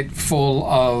jam-packed it full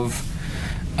of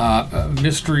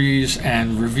mysteries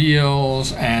and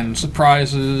reveals and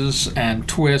surprises and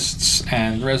twists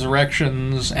and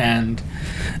resurrections and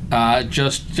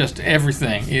just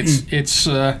everything. It's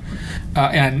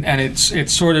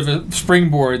sort of a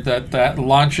springboard that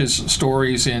launches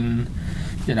stories in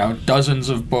dozens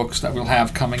of books that we'll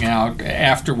have coming out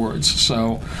afterwards.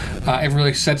 So it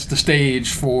really sets the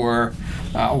stage for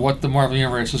what the Marvel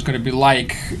Universe is going to be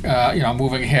like,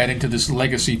 moving ahead into this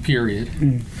legacy period.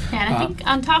 Yeah, and I think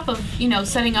on top of,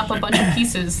 setting up a bunch of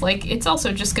pieces, like, it's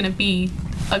also just going to be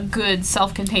a good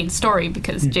self-contained story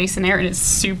because Jason Aaron is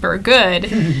super good.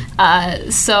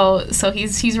 So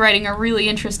he's writing a really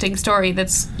interesting story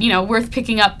that's, worth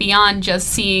picking up beyond just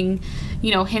seeing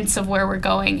hints of where we're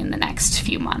going in the next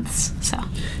few months. So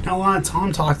now,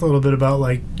 Tom talked a little bit about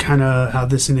kind of how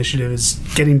this initiative is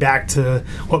getting back to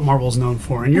what Marvel's known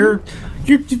for, and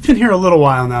you've been here a little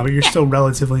while now, but you're still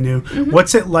relatively new.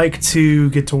 What's it like to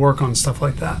get to work on stuff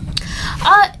like that?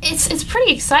 It's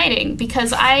pretty exciting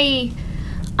because I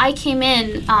came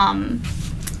in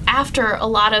after a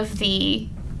lot of the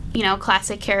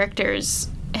classic characters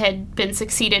had been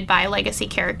succeeded by legacy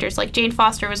characters. Like Jane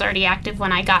Foster was already active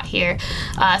when I got here.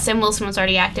 Sam Wilson was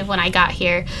already active when I got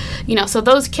here. So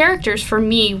those characters for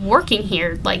me working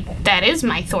here, that is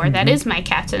my Thor, that is my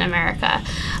Captain America.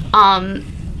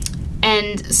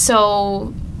 And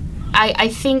so I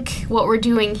think what we're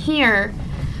doing here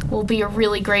will be a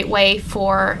really great way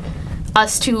for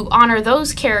us to honor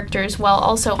those characters while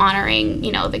also honoring,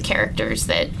 the characters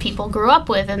that people grew up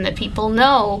with and that people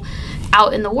know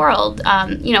out in the world.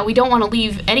 We don't want to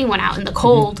leave anyone out in the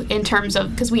cold in terms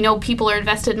of, because we know people are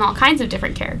invested in all kinds of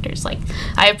different characters. Like,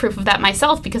 I have proof of that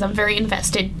myself because I'm very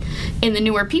invested in the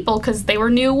newer people because they were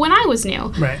new when I was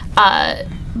new. Right.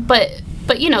 But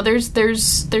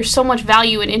there's so much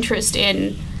value and interest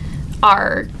in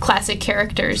our classic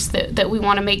characters that we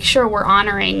want to make sure we're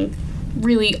honoring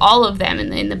really all of them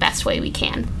in the best way we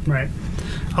can. Right.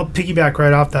 I'll piggyback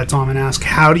right off that, Tom, and ask,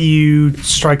 how do you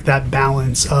strike that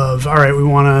balance of, all right, we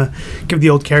want to give the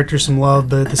old characters some love,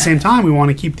 but at the same time, we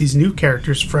want to keep these new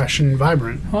characters fresh and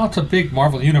vibrant? Well, it's a big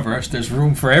Marvel universe. There's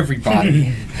room for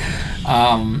everybody.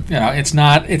 It's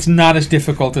not as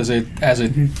difficult as it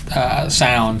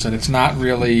sounds, and it's not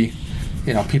really.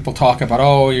 People talk about,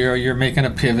 oh, you're making a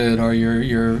pivot, or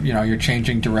you're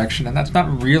changing direction, and that's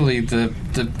not really the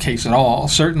case at all.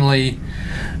 Certainly,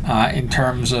 in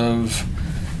terms of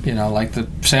like the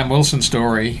Sam Wilson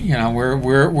story,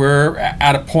 we're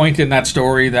at a point in that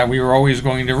story that we were always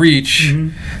going to reach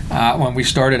when we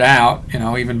started out.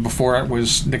 Even before it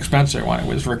was Nick Spencer, when it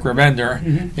was Rick Remender.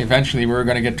 Eventually, we were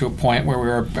going to get to a point where we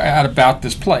were at about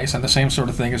this place, and the same sort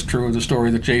of thing is true of the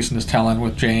story that Jason is telling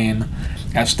with Jane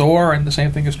as Thor, and the same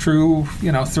thing is true,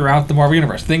 throughout the Marvel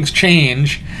Universe. Things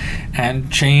change,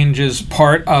 and change is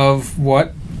part of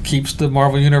what keeps the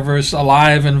Marvel Universe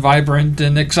alive and vibrant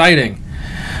and exciting.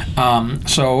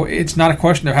 So it's not a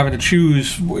question of having to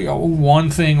choose one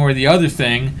thing or the other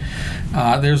thing.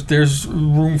 There's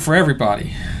room for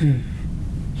everybody.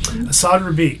 Assad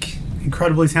Rabiq,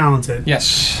 incredibly talented.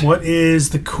 Yes. What is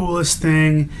the coolest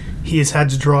thing he has had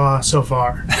to draw so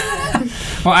far?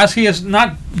 Well, as he has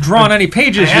not drawn any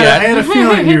pages yet. I had a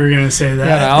feeling you were going to say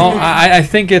that. I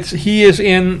think he is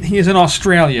in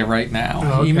Australia right now.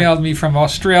 Oh, okay. He emailed me from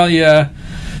Australia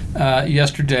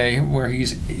yesterday, where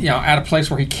he's at a place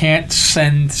where he can't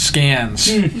send scans.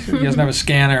 He doesn't have a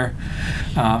scanner,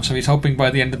 so he's hoping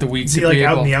by the end of the week is he to be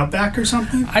out able. in the outback or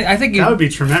something? I think that would be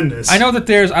tremendous. I know that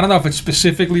I don't know if it's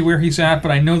specifically where he's at,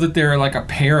 but I know that there are like a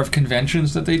pair of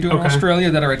conventions that they do in Australia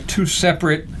that are at two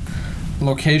separate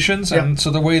locations, and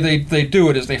so the way they do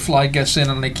it is they fly guests in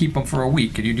and they keep them for a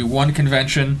week, and you do one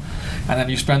convention and then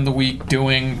you spend the week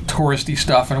doing touristy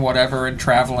stuff and whatever and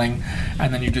traveling,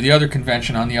 and then you do the other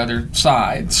convention on the other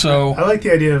side. So I like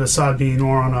the idea of Assad being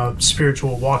more on a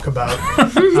spiritual walkabout,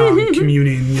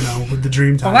 communing, with the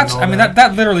Dreamtime. Well,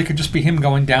 that literally could just be him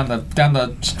going down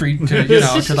the street to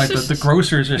to like the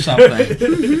grocers or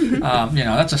something.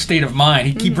 That's a state of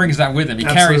mind. He brings that with him. He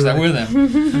carries that with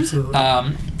him.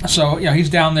 Absolutely. So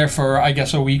he's down there for, I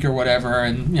guess, a week or whatever,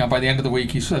 and by the end of the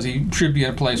week he says he should be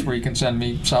at a place where he can send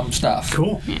me some stuff.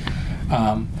 Cool.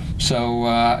 I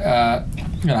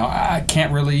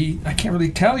can't really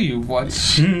tell you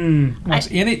what's in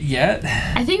it yet.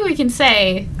 I think we can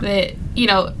say that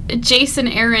Jason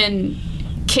Aaron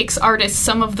kicks artists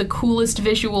some of the coolest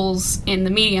visuals in the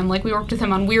medium. Like, we worked with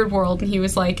him on Weird World, and he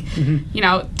was like, you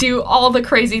know, do all the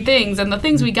crazy things. And the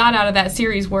things we got out of that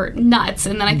series were nuts.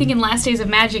 And then I think in Last Days of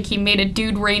Magic, he made a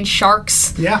dude rain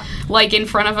sharks, like, in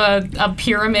front of a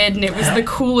pyramid, and it was the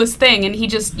coolest thing. And he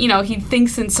just, you know, he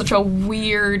thinks in such a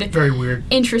very weird,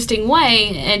 interesting way,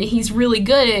 and he's really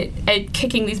good at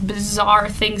kicking these bizarre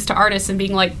things to artists and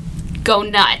being like, go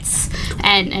nuts.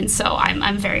 And so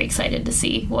I'm very excited to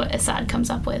see what Assad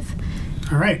comes up with.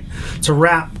 All right. To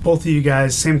wrap, both of you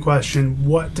guys, same question.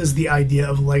 What does the idea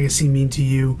of legacy mean to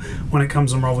you when it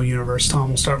comes to Marvel Universe? Tom,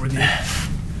 we'll start with you.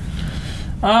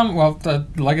 Well, the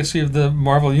legacy of the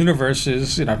Marvel Universe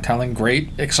is, you know, telling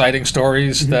great, exciting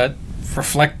stories that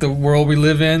reflect the world we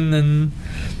live in, and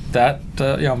that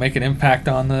you know, make an impact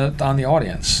on the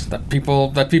audience that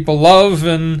people love,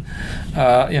 and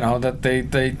you know, that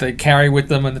they carry with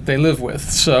them and that they live with.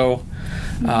 So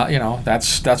you know,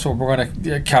 that's what we're going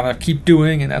to kind of keep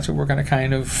doing, and that's what we're going to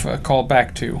kind of call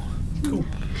back to. Cool.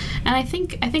 And I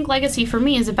think legacy for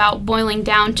me is about boiling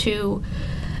down to,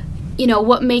 you know,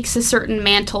 what makes a certain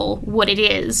mantle what it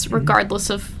is, regardless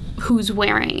of who's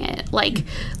wearing it. Like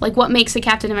what makes a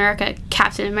Captain America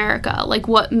Captain America? Like,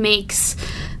 what makes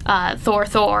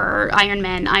Thor, Iron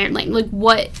Man, like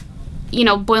what, you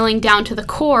know, boiling down to the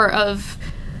core of,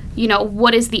 you know,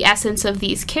 what is the essence of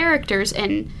these characters,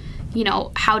 and, you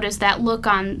know, how does that look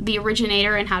on the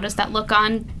originator, and how does that look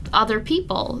on other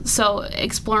people? So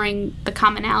exploring the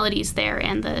commonalities there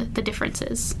and the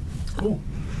differences. Cool.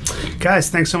 Guys,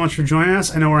 thanks so much for joining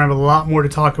us. I know we're going to have a lot more to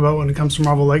talk about when it comes to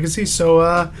Marvel Legacy,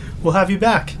 so we'll have you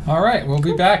back. All right, we'll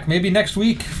be back maybe next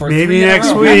week. Maybe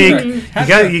next week.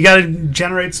 You got to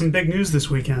generate some big news this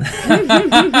weekend.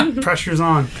 Pressure's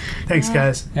on. Thanks,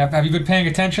 guys. Have you been paying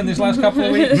attention these last couple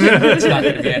of weeks? It's not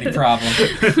going to be any problem.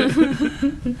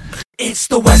 It's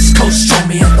the West Coast,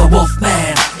 Stromy and the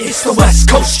Wolfman. It's the West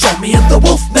Coast, Stromy and the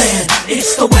Wolfman.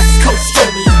 It's the West Coast,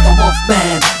 Stromy and the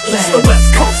Wolfman. It's the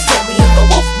West Coast, Stromy and the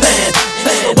Wolfman.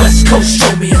 It's the West Coast,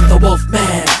 Stromy and the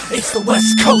Wolfman. It's the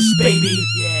West Coast, baby.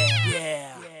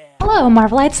 Yeah. Hello,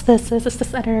 Marvelites. This is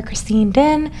Assistant Editor Christine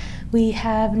Den. We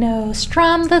have no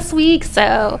Strom this week,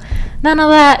 so none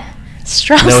of that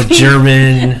Strom. No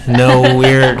German, no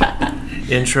weird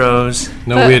intros.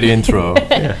 No weird intro.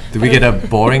 Did we get a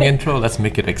boring intro? Let's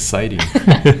make it exciting.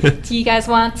 Do you guys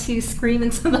want to scream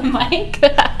into the mic?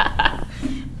 I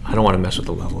don't want to mess with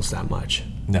the levels that much.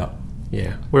 No.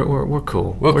 Yeah, we're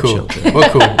cool. We're cool. Chill We're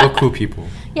cool. We're cool people.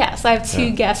 Yeah, so I have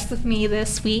two guests with me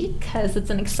this week because it's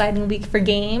an exciting week for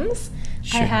games.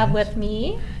 Sure I have with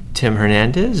me Tim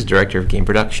Hernandez, Director of Game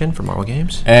Production for Marvel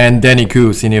Games. And Danny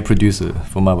Koo, Senior Producer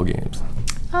for Marvel Games.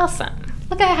 Awesome.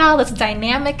 Look at how this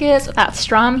dynamic is without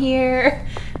Strom here.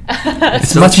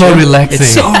 It's much more relaxing.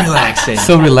 It's so relaxing.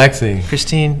 So relaxing.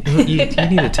 Christine, you need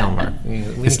to tell Mark. We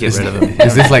need to get rid of him.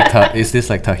 Is this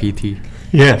like Tahiti?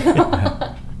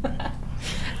 Yeah.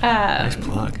 Nice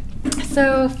plug.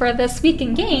 So for this week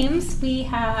in games, we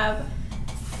have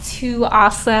two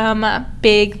awesome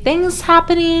big things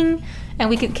happening, and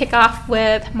we can kick off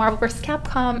with Marvel vs.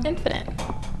 Capcom Infinite.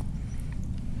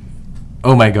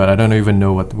 Oh my god, I don't even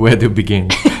know where to begin.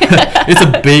 It's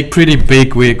a pretty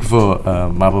big week for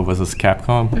Marvel vs.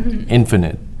 Capcom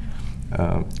Infinite.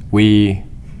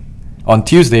 On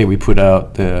Tuesday, we put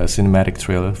out the cinematic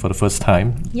trailer for the first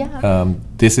time. Yeah.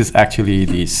 This is actually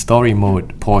the story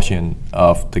mode portion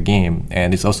of the game,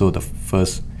 and it's also the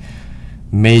first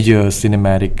major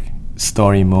cinematic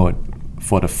story mode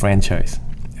for the franchise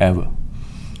ever.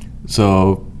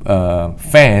 So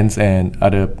fans and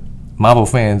other Marvel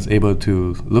fans able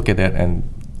to look at that and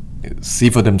see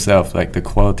for themselves like the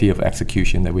quality of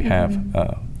execution that we have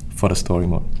for the story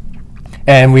mode.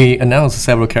 And we announced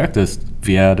several characters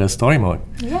via the story mode.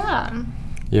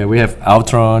 Yeah, we have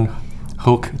Ultron,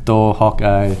 Hulk, Thor,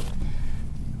 Hawkeye,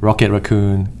 Rocket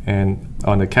Raccoon, and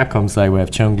on the Capcom side we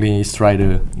have Chun-Li,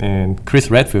 Strider, and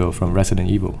Chris Redfield from Resident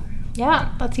Evil.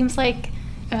 Yeah, that seems like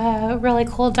a really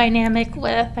cool dynamic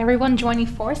with everyone joining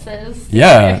forces.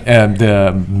 Yeah, and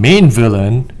the main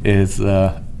villain is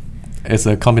a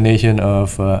combination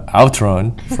of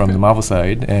Ultron from the Marvel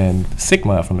side and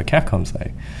Sigma from the Capcom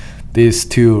side. These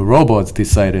two robots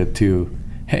decided to,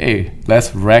 hey,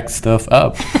 let's rack stuff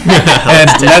up and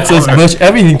let's just merge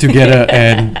everything together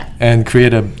and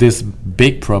create this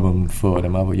big problem for the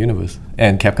Marvel Universe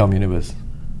and Capcom Universe.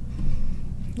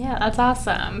 Yeah, that's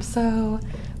awesome. So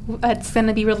it's going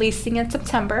to be releasing in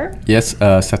September. Yes,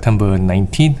 September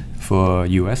 19th for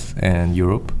US and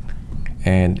Europe.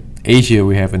 And Asia,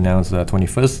 we have announced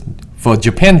 21st. For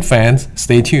Japan fans,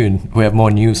 stay tuned. We have more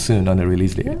news soon on the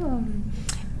release date.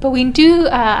 But we do.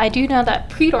 I do know that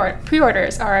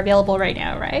pre-orders are available right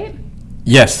now, right?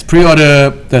 Yes, pre-order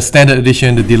the standard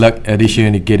edition, the deluxe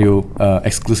edition. You get your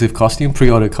exclusive costume,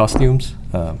 pre-order costumes.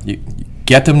 You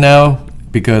get them now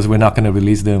because we're not going to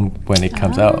release them when it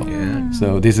comes out. Yeah.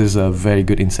 So this is a very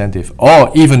good incentive.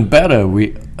 Or even better,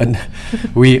 we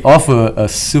offer a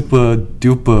super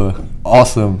duper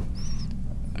awesome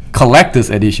collector's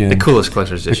edition. The coolest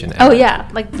collector's edition ever. Oh yeah,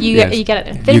 like you get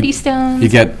an Infinity Stones. You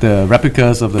get the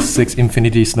replicas of the 6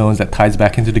 Infinity Stones that ties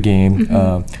back into the game.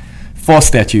 4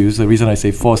 statues. The reason I say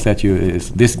 4 statues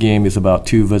is this game is about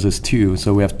 2 versus 2.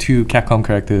 So we have 2 Capcom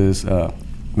characters,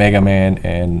 Mega Man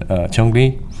and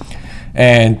Chun-Li,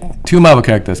 and 2 Marvel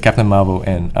characters, Captain Marvel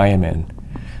and Iron Man.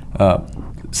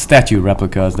 Statue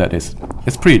replicas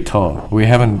it's pretty tall. We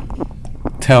haven't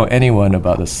tell anyone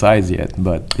about the size yet,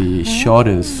 but the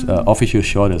shortest, official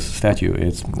shortest statue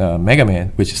is Mega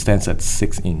Man, which stands at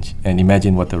 6 inch. And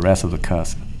imagine what the rest of the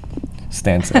cast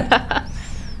stands at.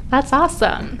 That's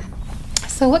awesome.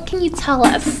 So what can you tell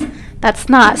us that's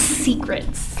not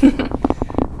secrets?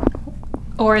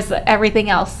 Or is everything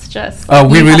else just...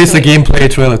 we released a gameplay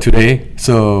trailer today,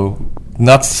 so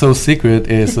not so secret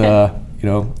is,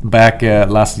 back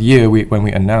last year when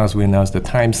we announced the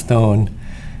Time Stone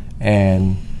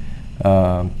and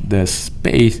the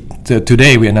Space...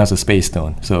 today we announced the Space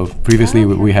Stone. So previously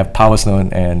we have Power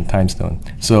Stone and Time Stone.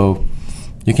 So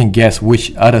you can guess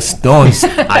which other stones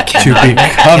I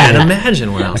can't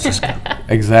imagine what else is coming.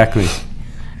 Exactly.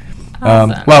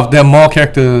 Awesome. Well, there are more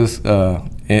characters on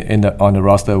the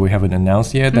roster we haven't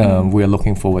announced yet. We are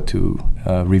looking forward to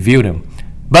review them.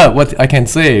 But what I can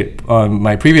say on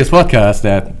my previous podcast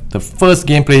that the first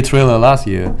gameplay trailer last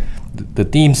year, the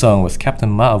theme song was Captain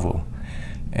Marvel,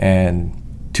 and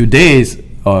today's,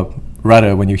 or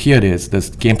rather, when you hear this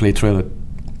gameplay trailer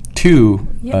 2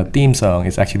 theme song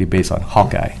is actually based on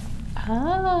Hawkeye.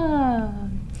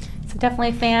 So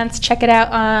definitely fans, check it out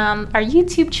on our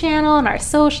YouTube channel and our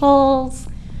socials,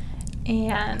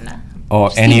 and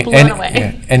or any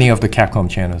of the Capcom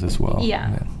channels as well.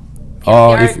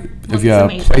 Or if you're a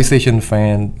PlayStation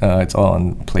fan, it's all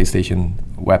on PlayStation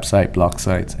website, blog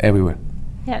sites, everywhere.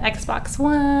 Yeah, Xbox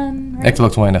One. Right?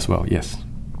 Xbox One as well, yes.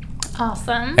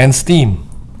 Awesome. And Steam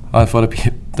for the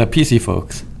PC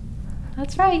folks.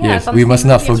 That's right. Yeah. Yes, we must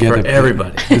not forget for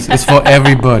everybody. It's for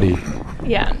everybody.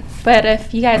 Yeah, but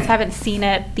if you guys haven't seen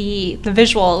it, the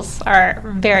visuals are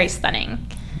very stunning.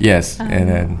 Yes, and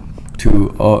then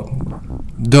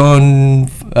don't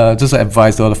just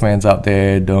advise all the fans out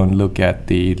there, don't look at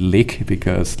the leak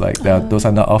because those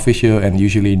are not official and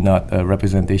usually not a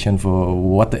representation for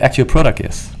what the actual product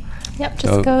is. Yep,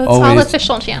 just go to all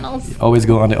official channels. Always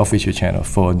go on the official channel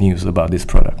for news about this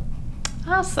product.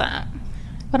 Awesome.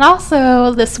 But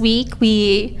also this week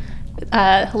we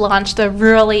launched a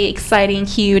really exciting,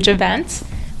 huge event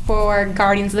for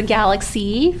Guardians of the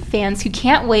Galaxy. Fans who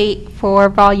can't wait for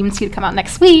Volume 2 to come out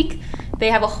next week, they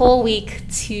have a whole week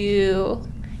to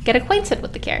get acquainted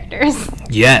with the characters.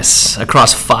 Yes,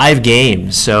 across 5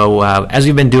 games. So as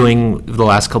we've been doing the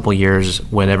last couple years,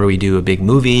 whenever we do a big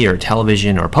movie or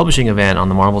television or publishing event on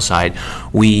the Marvel side,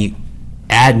 we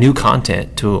add new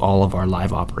content to all of our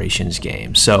live operations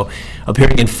games. So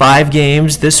appearing in 5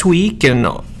 games this week and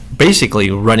basically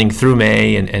running through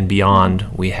May and beyond,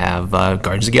 we have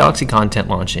Guardians of the Galaxy content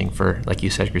launching for, like you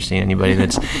said, Christine, anybody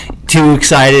that's too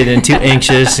excited and too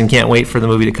anxious and can't wait for the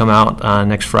movie to come out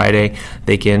next Friday,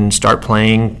 they can start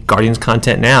playing Guardians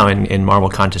content now in Marvel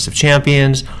Contest of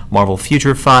Champions, Marvel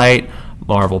Future Fight,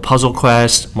 Marvel Puzzle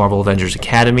Quest, Marvel Avengers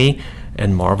Academy,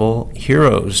 and Marvel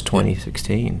Heroes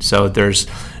 2016. So there's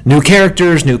new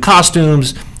characters, new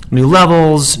costumes, new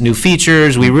levels, new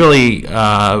features. We really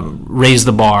raised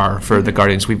the bar for the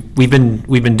Guardians. We've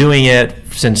been doing it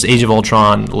since Age of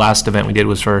Ultron. The last event we did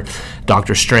was for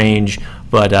Doctor Strange,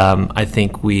 but I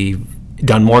think we've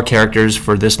done more characters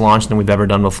for this launch than we've ever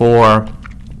done before.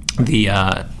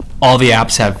 All the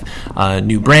apps have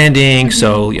new branding,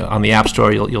 so on the App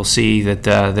Store you'll see that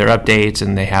there are updates,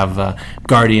 and they have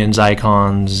Guardians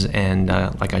icons, and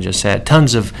like I just said,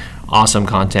 tons of awesome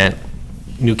content,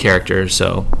 new characters.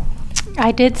 So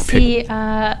I did see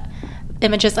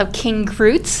images of King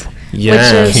Groot,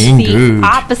 yes. which is King the Groot.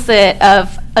 opposite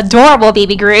of adorable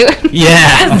baby Groot.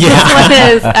 Yeah, This one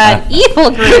is an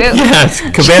evil Groot. Yes,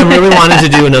 Kabam really wanted to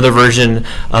do another version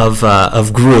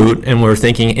of Groot, and we're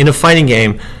thinking, in a fighting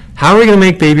game, how are we going to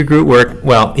make Baby Groot work?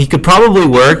 Well, he could probably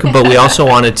work, but we also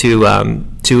wanted to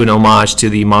an homage to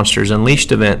the Monsters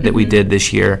Unleashed event that we did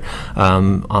this year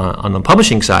on the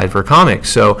publishing side for comics.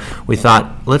 So we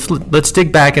thought, let's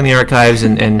dig back in the archives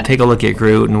and take a look at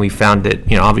Groot, and we found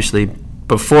that, obviously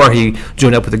before he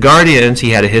joined up with the Guardians,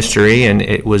 he had a history, and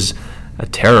it was a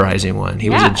terrorizing one. He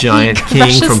was a giant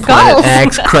king from Planet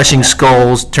X, crushing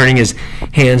skulls, turning his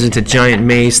hands into giant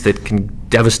mace that can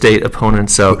devastate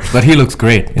opponents. So, but he looks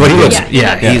great. But he looks,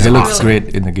 he looks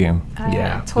great in the game.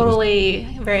 Totally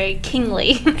very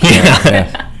kingly.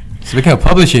 Speaking of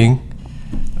publishing,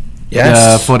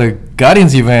 for the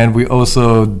Guardians event, we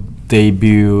also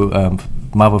debut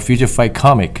Marvel Future Fight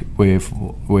comic with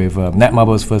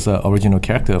Netmarble's first original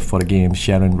character for the game,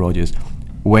 Sharon Rogers,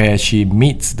 where she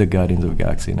meets the Guardians of the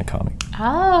Galaxy in the comic.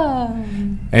 Oh.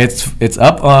 It's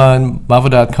up on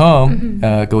Marvel.com.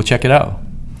 Go check it out.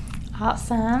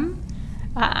 Awesome.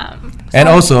 And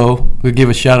also, we'll give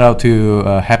a shout out to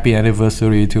happy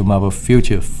anniversary to Marvel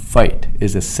Future Fight.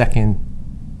 It's the second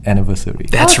anniversary.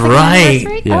 That's right.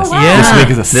 Yes. Oh, wow. This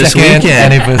week is the second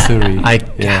anniversary. I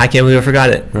can't believe I forgot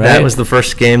it. Right? That was the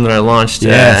first game that I launched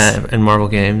in Marvel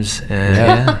Games.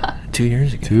 2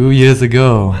 years ago. 2 years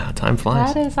ago. Wow, time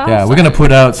flies. That is awesome. Yeah, we're gonna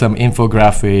put out some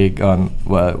infographic on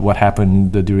what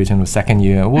happened the duration of the second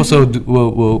year. Also,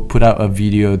 we'll put out a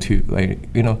video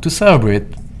to celebrate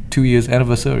 2 years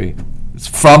anniversary. It's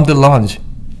from the launch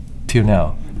till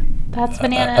now. That's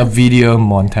bananas. A video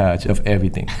montage of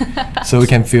everything, so we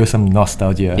can feel some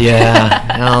nostalgia.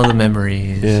 Yeah, all the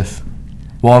memories. Yes,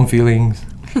 warm feelings,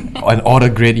 and all the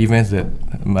great events that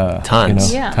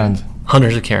tons, tons,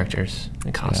 hundreds of characters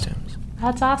and costumes.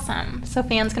 That's awesome. So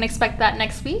fans can expect that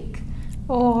next week,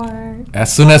 or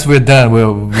as soon as we're done,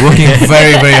 we're working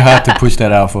very, very hard to push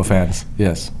that out for fans.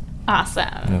 Yes. Awesome.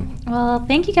 Yeah. Well,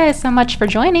 thank you guys so much for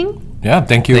joining. Yeah,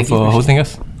 thank you for hosting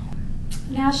us.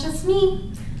 Now it's just me.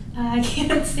 I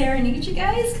can't serenade you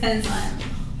guys because I'm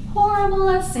horrible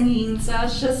at singing, so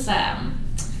it's just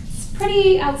it's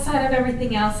pretty outside of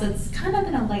everything else. It's kind of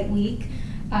been a light week.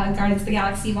 Guardians of the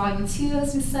Galaxy Volume 2,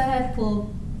 as we said,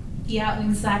 will be out in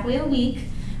exactly a week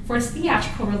for its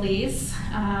theatrical release.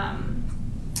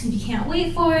 If you can't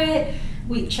wait for it,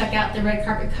 check out the red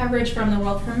carpet coverage from the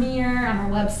world premiere on our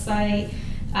website.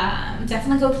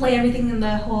 Definitely go play everything in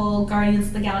the whole Guardians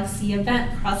of the Galaxy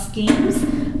event across games.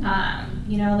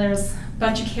 There's a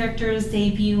bunch of characters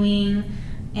debuting,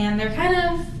 and they're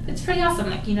it's pretty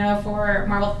awesome. For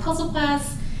Marvel Puzzle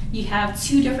Quest, you have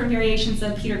 2 different variations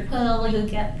of Peter Quill. You'll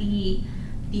get the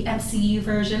MCU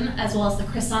version as well as the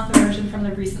Chris Noth version from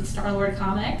the recent Star-Lord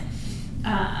comic.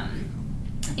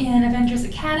 In Avengers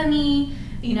Academy,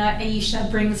 Aisha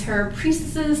brings her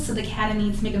priestesses to the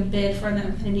Academy to make a bid for the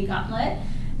Infinity Gauntlet.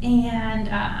 And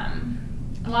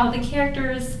a lot of the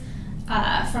characters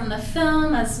from the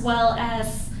film, as well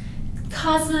as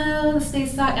Cosmo, the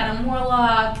Space Dog, Adam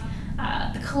Warlock,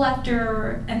 the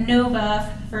Collector, and Nova,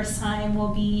 for the first time,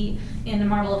 will be in the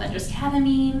Marvel Avengers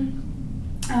Academy.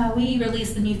 We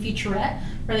released the new featurette,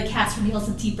 where the cast reveals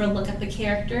a deeper look at the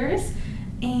characters.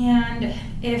 And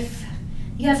if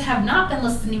you guys have not been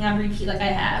listening on repeat like I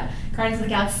have, Guardians of the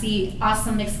Galaxy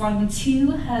Awesome Mix Volume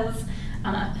 2 has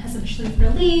officially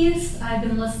released. I've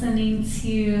been listening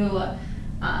to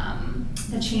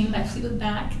The Chain by Fleetwood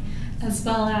Mac, as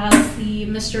well as the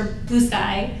Mr. Blue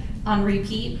Sky on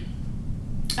repeat,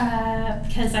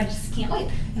 because I just can't wait.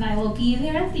 And I will be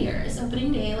there at theaters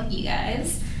opening day with you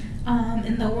guys.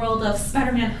 In the world of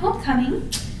Spider-Man Homecoming,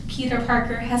 Peter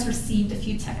Parker has received a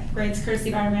few tech upgrades courtesy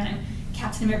of Iron Man and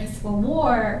Captain America Civil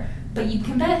War, but you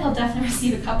can bet he'll definitely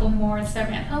receive a couple more in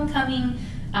Spider-Man Homecoming.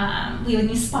 We have a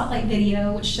new spotlight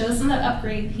video which shows him the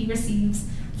upgrade he receives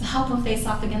to help him face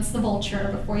off against the Vulture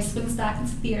before he swings back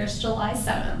into theaters July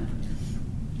 7th.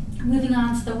 Moving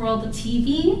on to the world of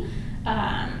TV,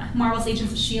 Marvel's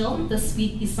Agents of S.H.I.E.L.D. This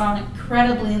week we saw an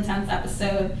incredibly intense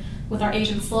episode with our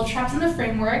agents still trapped in the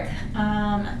framework.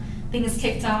 Things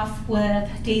kicked off with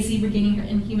Daisy regaining her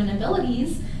inhuman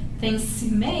abilities, thanks to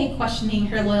May questioning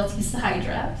her loyalties to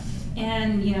Hydra.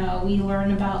 And, we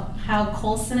learn about how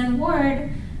Coulson and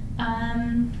Ward,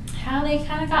 how they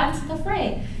kind of got into the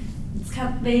fray.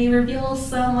 They reveal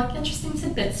some, interesting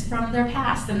tidbits from their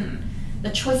past and the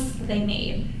choices that they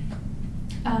made.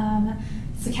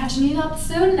 So catch a new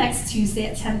episode next Tuesday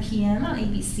at 10 p.m. on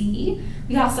ABC.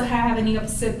 We also have a new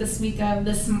episode this week of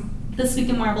This Week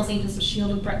in Marvel's Agents of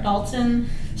S.H.I.E.L.D. with Brett Dalton.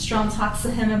 Strong talks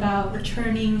to him about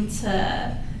returning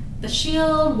to the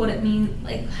S.H.I.E.L.D., what it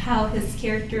means, how his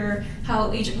character,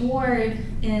 how Agent Ward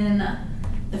in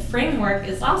the framework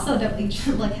is also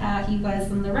definitely like how he was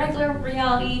in the regular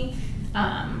reality.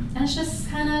 And it's just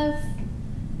kind of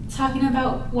talking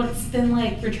about what it's been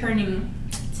like returning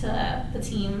to the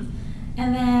team.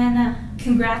 And then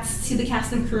congrats to the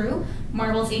cast and crew.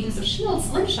 Marvel's Agents of S.H.I.E.L.D.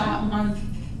 Slingshot won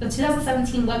the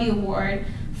 2017 Webby Award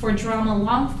for drama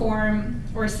long form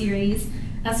or series,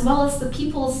 as well as the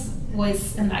People's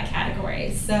voice in that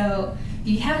category. So if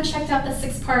you haven't checked out the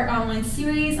 6-part online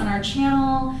series on our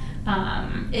channel,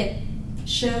 it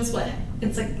shows what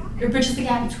it's like. It bridges the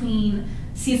gap between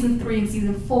season 3 and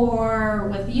season 4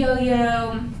 with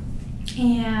Yo-Yo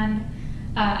and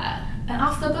an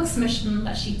off-the-books mission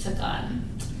that she took on.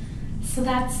 So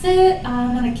that's it.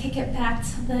 I'm going to kick it back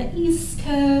to the East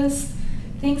Coast.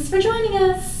 Thanks for joining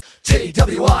us.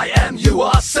 TWIMUSA,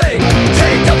 TWIMUSA,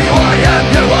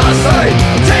 TWIMUSA,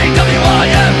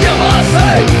 TWIMUSA.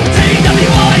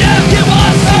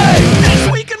 This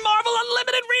Week in Marvel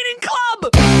Unlimited Reading Club.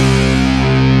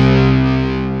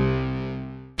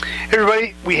 Hey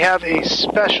everybody, we have a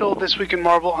special This Week in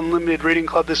Marvel Unlimited Reading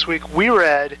Club this week. We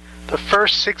read the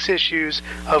first 6 issues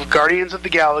of Guardians of the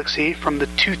Galaxy from the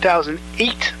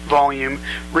 2008 volume,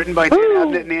 written by Dan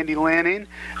Abnett and Andy Lanning,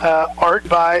 art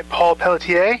by Paul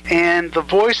Pelletier, and the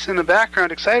voice in the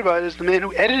background, excited about it, is the man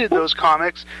who edited those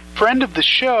comics, friend of the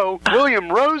show, William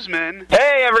Roseman.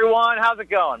 Hey everyone, how's it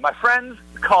going? My friends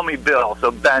call me Bill, so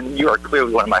Ben, you are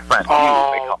clearly one of my friends.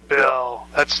 Oh, Bill.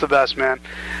 That's the best, man.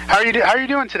 How are you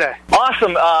doing today?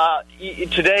 Awesome.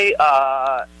 Today,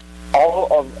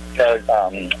 all of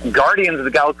the Guardians of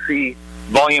the Galaxy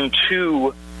Volume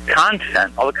 2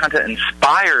 content, all the content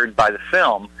inspired by the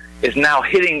film, is now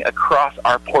hitting across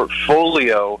our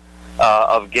portfolio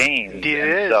of games. Indeed it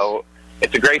is. So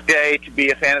it's a great day to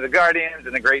be a fan of the Guardians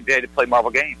and a great day to play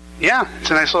Marvel games. Yeah, it's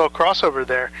a nice little crossover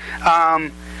there.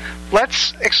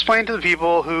 Let's explain to the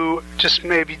people who just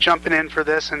may be jumping in for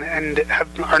this and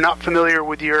are not familiar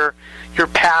with your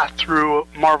path through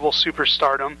Marvel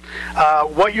superstardom,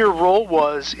 what your role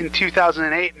was in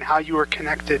 2008 and how you were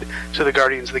connected to the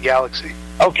Guardians of the Galaxy.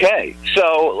 Okay,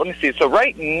 so let me see. So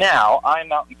right now, I'm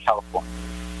out in California,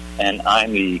 and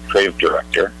I'm the creative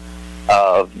director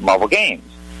of Marvel Games.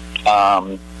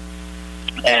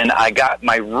 And I got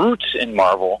my roots in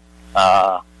Marvel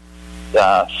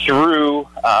through,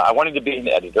 I wanted to be an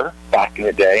editor back in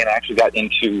the day, and I actually got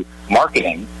into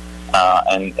marketing,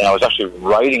 and I was actually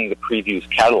writing the previews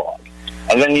catalog.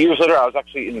 And then years later, I was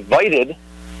actually invited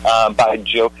by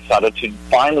Joe Quesada to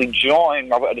finally join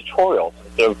Marvel Editorials.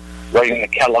 Instead of writing the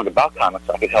catalog about comics,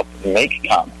 I could help make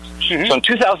comics. Mm-hmm. So in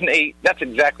 2008, that's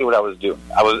exactly what I was doing.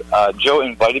 Joe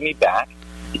invited me back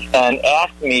and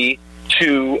asked me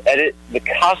to edit the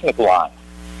Cosmic line.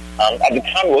 At the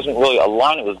time, it wasn't really a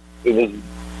line. It was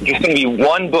just going to be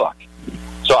one book.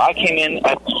 So I came in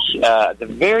at the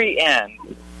very end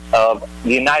of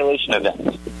the Annihilation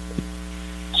event.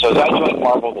 So as I joined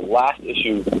Marvel, the last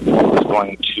issue was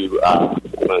going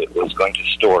to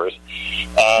stores,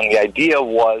 and the idea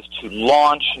was to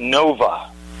launch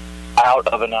Nova out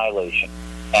of Annihilation.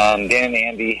 And Dan and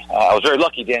Andy, I was very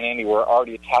lucky. Dan and Andy were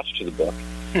already attached to the book,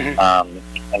 and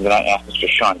then I asked Mr.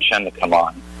 Sean Chen to come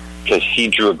on, because he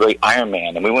drew a great Iron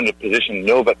Man, and we wanted to position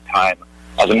Nova at the time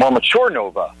as a more mature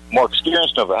Nova, more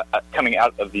experienced Nova coming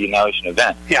out of the Annihilation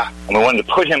event. Yeah. And we wanted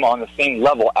to put him on the same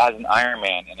level as an Iron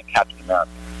Man and a Captain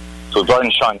America. So we brought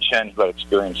in Sean Chen, who had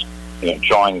experience,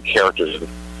 drawing characters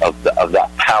of that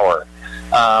power.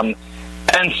 And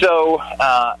so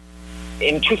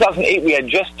in 2008, we had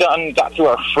just got through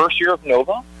our first year of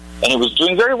Nova, and it was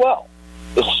doing very well.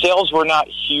 The sales were not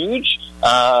huge,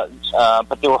 but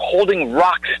they were holding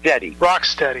rock steady. Rock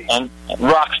steady. And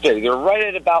rock steady. They were right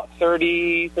at about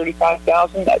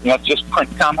 35,000. That's just print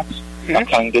comics, not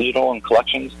counting digital and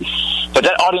collections. But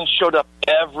that audience showed up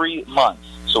every month.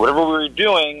 So whatever we were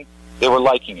doing, they were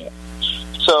liking it.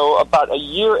 So about a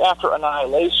year after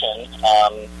Annihilation,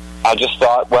 I just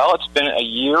thought, well, it's been a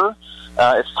year.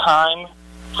 It's time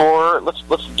for let's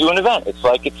do an event. It's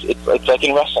like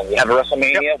in wrestling. We have a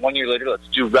WrestleMania. Yep. 1 year later, let's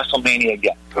do WrestleMania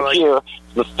again. Here,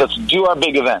 let's do our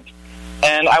big event.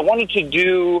 And I wanted to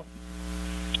do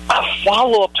a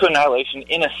follow-up to Annihilation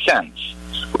in a sense.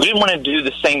 We didn't want to do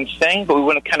the same thing, but we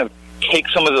want to kind of take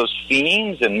some of those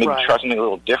themes and maybe try something a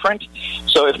little different.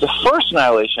 So if the first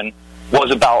Annihilation was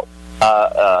about,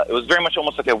 it was very much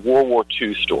almost like a World War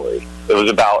II story. It was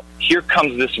about, here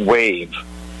comes this wave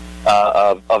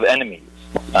of enemies.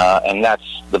 And that's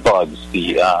the bugs,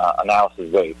 the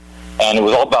analysis wave. And it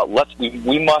was all about,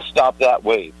 we must stop that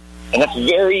wave. And that's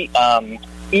very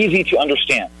easy to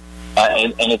understand.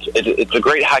 And it's a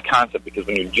great high concept, because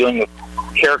when you're dealing with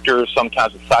characters,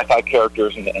 sometimes with sci-fi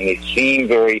characters, and they seem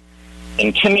very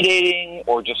intimidating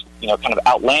or just kind of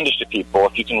outlandish to people,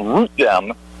 if you can root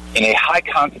them in a high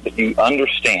concept that you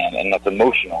understand and that's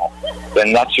emotional,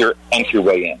 then that's your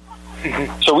entryway in.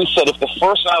 So we said, if the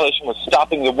first Annihilation was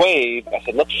stopping the wave, I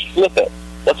said, let's flip it.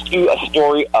 Let's do a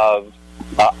story of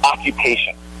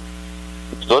occupation.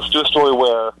 So let's do a story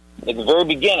where, at the very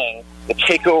beginning, the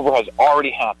takeover has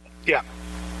already happened. Yeah.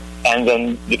 and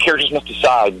then the characters must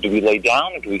decide, do we lay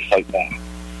down or do we fight back?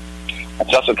 And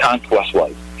so that's what Conquest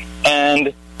was.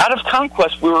 And out of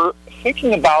Conquest, we were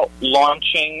thinking about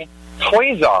launching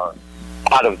Quasar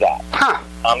out of that.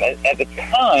 At the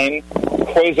time,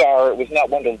 Quasar was not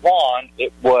Wendell Vaughn,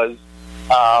 it was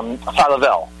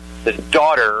Phyla-Vell, the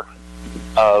daughter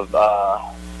of the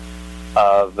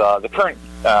current...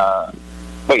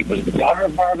 wait, was it the daughter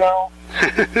of Mar-Vell?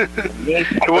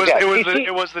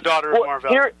 It was the daughter of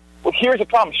Mar-Vell. Here's the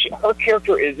problem. Her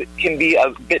character can be a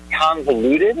bit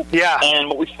convoluted. Yeah. And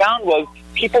what we found was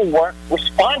people weren't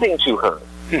responding to her.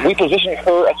 We positioned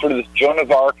her as sort of this Joan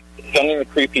of Arc, defending the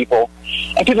Kree people.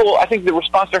 And people, I think the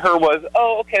response to her was,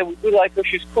 oh, okay, we like her,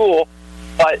 she's cool.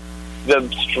 But the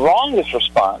strongest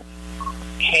response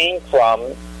came from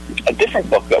a different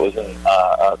book that was in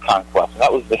Conquest, and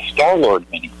that was the Star-Lord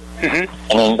mini. And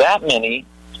in that mini,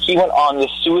 he went on this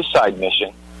suicide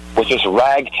mission with this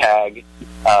ragtag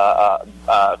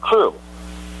crew.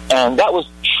 And that was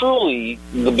truly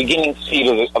the beginning seed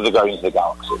of the Guardians of the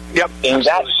Galaxy. Yep. In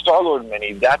that Star-Lord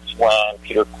mini, that's when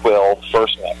Peter Quill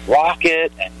first met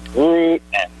Rocket and Groot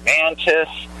and Mantis.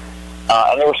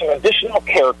 And there were some additional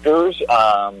characters,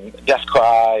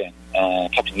 Deathcry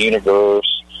and Captain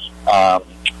Universe,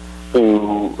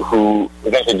 who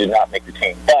eventually did not make the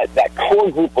team. But that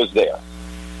core group was there.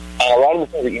 And a lot of the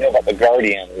things that you know about the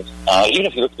Guardians, even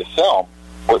if you look at the film,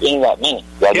 were in that mini.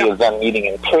 The idea of them meeting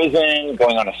in prison,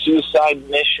 going on a suicide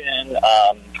mission.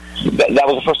 That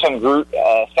was the first time Groot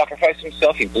sacrificed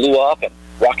himself. He blew up, and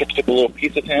Rocket took a little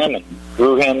piece of him and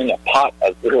grew him in a pot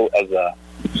as a little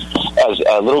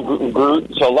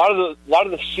Groot. So a lot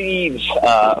of the seeds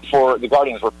for the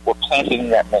Guardians were planted in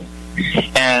that mini,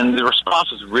 and the response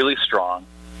was really strong.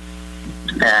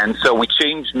 And so we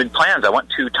changed mid-plans. I went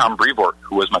to Tom Brevoort,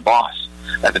 who was my boss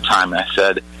at the time, and I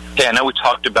said, hey, I know we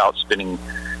talked about spinning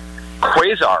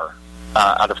Quasar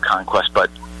out of Conquest, but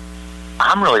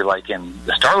I'm really liking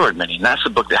the Star-Lord mini, and that's the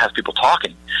book that has people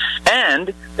talking.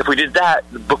 And if we did that,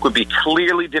 the book would be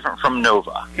clearly different from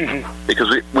Nova, because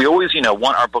we always,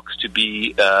 want our books to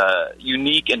be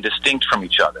unique and distinct from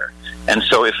each other. And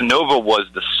so if Nova was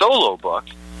the solo book,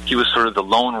 he was sort of the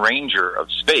Lone Ranger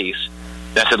of space.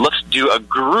 Then I said, let's do a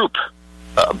group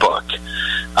book.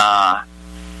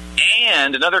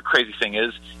 And another crazy thing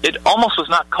is, it almost was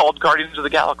not called Guardians of the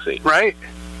Galaxy. Right.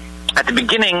 At the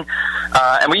beginning,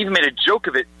 and we even made a joke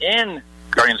of it in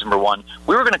Guardians #1,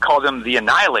 we were going to call them the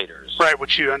Annihilators. Right,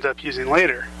 which you end up using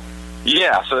later.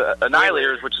 Yeah, so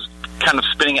Annihilators, which is kind of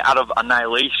spinning out of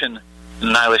Annihilation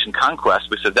Conquest.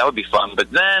 We said that would be fun,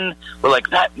 but then we're like,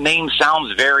 that name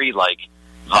sounds very,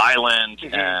 violent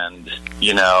and,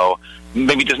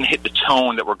 maybe doesn't hit the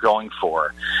tone that we're going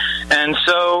for. And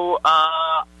so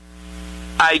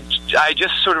I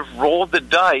just sort of rolled the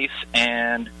dice,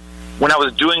 and when I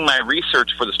was doing my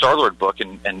research for the Star-Lord book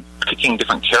and picking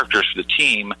different characters for the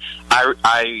team, I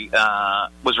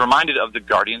was reminded of the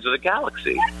Guardians of the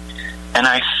Galaxy. And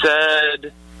I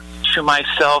said to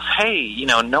myself, hey,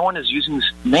 no one is using this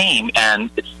name,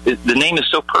 and the name is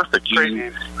so perfect. Great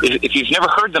name. If you've never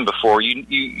heard them before,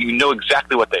 you know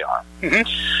exactly what they are.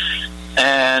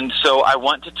 And so I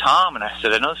went to Tom, and I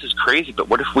said, I know this is crazy, but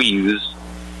what if we use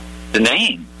the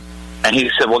name? And he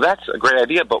said, well, that's a great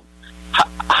idea, but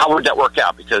how would that work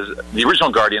out? Because the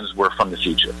original Guardians were from the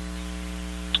future.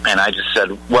 And I just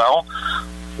said, well,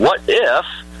 what if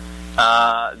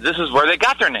this is where they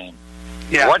got their name?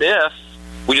 Yeah. What if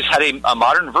we just had a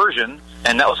modern version,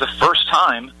 and that was the first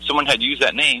time someone had used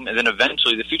that name, and then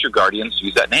eventually the future Guardians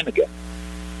used that name again?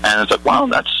 And it's like, wow,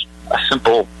 that's a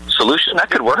simple solution. That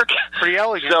could work. Pretty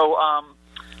elegant.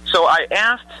 So I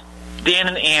asked Dan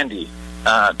and Andy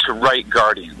to write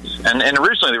Guardians. And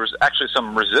originally there was actually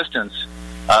some resistance.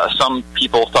 Some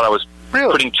people thought I was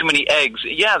putting too many eggs.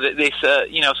 Yeah, they said,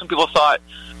 some people thought,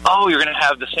 oh, you're going to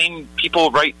have the same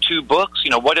people write two books?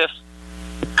 What if...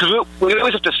 Because we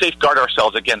always have to safeguard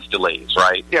ourselves against delays,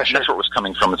 right? Yeah, sure. That's where it was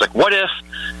coming from. It's like, what if,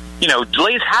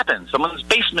 delays happen? Someone's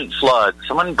basement floods.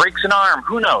 Someone breaks an arm.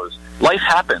 Who knows? Life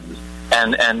happens,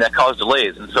 and that causes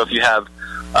delays. And so if you have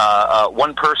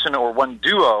one person or one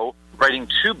duo writing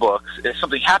two books, if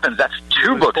something happens, that's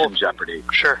two books in jeopardy.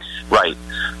 Sure. Right.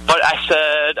 But I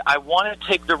said I want to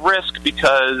take the risk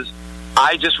because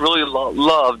I just really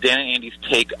love Dan and Andy's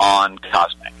take on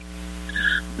Cosmic.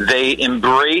 They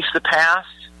embrace the past,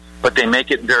 but they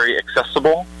make it very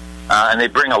accessible, and they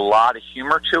bring a lot of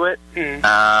humor to it.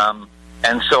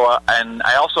 And so, and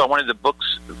I wanted the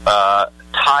books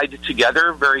tied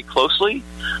together very closely,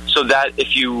 so that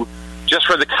if you just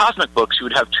read the Cosmic books, you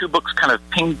would have two books kind of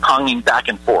ping-ponging back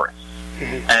and forth.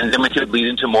 And then we could lead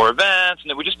into more events,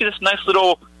 and it would just be this nice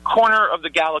little corner of the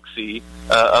galaxy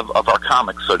of our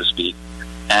comics, so to speak.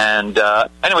 And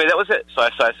anyway, that was it. So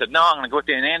I said, no, I'm going to go with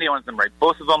Dan and Andy. I want them to write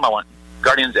both of them. I want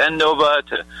Guardians and Nova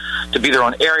to be their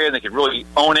own area, and they could really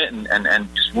own it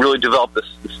and just really develop this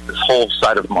whole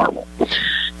side of Marvel.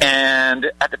 And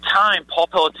at the time, Paul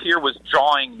Pelletier was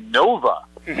drawing Nova.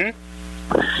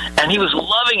 And he was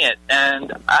loving it,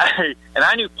 and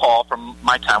I knew Paul from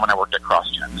my time when I worked at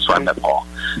CrossGen, so I met Paul,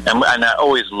 and I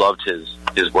always loved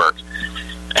his work.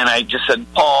 And I just said,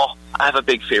 Paul, I have a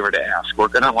big favor to ask. We're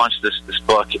going to launch this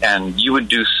book, and you would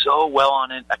do so well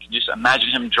on it. I can just imagine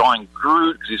him drawing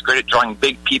Groot, because he's great at drawing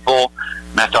big people.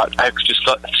 And I thought I could just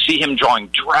see him drawing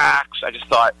Drax. I just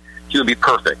thought he would be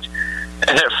perfect.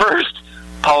 And at first,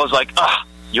 Paul was like,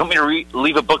 you want me to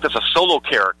leave a book that's a solo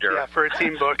character? Yeah, for a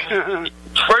team book.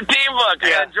 For a team book, I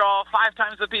got to draw 5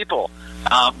 times the people.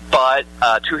 But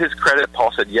to his credit,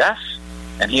 Paul said yes,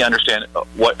 and he understands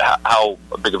how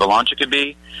big of a launch it could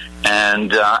be,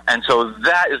 and so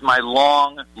that is my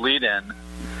long lead-in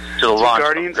to the launch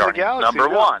Guardians of the Galaxy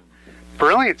number 1.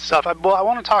 Brilliant stuff. I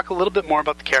want to talk a little bit more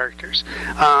about the characters.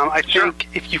 I think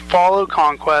if you follow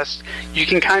Conquest, you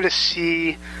can kind of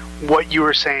see what you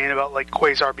were saying about like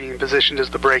Quasar being positioned as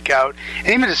the breakout, and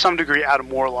even to some degree Adam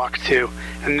Warlock too.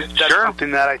 And that's something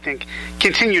that I think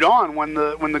continued on when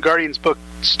the Guardians book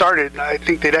started. I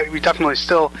think we definitely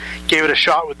still gave it a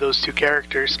shot with those 2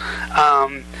 characters.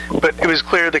 But it was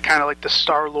clear that kind of like the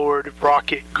Star-Lord,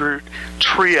 Rocket, Groot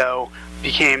trio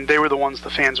they were the ones the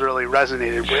fans really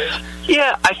resonated with.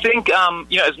 Yeah, I think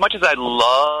as much as I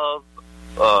love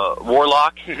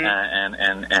Warlock, and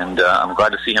I'm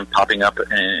glad to see him popping up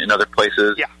in other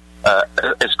places. Yeah.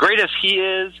 As great as he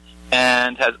is,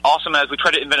 and as awesome as we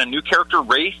tried to invent a new character,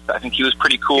 Wraith, I think he was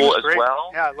pretty cool as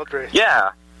well. Yeah, I loved Wraith.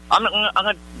 Yeah. I'm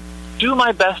going to do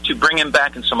my best to bring him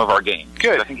back in some of our games.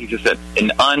 Good. I think he's just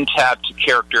an untapped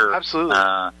character. Absolutely.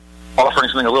 Offering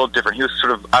something a little different. He was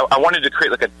sort of, I wanted to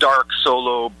create like a dark,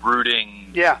 solo,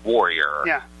 brooding warrior.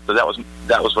 Yeah. So that was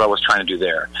what I was trying to do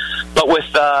there. But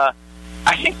with, I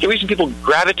think the reason people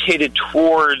gravitated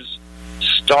towards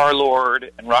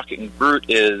Star-Lord and Rocket and Groot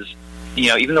is,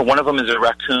 even though one of them is a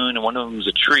raccoon and one of them is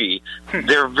a tree,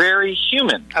 they're very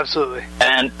human. Absolutely.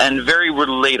 And very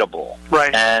relatable.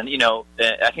 Right. And,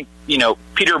 I think,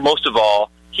 Peter, most of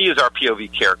all, he is our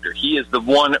POV character. He is the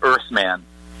one Earthman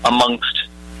amongst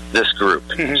this group.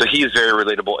 So he is very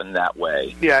relatable in that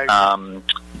way. Yeah.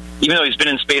 Even though he's been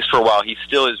in space for a while, he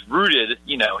still is rooted,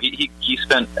 he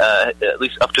spent at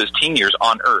least up to his teen years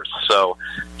on Earth. So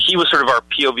he was sort of our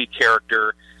POV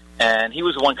character, and he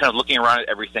was the one kind of looking around at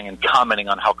everything and commenting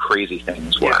on how crazy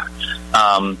things were.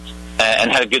 And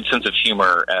had a good sense of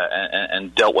humor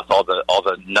and dealt with all the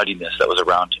nuttiness that was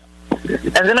around him.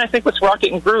 And then I think with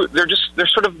Rocket and Groot, they're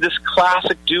sort of this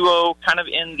classic duo kind of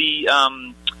in the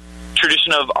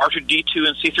tradition of R2-D2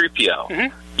 and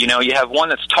C-3PO. You have one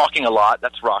that's talking a lot,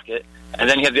 that's Rocket, and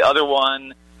then you have the other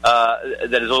one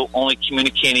that is only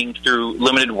communicating through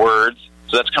limited words,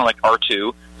 so that's kind of like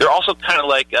R2. They're also kind of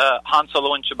like Han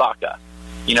Solo and Chewbacca.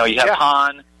 You have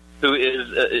Han, who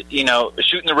is,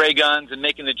 shooting the ray guns and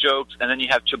making the jokes, and then you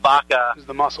have Chewbacca. He's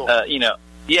the muscle.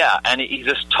 And he's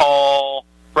this tall,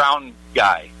 brown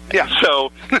guy. Yeah.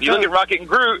 So if you look at Rocket and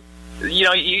Groot,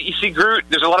 you see Groot,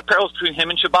 there's a lot of parallels between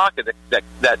him and Chewbacca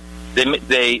that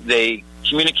they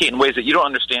communicate in ways that you don't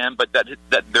understand, but that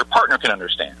their partner can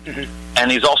understand.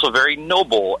 And he's also very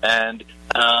noble, and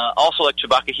also like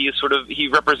Chewbacca, he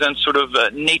represents sort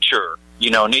of nature,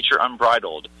 nature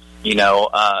unbridled,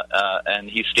 and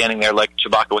he's standing there like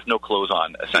Chewbacca with no clothes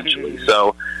on, essentially.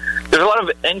 So there's a lot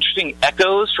of interesting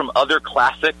echoes from other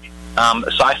classic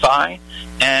sci-fi,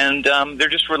 and they're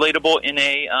just relatable in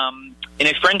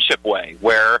a friendship way,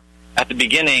 where at the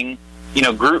beginning,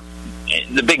 Groot,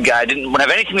 the big guy, didn't have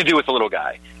anything to do with the little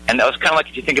guy. And that was kind of like,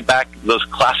 if you think back, those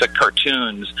classic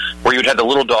cartoons where you would have the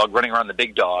little dog running around the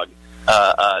big dog,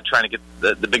 trying to get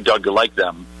the big dog to like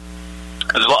them.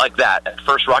 It was a lot like that. At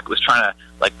first, Rocket was trying to,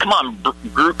 like, come on,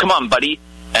 Groot, come on, buddy.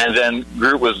 And then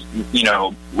Groot was,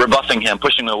 rebuffing him,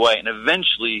 pushing him away. And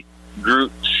eventually,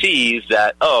 Groot sees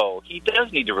that, he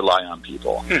does need to rely on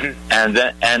people. And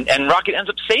Rocket ends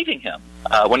up saving him.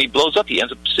 When he blows up, he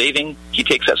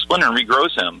takes that splinter and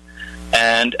regrows him.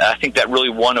 And I think that really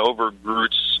won over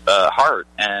Groot's heart.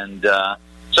 And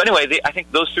so anyway, I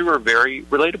think those 2 are very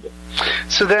relatable.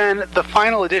 So then the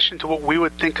final addition to what we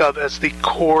would think of as the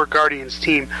core Guardians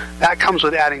team, that comes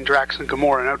with adding Drax and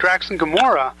Gamora. Now, Drax and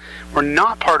Gamora were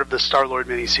not part of the Star-Lord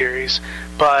miniseries,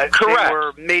 but they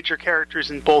were major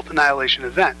characters in both Annihilation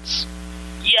events.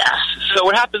 Yeah, Yes. So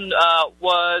what happened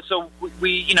was,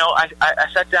 I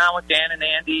sat down with Dan and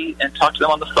Andy and talked to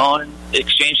them on the phone and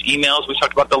exchanged emails. We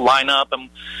talked about the lineup, and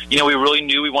we really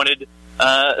knew we wanted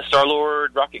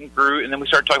Star-Lord, Rocket, and Groot, and then we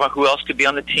started talking about who else could be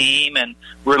on the team, and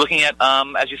we were looking at,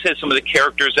 as you said, some of the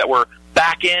characters that were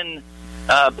back in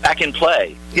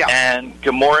play. Yeah. And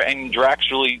Gamora and Drax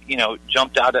really,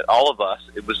 jumped out at all of us.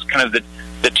 It was kind of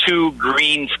the two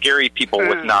green, scary people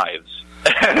with knives.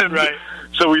 Right.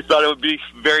 So we thought it would be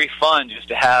very fun just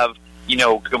to have,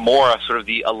 Gamora, sort of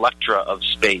the Elektra of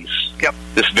space. Yep.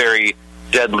 This very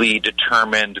deadly,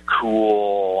 determined,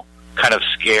 cool, kind of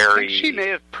scary. I think she may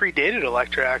have predated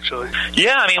Elektra, actually.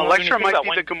 Yeah, I mean, Elektra might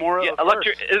be the Gamora. Yeah,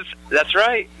 Elektra is. That's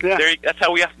right. Yeah. That's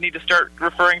how we need to start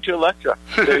referring to Elektra.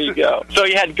 There you go. So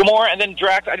you had Gamora, and then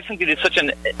Drax. I just think they did such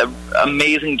an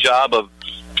amazing job of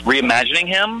reimagining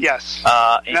him. Yes.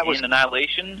 In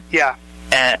Annihilation. Yeah.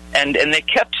 And they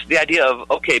kept the idea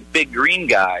of, okay, big green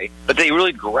guy, but they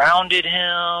really grounded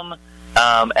him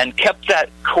and kept that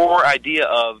core idea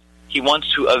of he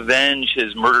wants to avenge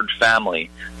his murdered family.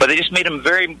 But they just made him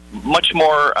very much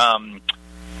more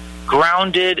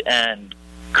grounded and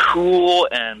cool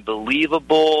and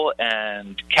believable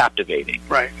and captivating.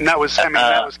 Right, and that was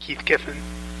Keith Giffen.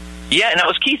 Yeah, and that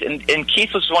was Keith, and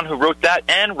Keith was the one who wrote that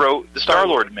and wrote the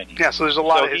Star-Lord mini. Yeah, so there's a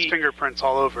lot of his fingerprints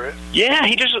all over it. Yeah,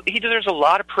 he deserves a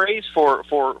lot of praise for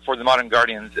the Modern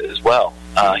Guardians as well.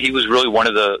 He was really one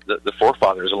of the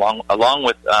forefathers, along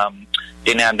with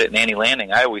Dan Abnett and Annie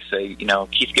Lanning. I always say,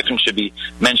 Keith Giffen should be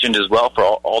mentioned as well for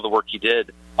all the work he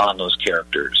did on those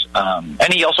characters.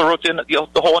 And he also wrote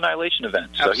the whole Annihilation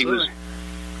event, so Absolutely. he was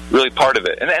really part of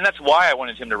it. And that's why I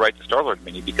wanted him to write the Star-Lord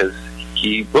mini, because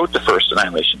he wrote the first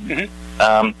Annihilation.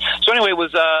 Mm-hmm. So anyway, it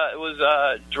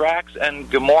was Drax and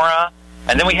Gamora,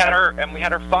 and then we had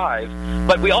our 5.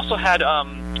 But we also had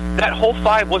that whole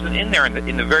 5 wasn't in there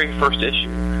in the very first issue.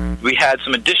 We had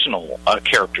some additional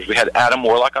characters. We had Adam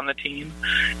Warlock on the team,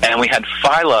 and we had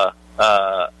Phyla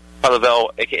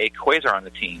Vel, aka Quasar, on the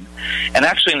team. And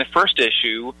actually, in the first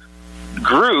issue,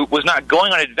 Groot was not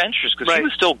going on adventures because he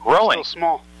was still growing. Still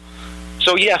small.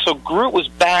 So Groot was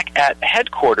back at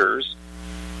headquarters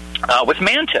with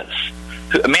Mantis.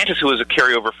 Mantis, who was a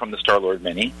carryover from the Star-Lord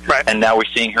mini, and now we're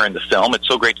seeing her in the film. It's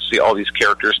so great to see all these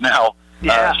characters now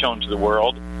shown to the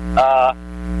world.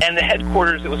 And the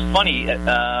headquarters, it was funny, when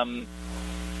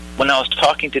I was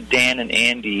talking to Dan and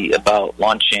Andy about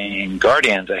launching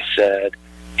Guardians, I said,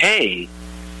 hey,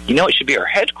 it should be our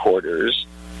headquarters.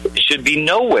 It should be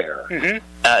Nowhere.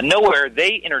 Mm-hmm. Nowhere,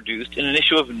 they introduced in an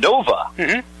issue of Nova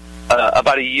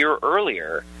about a year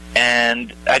earlier,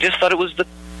 and I just thought it was the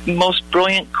most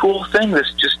brilliant, cool thing,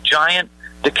 this just giant,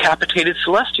 decapitated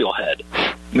celestial head.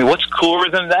 I mean, what's cooler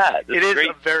than that? It is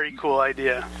a very cool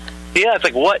idea. Yeah, it's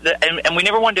like, what? And we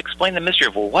never wanted to explain the mystery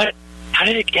of, well, how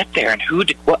did it get there, and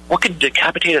what could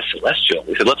decapitate a celestial?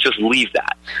 We said, let's just leave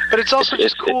that. But it's also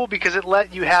cool because it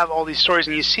let you have all these stories,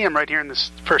 and you see them right here in the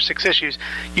first 6 issues.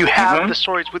 You have the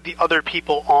stories with the other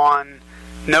people on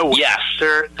Nowhere. Yes.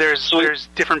 There's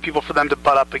different people for them to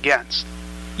butt up against.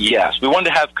 Yes, we wanted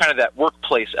to have kind of that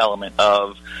workplace element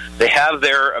of, they have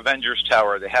their Avengers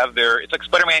Tower, they have it's like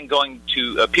Spider-Man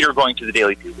Peter going to the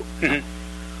Daily Bugle. Mm-hmm.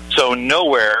 So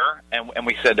Nowhere, and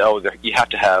we said, you have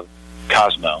to have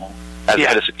Cosmo as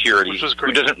head of security,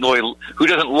 who doesn't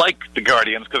like the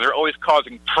Guardians because they're always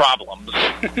causing problems,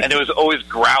 and it was always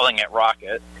growling at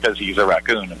Rocket because he's a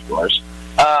raccoon, of course.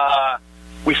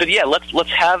 We said,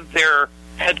 let's have their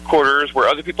headquarters where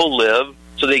other people live,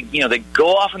 so they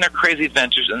go off on their crazy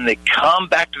adventures and they come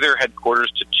back to their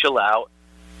headquarters to chill out,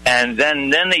 and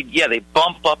then they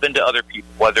bump up into other people,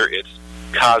 whether it's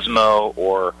Cosmo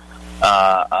or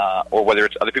whether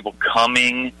it's other people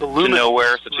coming to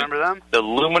Nowhere. Remember them? The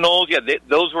Luminals,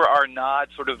 those were our nod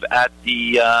sort of at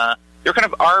the, they're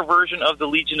kind of our version of the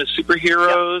Legion of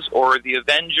Superheroes or the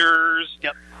Avengers.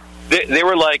 Yep. They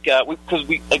were like, because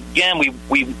we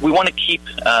want to keep,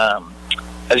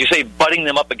 as you say, butting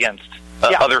them up against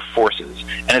other forces.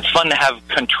 And it's fun to have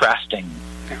contrasting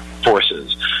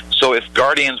forces. So if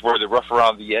Guardians were the rough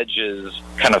around the edges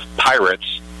kind of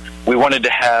pirates, we wanted to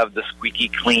have the squeaky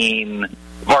clean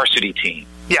varsity team.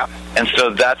 Yeah. And so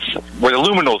that's where the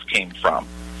Luminals came from.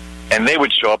 And they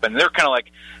would show up, and they're kind of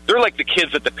like, they're like the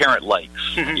kids that the parent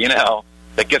likes,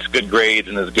 that gets good grades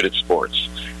and is good at sports.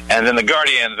 And then the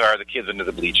Guardians are the kids under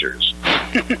the bleachers.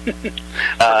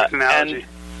 Analogy.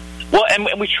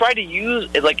 And we try to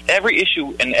use, like, every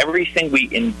issue and everything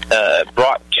we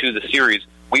brought to the series,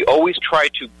 we always try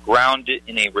to ground it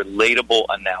in a relatable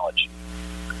analogy.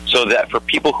 So that for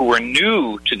people who are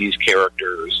new to these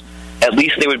characters, at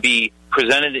least they would be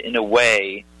presented in a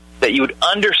way that you would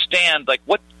understand, like,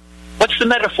 what what's the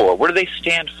metaphor? What do they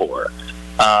stand for?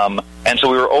 And so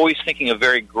we were always thinking of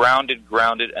very grounded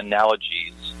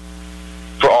analogies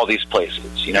for all these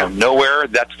places. You know, Nowhere,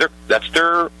 that's their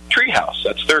treehouse.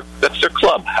 That's their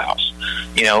clubhouse.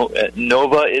 You know,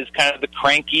 Nova is kind of the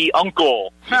cranky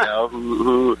uncle. You know,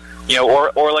 who you know,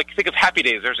 or like think of Happy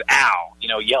Days. There's Al, you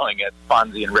know, yelling at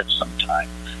Fonzie and Rich sometime.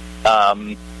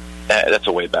 That's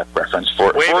a way back reference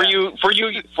for you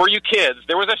kids.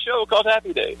 There was a show called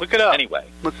Happy Days. Look it up. Anyway,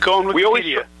 go on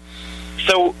Wikipedia.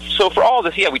 So for all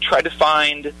this, we tried to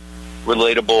find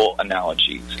relatable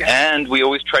analogies, and we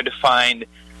always tried to find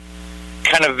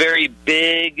kind of very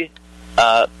big,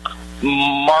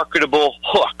 marketable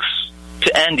hooks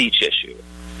to end each issue.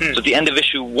 So at the end of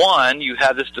issue 1, you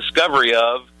have this discovery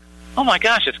of, oh my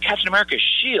gosh, it's Captain America's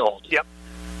shield. Yep.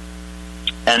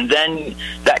 And then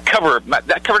that cover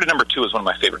to number 2 is one of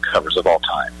my favorite covers of all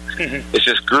time. It's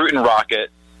just Groot and Rocket,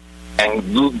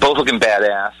 and both looking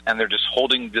badass, and they're just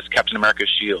holding this Captain America's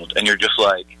shield, and you're just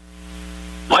like,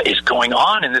 what is going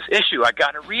on in this issue? I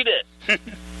got to read it.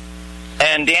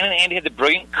 And Dan and Andy had the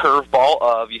brilliant curveball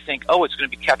of, you think, oh, it's going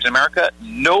to be Captain America?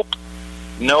 Nope.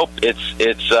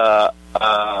 It's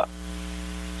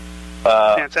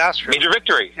Vance Astro. Major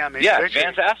Victory. Yeah, Major Victory.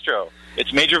 Vance Astro.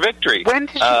 It's Major Victory. When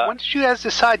did you guys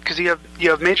decide? Because you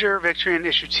have Major Victory in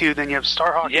issue 2, then you have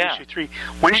Starhawk in issue 3.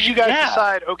 When did you guys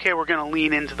decide? Okay, we're going to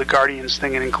lean into the Guardians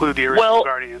thing and include the original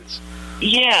Guardians.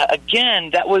 Yeah,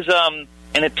 again, that was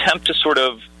an attempt to sort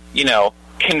of, you know,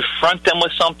 confront them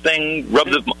with something, rub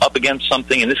them up against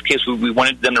something. In this case, we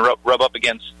wanted them to rub up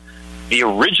against the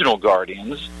original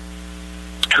Guardians,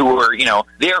 who were, you know,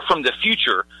 they are from the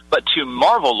future, but to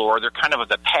Marvel lore, they're kind of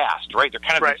the past, right? They're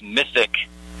kind of these mythic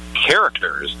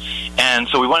characters. And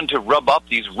so we wanted to rub up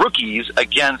these rookies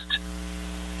against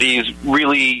these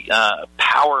really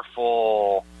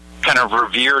powerful, kind of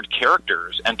revered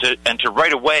characters, and to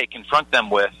right away confront them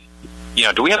with, you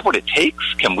know, do we have what it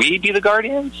takes? Can we be the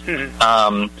Guardians?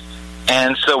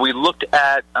 And so we looked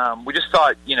at, we just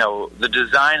thought, you know, the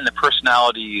design and the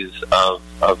personalities of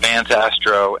Vance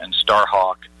Astro and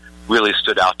Starhawk really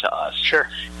stood out to us. Sure.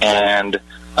 And,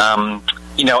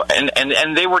 you know,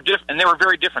 and they were and they were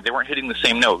very different. They weren't hitting the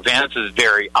same note. Vance is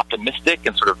very optimistic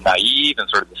and sort of naive and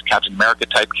sort of this Captain America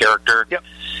type character. Yep.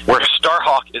 Where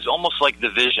Starhawk is almost like the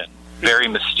Vision, very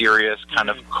mysterious, kind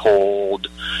of cold.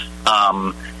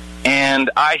 And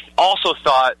I also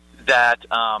thought that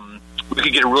we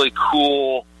could get a really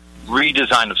cool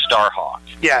redesign of Starhawk.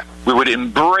 Yeah. We would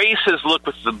embrace his look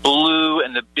with the blue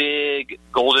and the big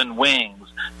golden wings,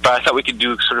 but I thought we could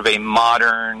do sort of a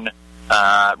modern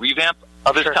revamp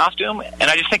of his costume. And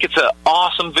I just think it's an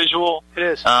awesome visual. It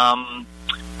is.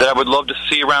 That I would love to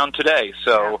see around today.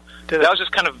 So that was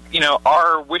just kind of, you know,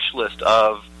 our wish list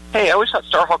of, hey, I always thought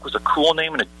Starhawk was a cool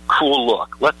name and a cool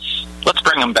look. Let's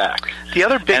bring him back. The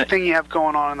other big thing you have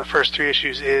going on in the first 3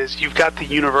 issues is you've got the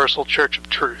Universal Church of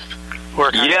Truth, who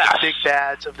are kind of the big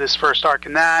bads of this first arc.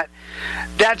 And that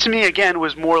to me, again,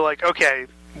 was more like, okay,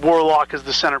 Warlock is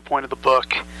the center point of the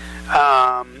book.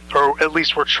 Or at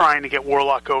least we're trying to get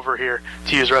Warlock over here,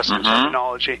 to use wrestling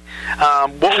terminology.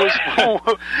 What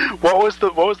was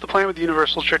the plan with the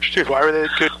Universal Church of Truth? Why were they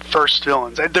good first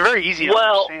villains? They're very easy to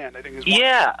understand, I think.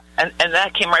 And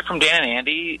that came right from Dan and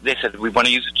Andy. They said we want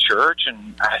to use a church,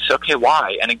 and I said, okay,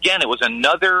 why? And again, it was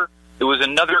another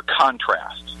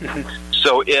contrast.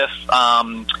 So if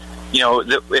you know,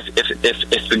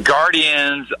 if the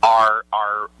Guardians are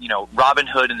you know, Robin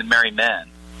Hood and the Merry Men,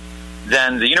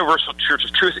 then the Universal Church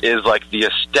of Truth is like the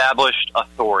established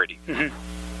authority.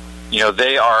 You know,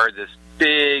 they are this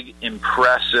big,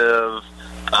 impressive,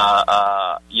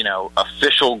 you know,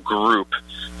 official group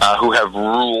who have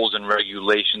rules and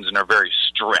regulations and are very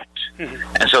strict.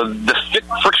 And so the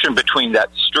friction between that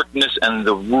strictness and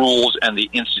the rules and the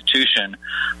institution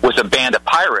with a band of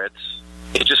pirates,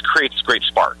 it just creates great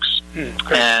sparks.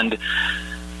 And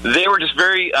they were just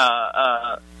very...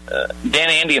 Dan,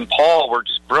 Andy, and Paul were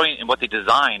just brilliant in what they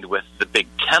designed with the big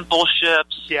temple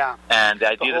ships. Yeah. And the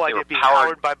idea that they were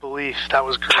powered by belief. That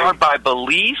was great. Powered by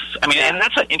belief. I mean, and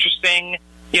that's an interesting,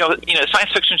 you know,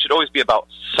 science fiction should always be about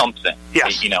something.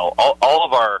 Yes. You know, all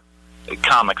of our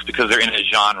comics, because they're in a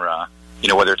genre, you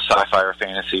know, whether it's sci-fi or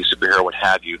fantasy, superhero, what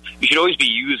have you, you should always be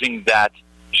using that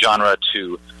genre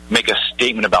to make a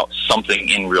statement about something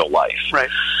in real life. Right.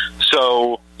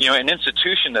 So, you know, an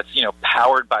institution that's, you know,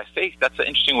 powered by faith, that's an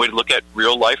interesting way to look at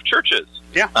real life churches.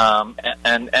 Yeah.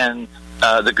 And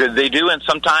the good they do, and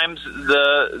sometimes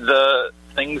the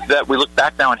things that we look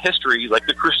back now in history, like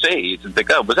the Crusades, and think,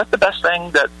 oh, was that the best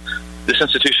thing that this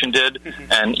institution did?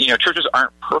 And, you know, churches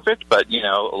aren't perfect, but, you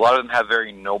know, a lot of them have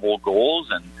very noble goals.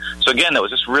 And so, again, that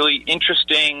was just really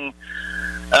interesting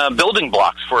building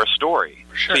blocks for a story.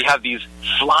 Sure. So you have these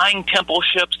flying temple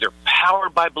ships. They're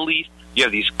powered by belief. You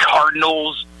have these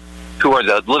cardinals who are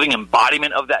the living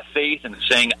embodiment of that faith and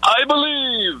saying, "I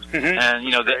believe," and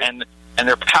you know, and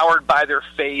they're powered by their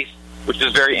faith, which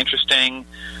is very interesting.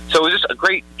 So it was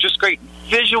just great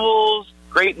visuals,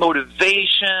 great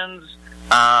motivations,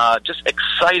 just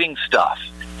exciting stuff.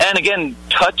 And again,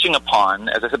 touching upon,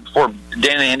 as I said before,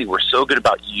 Dan and Andy were so good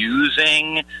about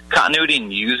using continuity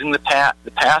and using the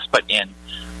past, but in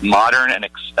modern and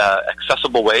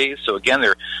accessible ways. So again,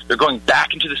 they're going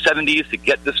back into the 70s to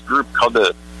get this group called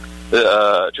the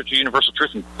Church of Universal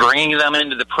Truth and bringing them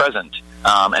into the present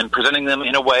and presenting them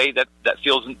in a way that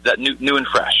feels that new and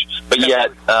fresh, but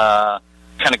yet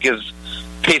kind of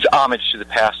pays homage to the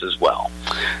past as well.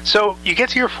 So you get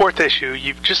to your 4th issue,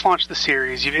 you've just launched the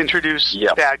series, you've introduced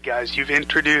bad guys, you've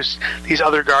introduced these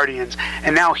other Guardians,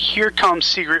 and now here comes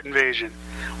Secret Invasion,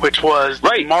 which was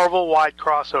the Marvel-wide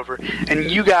crossover,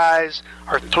 and you guys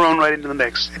are thrown right into the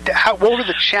mix. What were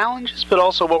the challenges, but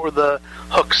also what were the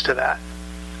hooks to that?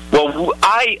 Well,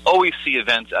 I always see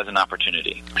events as an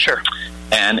opportunity. Sure.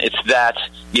 And it's that,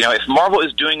 you know, if Marvel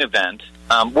is doing an event,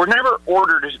 we're never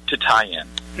ordered to tie in.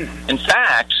 In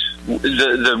fact,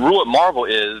 the rule at Marvel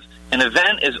is an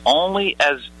event is only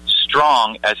as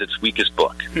strong as its weakest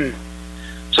book.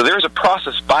 So there's a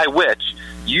process by which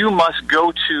you must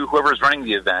go to whoever's running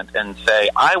the event and say,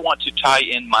 I want to tie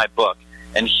in my book,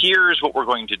 and here's what we're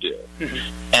going to do.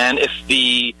 And if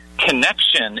the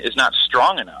connection is not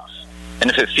strong enough, and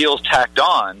if it feels tacked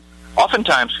on,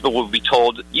 oftentimes people will be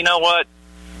told, you know what,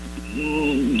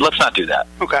 let's not do that.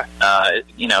 Okay.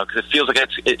 You know, because it feels like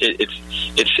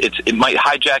it might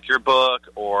hijack your book,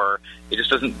 or it just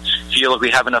doesn't feel like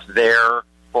we have enough there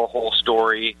for a whole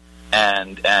story,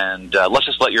 and let's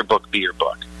just let your book be your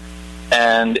book.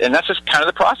 And that's just kind of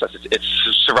the process. It's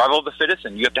survival of the fittest,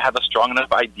 and you have to have a strong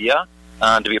enough idea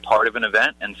to be a part of an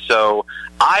event. And so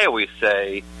I always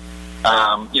say,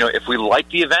 you know, if we like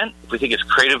the event, if we think it's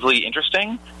creatively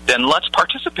interesting, then let's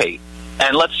participate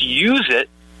and let's use it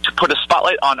to put a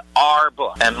spotlight on our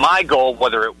book. And my goal,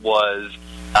 whether it was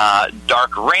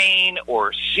Dark Reign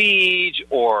or Siege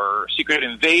or Secret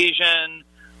Invasion,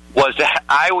 was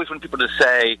I always want people to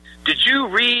say, did you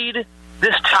read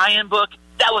this tie-in book?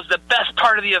 That was the best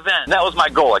part of the event. And that was my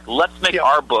goal. Like, let's make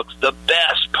our books the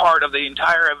best part of the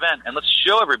entire event, and let's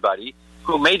show everybody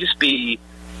who may just be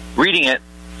reading it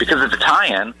because it's a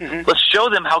tie-in. Let's show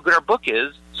them how good our book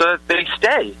is so that they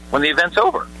stay when the event's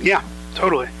over. Yeah,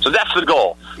 totally. So that's the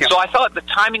goal. So I thought the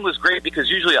timing was great because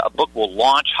usually a book will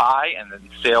launch high and then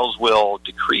sales will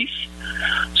decrease.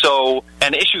 So,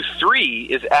 and issue 3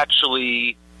 is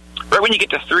actually, right when you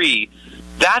get to 3,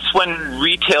 that's when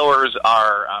retailers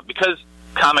are, because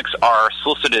comics are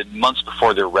solicited months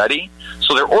before they're ready,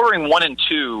 so they're ordering 1 and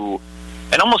 2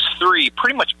 and almost 3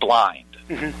 pretty much blind.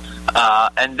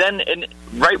 And then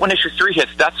right when issue 3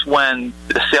 hits, that's when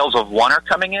the sales of 1 are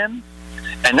coming in,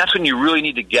 and that's when you really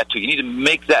need to get to. You need to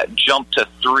make that jump to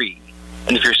 3,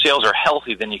 and if your sales are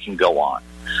healthy, then you can go on.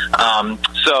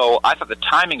 So I thought the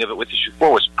timing of it with issue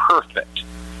 4 was perfect.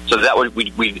 So that would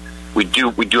we'd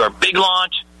do our big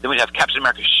launch, then we'd have Captain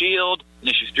America's Shield. In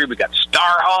issue 3, we got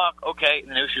Starhawk. Okay,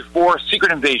 and in issue 4,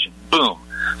 Secret Invasion. Boom.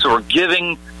 So we're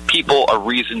giving people a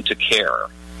reason to care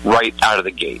right out of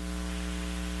the gate.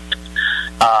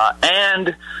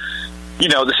 And you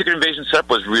know, the Secret Invasion setup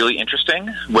was really interesting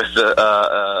with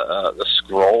the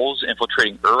Skrulls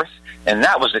infiltrating Earth, and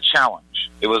that was the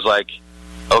challenge. It was like,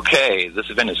 okay, this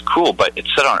event is cool, but it's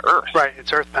set on Earth. Right,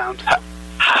 it's Earthbound.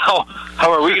 How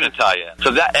are we going to tie in?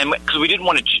 So that, and because we didn't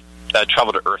want to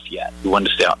travel to Earth yet, we wanted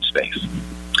to stay out in space.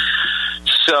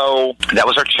 So that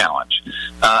was our challenge,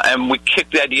 and we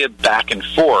kicked the idea back and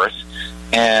forth.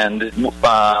 And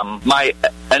my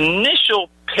initial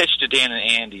pitch to Dan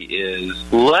and Andy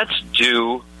is, let's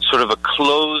do sort of a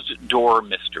closed door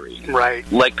mystery, right?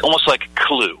 Like almost like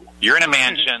Clue. You're in a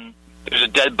mansion. There's a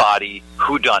dead body.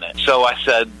 Who done it? So I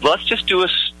said, let's just do a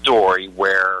story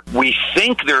where we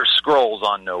think there's Skrulls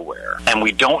on Nowhere, and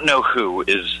we don't know who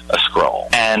is a Skrull.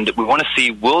 And we want to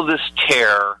see, will this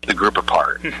tear the group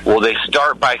apart? Will they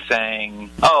start by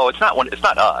saying, oh, it's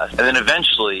not us? And then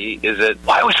eventually, is it,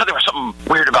 well, I always thought there was something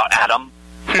weird about Adam,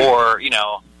 or, you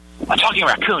know, a talking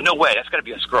raccoon, no way, that's got to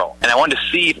be a Skrull. And I wanted to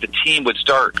see if the team would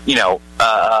start, you know,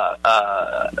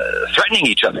 threatening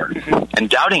each other and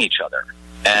doubting each other.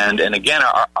 And again,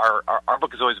 our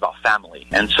book is always about family.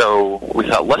 And so we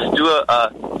thought, let's do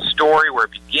a story where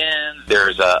it begins,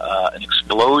 there's an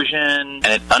explosion, and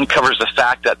it uncovers the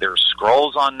fact that there's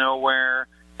Skrulls on Nowhere.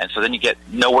 And so then you get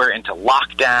Nowhere into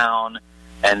lockdown.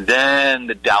 and then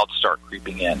the doubts start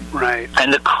creeping in. Right.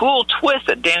 And the cool twist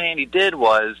that Dan and Andy did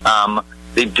was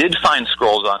they did find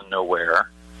Skrulls on Nowhere,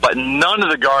 but none of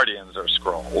the Guardians are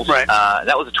Skrulls. Right.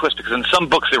 That was a twist because in some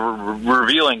books they were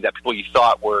revealing that people you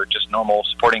thought were just normal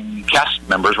supporting cast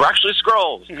members were actually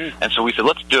Skrulls. Mm-hmm. And so we said,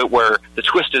 let's do it where the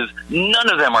twist is none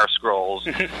of them are Skrulls,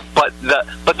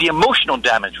 but the emotional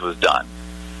damage was done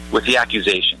with the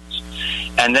accusations.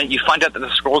 And then you find out that the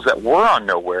Skrulls that were on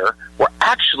Nowhere were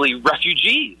actually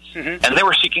refugees. Mm-hmm. And they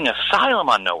were seeking asylum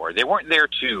on Nowhere. They weren't there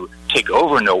to take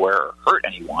over Nowhere or hurt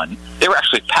anyone. They were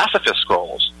actually pacifist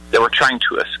Skrulls that were trying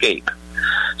to escape.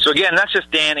 So again, that's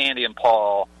just Dan, Andy, and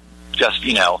Paul just,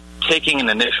 taking an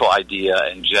initial idea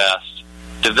and just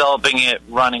developing it,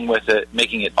 running with it,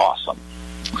 making it awesome.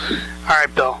 All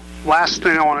right, Bill. Last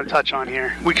thing I want to touch on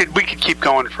here. We could keep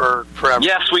going for forever.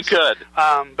 Yes, we could.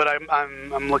 But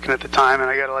I'm looking at the time, and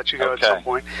I got to let you go at some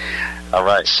point. All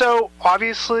right. So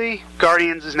obviously,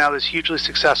 Guardians is now this hugely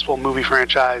successful movie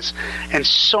franchise, and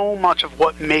so much of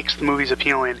what makes the movies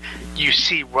appealing you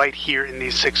see right here in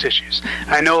these 6 issues.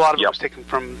 And I know a lot of it was taken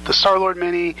from the Star-Lord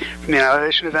mini, from the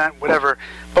Annihilation event, whatever.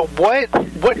 But what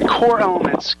core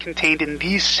elements contained in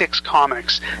these 6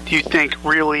 comics do you think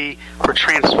really were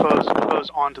transposed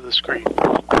onto the screen?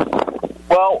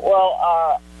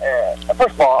 Well,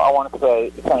 first of all, I want to say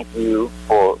thank you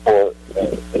for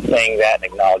saying that and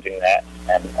acknowledging that.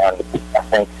 And I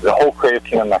think the whole creative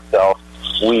team and myself,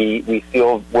 we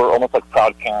feel we're almost like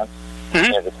proud parents.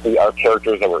 Mm-hmm. To see our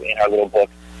characters that were in our little book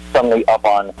suddenly up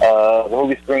on the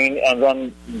movie screen, and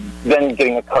then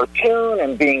getting a cartoon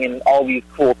and being in all these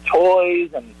cool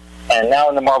toys, and now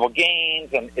in the Marvel games,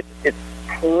 and it's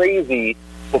crazy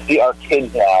to see our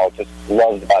kids now just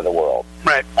loved by the world.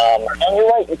 Right. And you're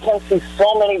right, you can see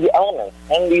so many of the elements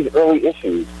in these early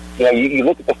issues. You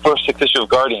look at the first 6 issues of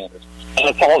Guardians, and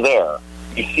it's all there.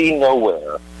 You see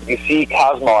Nowhere. You see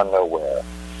Cosmo on Nowhere.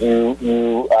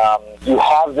 You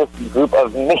have this group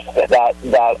of misfits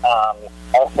that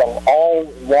are from all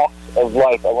walks of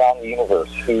life around the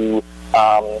universe who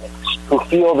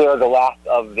feel they're the last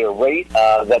of their race,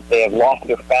 that they have lost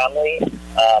their family.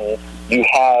 You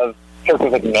have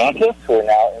characters like Mantis, who are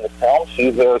now in the film.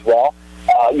 She's there as well.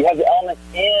 You have the elements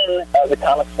in the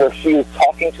comics where she was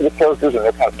talking to the characters, and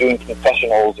they're kind of doing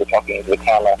confessionals or talking into the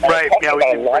camera. Right, yeah, we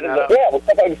can bring that up. Yeah, we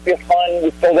thought that would be fun.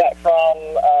 We stole that from,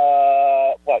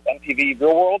 MTV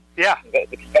Real World? Yeah.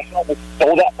 The confessional, we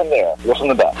stole that from there. It was from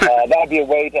the best. That would be a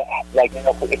way to,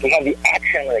 if we have the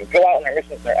action, when they go out on their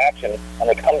missions and their action, and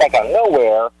they come back on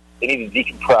Nowhere, they need to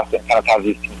decompress and kind of have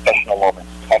these confessional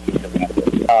moments talking to them.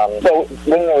 So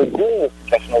when they're doing these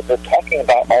confessionals, they're talking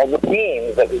about all the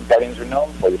themes that the Guardians are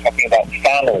known for. They're talking about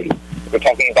family. They're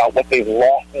talking about what they've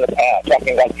lost in the past. They're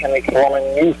talking about can they form a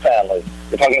new family.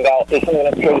 They're talking about is someone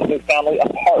going to tear this new family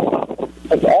apart.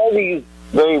 It's all these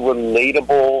very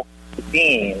relatable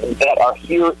themes that are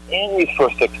here in these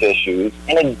first 6 issues,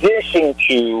 in addition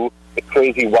to the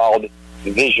crazy, wild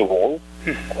visuals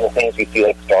and the things we see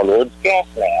like Star-Lord's gas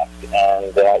mask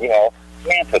and,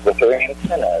 Mantis with her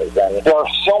antennas, and there are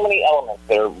so many elements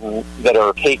that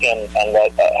are taken and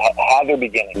that have their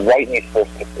beginning right in these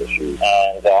first 6 issues.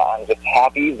 And I'm just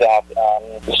happy that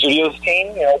the studios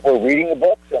team, were reading the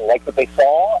books and liked what they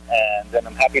saw, and then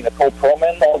I'm happy Nicole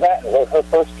Perlman saw that and wrote her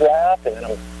first draft, and then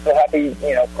I'm so happy,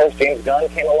 of course, James Gunn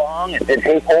came along and did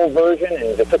his whole version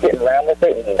and just took it and ran with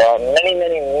it. And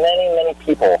many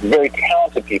people, very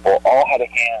talented people, all had a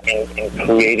hand in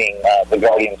creating the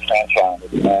Guardians franchise.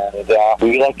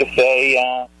 And we like to say,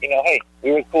 hey,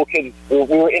 we were cool kids. We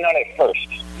were in on it first.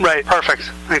 Right,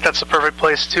 perfect. I think that's the perfect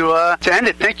place to end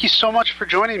it. Thank you so much for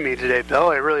joining me today, Bill.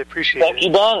 I really appreciate it. Thank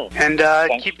you, Ben.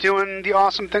 And keep doing the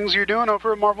awesome things you're doing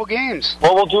over at Marvel Games.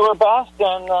 Well, we'll do our best,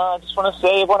 and I just want to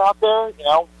say, everyone out there,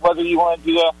 whether you want to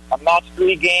do a match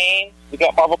 3 game, we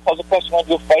got Marvel Puzzle Quest, you want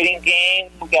to do a fighting game,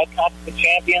 we got Contest of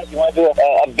Champions, you want to do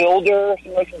a builder,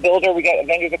 simulation builder, we got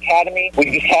Avengers Academy,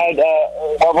 we just had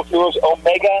Marvel Heroes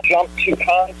Omega jump to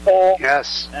console.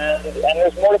 Yes. And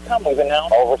there's more to come. We've announced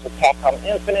Marvel vs. Capcom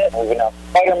Infinite, we've announced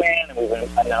Spider-Man, and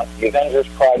we've announced the Avengers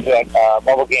Project.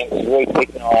 Marvel Games is really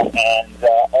taking off, and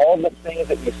all the things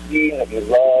that you see and that you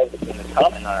love in the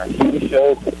comics and on our TV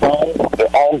shows, the films,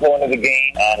 they're all going to the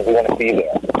game, and we want to be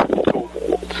there.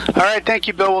 All right, thank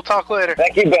you, Bill. We'll talk later.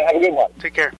 Thank you, Ben. Have a good one.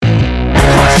 Take care.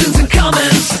 Questions and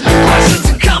comments. Questions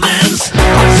and comments.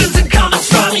 Questions and comments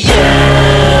from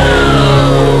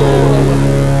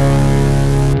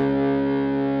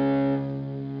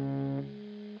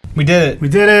you. We did it. We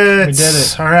did it. We did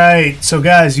it. All right. So,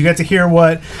 guys, you got to hear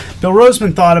what Bill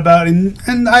Roseman thought about, and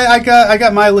I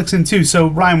got my licks in too. So,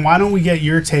 Ryan, why don't we get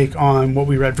your take on what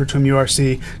we read for TWIM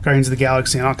URC, Guardians of the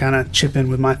Galaxy, and I'll kind of chip in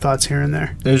with my thoughts here and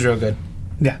there. It was real good.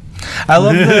 Yeah. I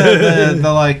love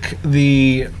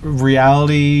the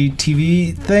reality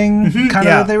TV thing kind of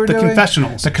that they were doing. The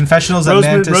confessionals. The confessionals that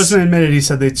Roseman admitted he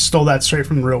said they stole that straight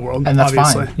from the real world. And that's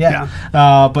obviously. fine. Yeah.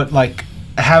 But like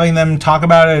having them talk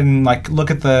about it and like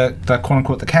look at the quote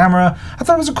unquote the camera, I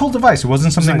thought it was a cool device. It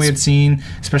wasn't something we had seen,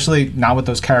 especially not with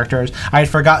those characters. I had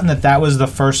forgotten that was the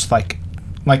first like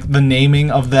the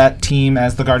naming of that team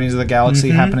as the Guardians of the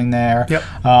Galaxy happening there. Yep.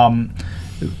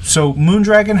 So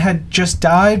Moondragon had just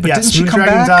died, but didn't she come Moondragon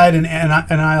back? died in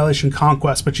Annihilation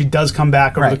Conquest, but she does come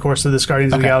back over the course of this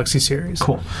Guardians of the Galaxy series.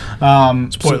 Cool.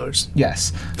 Spoilers.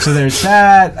 Yes. So there's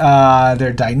that.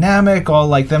 They're dynamic, all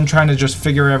like them trying to just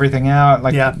figure everything out.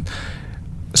 Like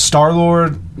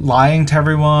Star-Lord lying to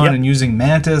everyone and using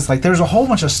Mantis. Like there's a whole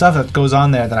bunch of stuff that goes on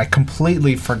there that I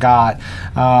completely forgot.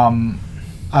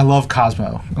 I love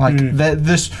Cosmo. Like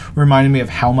this reminded me of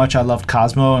how much I loved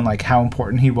Cosmo and like how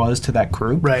important he was to that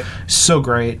group. Right. So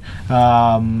great.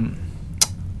 I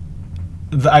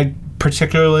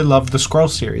particularly loved the Skrull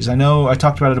series. I know I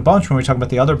talked about it a bunch when we talked about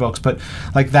the other books, but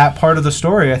like that part of the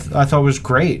story I thought was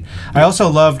great. I also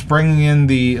loved bringing in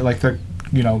the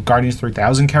Guardians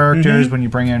 3000 characters when you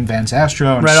bring in Vance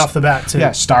Astro and right off the bat too.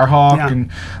 Yeah, Starhawk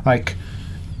and like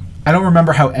I don't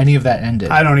remember how any of that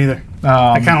ended. I don't either.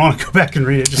 I kind of want to go back and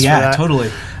read it just for that.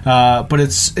 Totally. But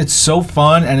it's so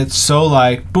fun and it's so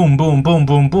like boom, boom, boom,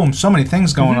 boom, boom. So many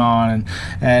things going on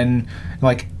and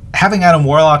like having Adam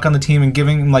Warlock on the team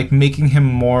and making him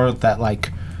more that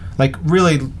like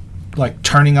really like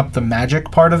turning up the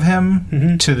magic part of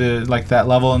him to the like that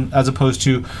level, and as opposed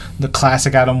to the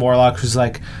classic Adam Warlock who's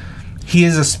like. He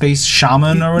is a space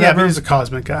shaman or whatever. Yeah, but he's a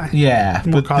cosmic guy. Yeah,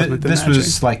 more but cosmic than this magic.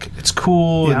 was like it's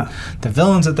cool. And the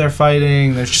villains that they're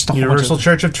fighting. There's just a Universal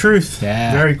Church of Truth.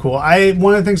 Yeah, very cool.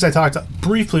 One of the things I talked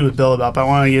briefly with Bill about, but I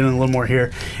want to get in a little more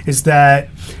here, is that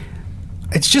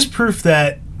it's just proof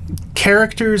that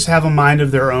characters have a mind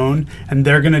of their own, and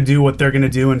they're going to do what they're going to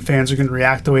do, and fans are going to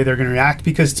react the way they're going to react.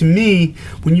 Because to me,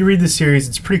 when you read the series,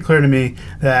 it's pretty clear to me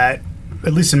that,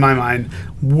 at least in my mind,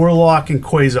 Warlock and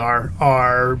Quasar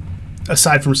are,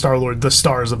 aside from Star-Lord, the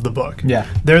stars of the book. Yeah.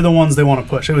 They're the ones they want to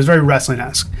push. It was very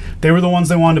wrestling-esque. They were the ones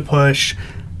they wanted to push.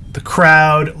 The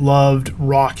crowd loved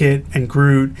Rocket and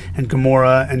Groot and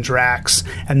Gamora and Drax,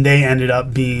 and they ended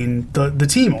up being the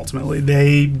team ultimately.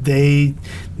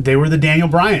 They were the Daniel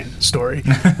Bryan story.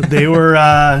 They were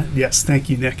yes, thank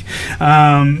you, Nick.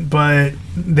 But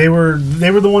they were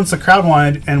the ones the crowd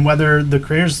wanted, and whether the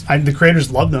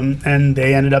creators loved them, and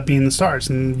they ended up being the stars.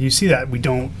 And you see that we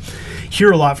don't hear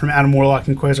a lot from Adam Warlock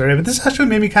and Quasar, but this actually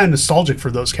made me kind of nostalgic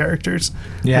for those characters.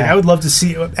 Yeah, like, I would love to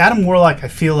see Adam Warlock. I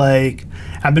feel like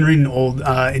I've been reading old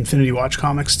Infinity Watch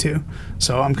comics too,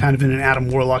 so I'm kind of in an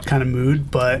Adam Warlock kind of mood.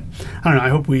 But I don't know. I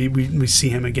hope we see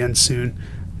him again soon.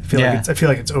 I feel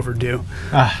like it's overdue.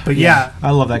 But yeah,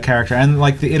 I love that character, and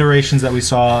like the iterations that we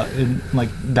saw in like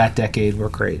that decade were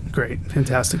great.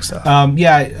 Fantastic stuff.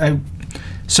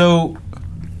 So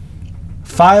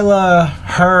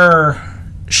Phyla,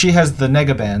 she has the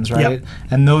Negabands, right? Yep.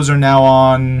 And those are now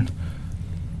on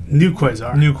New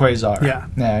Quasar. Yeah,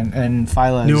 and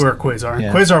Phyla newer Quasar.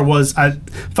 Yeah. Quasar was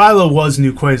Phyla was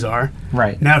New Quasar.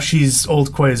 Right. Now she's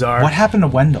old Quasar. What happened to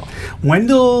Wendell?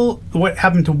 What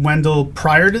happened to Wendell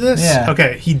prior to this? Yeah.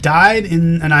 Okay, he died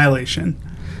in Annihilation.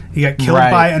 He got killed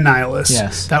by Annihilus.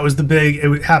 Yes. That was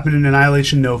it happened in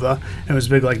Annihilation Nova. It was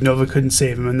big, like Nova couldn't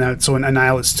save him, and so when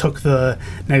Annihilus took the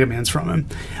Negabands from him.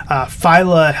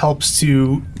 Phyla helps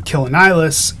to kill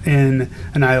Annihilus in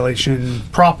Annihilation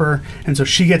proper, and so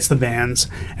she gets the bands,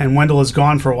 and Wendell is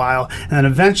gone for a while, and then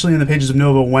eventually in the pages of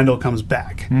Nova, Wendell comes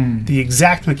back. The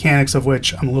exact mechanics of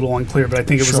which I'm a little unclear, but I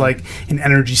think it was like an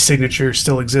energy signature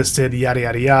still existed, yada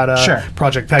yada yada, Sure.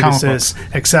 Project Pegasus,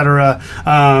 etc.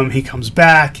 He comes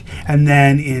back, and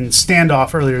then in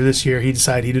Standoff earlier this year, he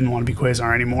decided he didn't want to be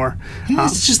Quasar anymore.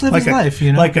 He's just living his life,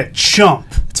 you know? Like a chump.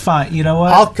 It's fine. You know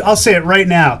what? I'll say it right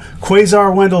now.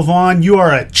 Quasar Wendell Vaughn, you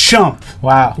are a chump.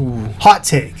 Wow. Hot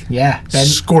take. Yeah.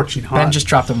 Scorching hot. Ben just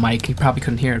dropped a mic. He probably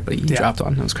couldn't hear it, but he dropped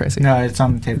one. That was crazy. No, it's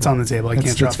on the table. It's on the table. I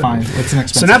can't drop it. It's fine. It's an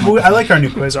expensive So now I like our new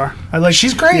Quasar.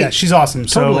 She's great. Yeah, she's awesome.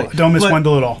 Totally. So don't miss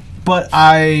Wendell at all. But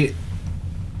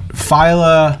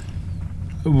Phyla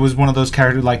was one of those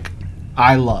characters like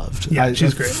I loved. Yeah,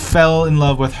 she's great. Fell in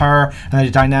love with her and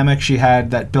the dynamic she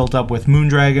had that built up with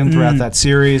Moondragon throughout that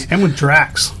series, and with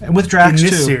Drax. And with Drax in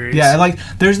this too. Series. Yeah, like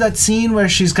there's that scene where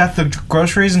she's got the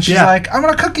groceries and she's like, "I'm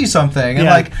gonna cook you something," and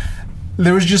like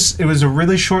there was just, it was a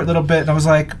really short little bit, and I was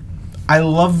like, I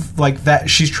love like that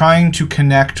she's trying to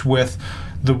connect with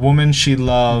the woman she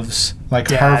loves, like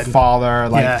her father,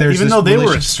 like there's even this though they were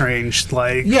relationship- estranged,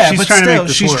 like Yeah, she's but trying to still, make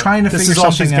this she's work. trying to This figure is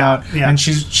all she's something got. out, Yeah. and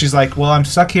she's like, well, I'm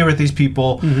stuck here with these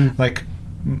people. Like,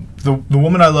 the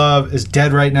woman I love is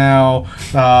dead right now.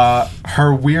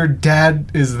 Her weird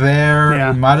dad is there.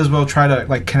 Yeah. We might as well try to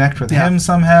like connect with him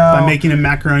somehow by making him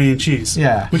macaroni and cheese.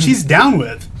 Yeah. which he's down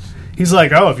with. He's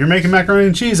like, oh, if you're making macaroni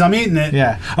and cheese, I'm eating it.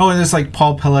 Yeah. Oh, and there's like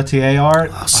Paul Pelletier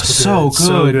art. So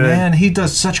good, man. He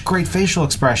does such great facial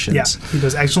expressions. Yeah, he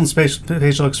does excellent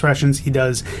facial expressions. He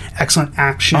does excellent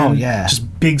action. Oh, yeah.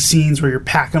 Just big scenes where you're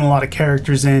packing a lot of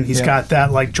characters in. He's Yeah. got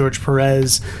that like George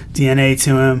Perez DNA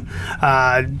to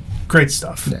him. Great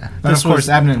stuff. Yeah. And of course,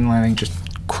 Abnett and Lanning just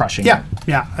crushing Yeah, it.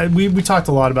 yeah. We talked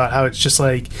a lot about how it's just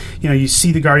like, you know, you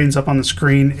see the Guardians up on the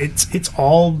screen. It's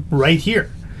all right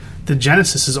here. The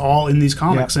genesis is all in these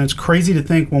comics, and it's crazy to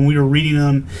think when we were reading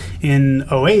them in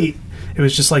 2008, it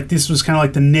was just like this was kind of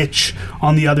like the niche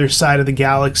on the other side of the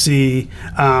galaxy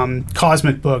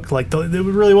cosmic book. Like it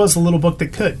really was a little book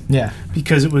that could,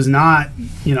 because it was not,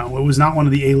 you know, it was not one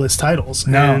of the A-list titles.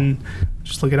 No. And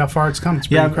just look at how far it's come. It's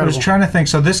pretty incredible. I was trying to think.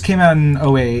 So this came out in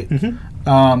 2008.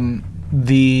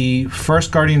 The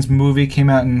first Guardians movie came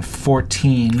out in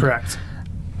 2014. Correct.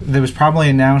 It was probably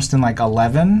announced in like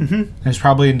 2011. It was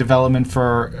probably in development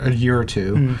for a year or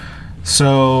two.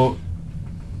 So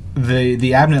the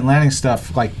Abnett and Lanning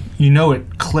stuff, like, you know,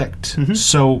 it clicked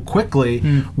so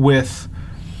quickly with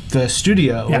the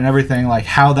studio and everything, like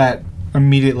how that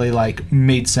immediately like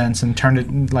made sense and turned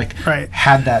it like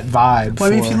had that vibe.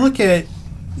 Well, I mean, if you look at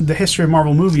the history of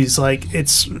Marvel movies, like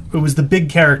it was the big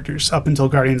characters up until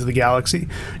Guardians of the Galaxy.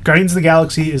 Guardians of the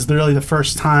Galaxy is literally the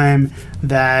first time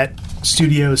that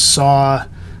studios saw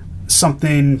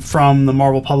something from the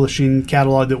Marvel publishing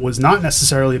catalog that was not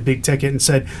necessarily a big ticket and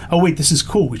said, oh wait, this is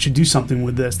cool, we should do something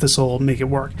with this will make it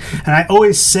work. And I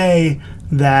always say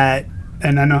that,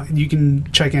 and I know you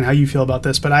can check in how you feel about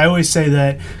this, but I always say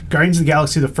that Guardians of the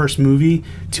Galaxy, the first movie,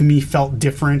 to me felt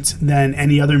different than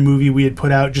any other movie we had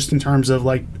put out, just in terms of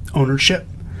like ownership.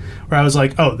 Where I was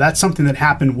like, oh, that's something that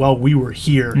happened while we were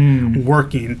here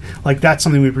working. Like, that's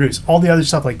something we produced. All the other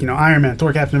stuff, like, you know, Iron Man,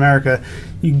 Thor, Captain America,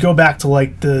 you go back to,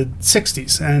 like, the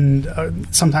 60s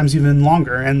and sometimes even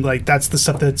longer. And, like, that's the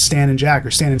stuff that Stan and Jack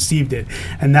or Stan and Steve did.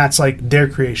 And that's, like, their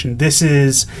creation. This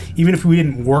is, even if we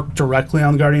didn't work directly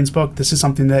on the Guardians book, this is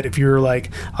something that if you're, like,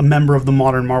 a member of the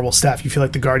modern Marvel staff, you feel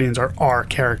like the Guardians are our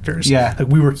characters. Yeah. Like,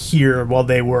 we were here while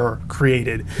they were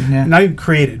created. Yeah. Not even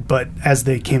created, but as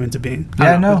they came into being.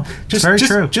 Yeah, no. Just, very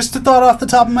true. Just a thought off the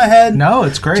top of my head. No,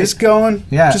 it's great. Just going.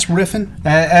 Yeah. Just riffing.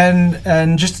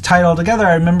 And just to tie it all together,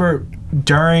 I remember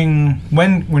during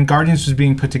when Guardians was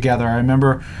being put together, I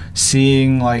remember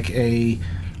seeing like an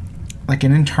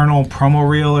internal promo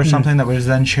reel or something that was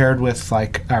then shared with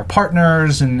like our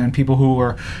partners and people who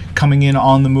were coming in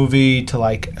on the movie to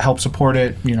like help support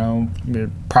it, you know,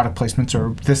 product placements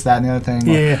or this, that, and the other thing.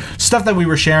 Yeah. Stuff that we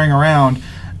were sharing around.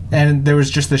 And there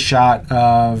was just this shot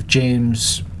of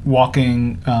James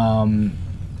walking Abnett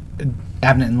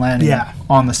and Lanning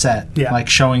on the set, like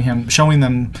showing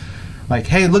them, like,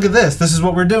 hey, look at this is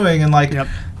what we're doing, and like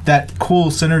that cool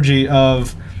synergy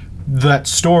of that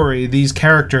story, these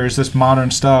characters, this modern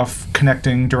stuff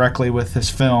connecting directly with this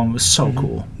film was so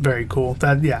cool. Very cool.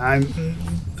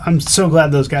 I'm so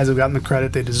glad those guys have gotten the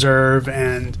credit they deserve,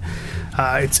 and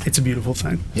it's a beautiful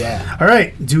thing. Yeah. All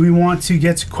right. Do we want to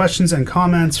get to questions and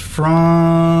comments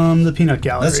from the Peanut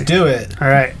Gallery? Let's do it. All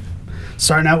right.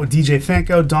 Starting out with DJ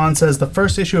Fanko, Don says, the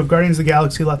first issue of Guardians of the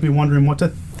Galaxy left me wondering what to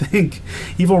think.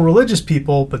 Evil religious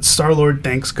people, but Star-Lord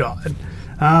thanks God.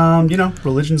 You know,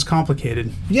 religion's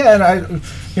complicated. Yeah, and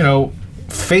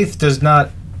faith does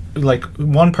not, like,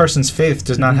 one person's faith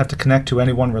does not have to connect to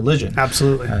any one religion.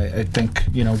 Absolutely. I think,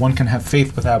 one can have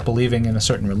faith without believing in a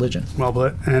certain religion. Well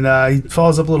put. And he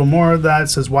follows up a little more of that,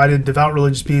 says, why did devout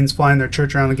religious beings flying their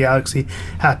church around the galaxy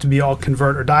have to be all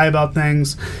convert or die about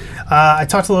things? I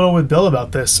talked a little with Bill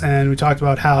about this, and we talked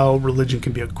about how religion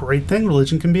can be a great thing,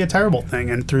 religion can be a terrible thing,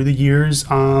 and through the years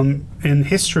in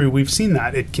history, we've seen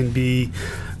that. It can be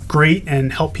great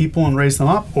and help people and raise them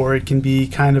up, or it can be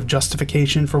kind of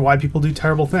justification for why people do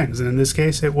terrible things, and in this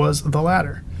case, it was the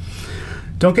latter.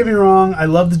 Don't get me wrong, I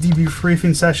love the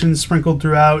debriefing sessions sprinkled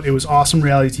throughout. It was awesome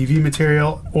reality TV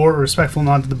material, or a respectful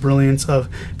nod to the brilliance of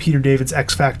Peter David's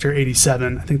X Factor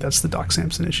 87. I think that's the Doc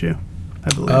Samson issue, I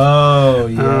believe. Oh,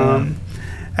 yeah.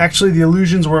 Actually, the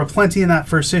illusions were aplenty in that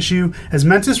first issue. As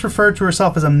Mentis referred to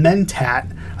herself as a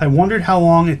mentat, I wondered how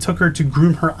long it took her to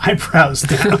groom her eyebrows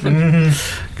down.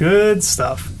 Good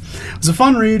stuff. It was a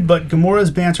fun read, but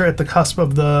Gamora's banter at the cusp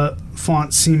of the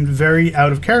font seemed very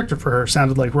out of character for her.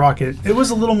 Sounded like Rocket. It was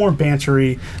a little more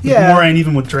bantery, with Yeah. Gamora, and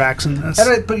even with Drax in this.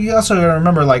 But you also got to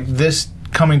remember, like, this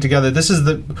coming together. This is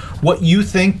what you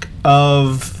think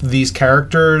of these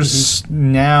characters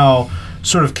now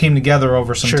sort of came together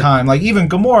over some time. Like, even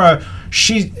Gamora,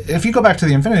 if you go back to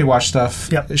the Infinity Watch stuff,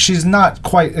 she's not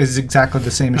quite as exactly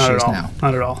the same as she is now.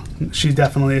 Not at all. She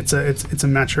definitely, it's a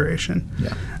maturation.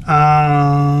 Yeah.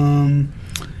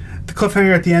 The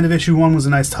cliffhanger at the end of issue 1 was a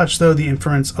nice touch, though. The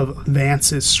inference of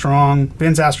Vance is strong.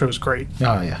 Vance Astro is great.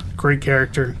 Oh, yeah. Great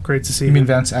character. Great to see. You mean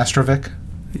Vance Astrovic?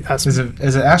 Yes. Is it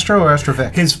Astro or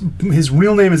Astrovic? His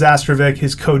real name is Astrovic.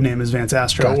 His code name is Vance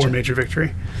Astro or Major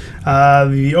Victory.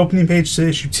 The opening page to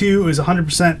issue 2 is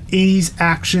 100% 80s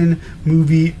action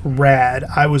movie rad.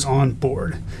 I was on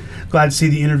board. Glad to see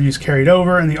the interviews carried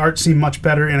over, and the art seemed much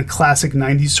better in a classic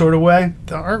 90s sort of way.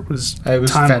 The art was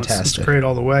timeless. Fantastic. It's great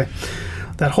all the way.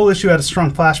 That whole issue had a strong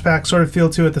flashback sort of feel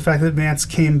to it. The fact that Vance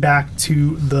came back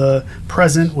to the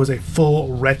present was a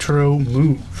full retro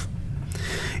move.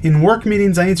 In work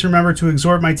meetings, I need to remember to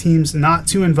exhort my teams not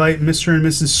to invite Mr. and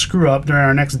Mrs. Screw-Up during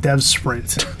our next dev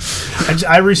sprint.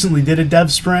 I recently did a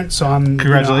dev sprint, so I'm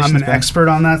an expert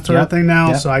on that sort of thing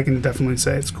now, so I can definitely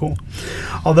say it's cool.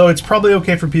 Although it's probably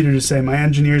okay for Peter to say my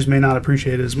engineers may not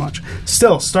appreciate it as much.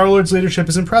 Still, Star-Lord's leadership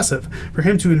is impressive. For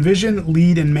him to envision,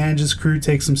 lead, and manage his crew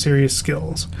takes some serious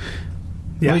skills.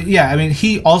 Yeah. Well, yeah, I mean,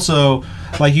 he also,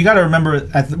 like, you got to remember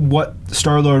what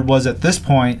Star-Lord was at this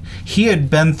point. He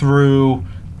had been through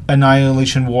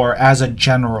Annihilation War as a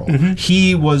general.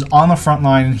 He was on the front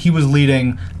line, and he was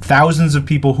leading thousands of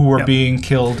people who were being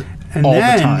killed all the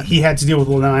time. And he had to deal with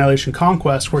Annihilation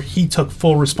Conquest, where he took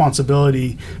full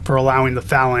responsibility for allowing the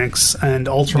Phalanx and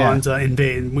Ultron to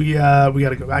invade. We got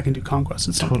to go back and do Conquest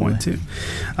at some point, too.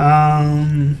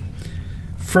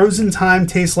 Frozen Time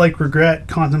tastes like regret,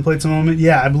 contemplates a moment.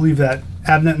 Yeah, I believe that.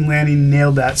 Abnett and Lanny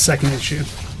nailed that second issue.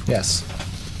 Yes.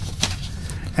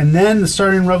 And then the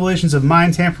starting revelations of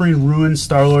mind tampering ruined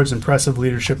Star-Lord's impressive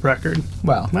leadership record.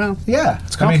 Well, yeah.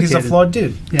 It's I mean, he's a flawed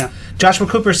dude. Yeah. Joshua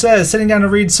Cooper says, sitting down to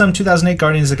read some 2008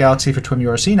 Guardians of the Galaxy for Twim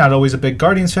URC. Not always a big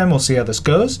Guardians fan. We'll see how this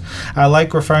goes. I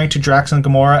like referring to Drax and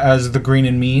Gamora as the Green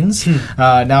and Means.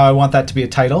 Now I want that to be a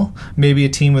title. Maybe a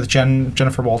team with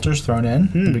Jennifer Walters thrown in.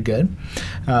 That'd be good.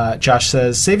 Josh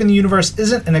says, saving the universe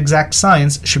isn't an exact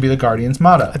science, should be the Guardians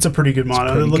motto. That's a pretty good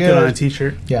motto. It looked good on a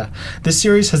t-shirt. Yeah. This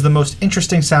series has the most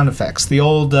interesting sound effects. The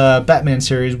old Batman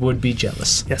series would be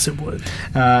jealous. Yes, it would.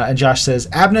 And Josh says,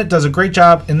 Abnett does a great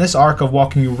job in this arc of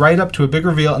walking you right up to a big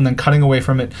reveal and then cutting away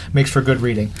from it. Makes for good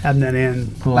reading. Abnett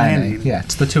and Lanny. Yeah,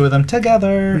 it's the two of them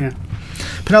together. Yeah.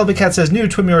 Penelope Cat says, new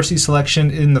Twim URC selection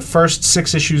in the first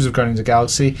 6 issues of Guardians of the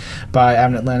Galaxy by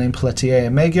Abnett, Lanning, Pelletier,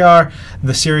 and Magyar.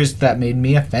 The series that made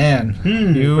me a fan.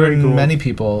 You and cool. Many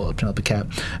people, Penelope Cat.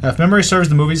 If memory serves,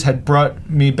 the movies had brought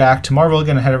me back to Marvel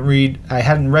again. I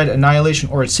hadn't read Annihilation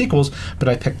or its sequels, but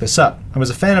I picked this up. I was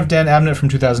a fan of Dan Abnett from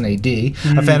 2000 AD,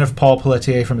 a fan of Paul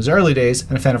Pelletier from his early days,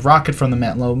 and a fan of Rocket from the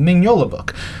Mantlo Mignola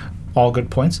book. All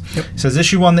good points. Yep. He says,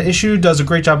 issue 1, the issue does a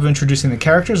great job of introducing the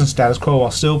characters and status quo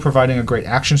while still providing a great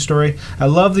action story. I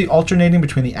love the alternating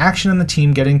between the action and the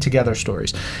team getting together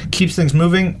stories. Keeps things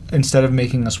moving instead of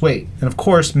making us wait. And of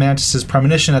course, Mantis's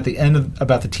premonition at the end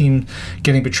about the team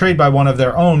getting betrayed by one of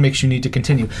their own makes you need to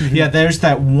continue. Yeah, there's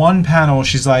that one panel,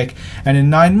 she's like, and in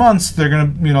 9 months, they're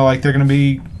going to, they're going to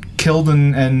be killed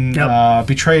and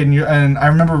betrayed. And I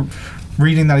remember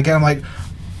reading that again, I'm like,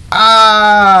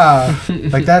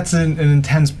 like that's an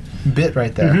intense bit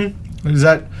right there. Is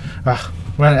that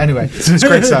well, anyway, it's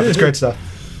great stuff. It's great stuff.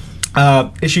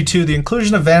 Issue 2, the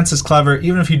inclusion of Vance is clever,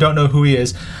 even if you don't know who he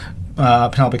is.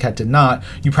 Penelope Cat did not.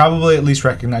 You probably at least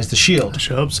recognize the shield. I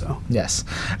should hope so. Yes.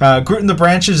 Groot and the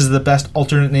Branches is the best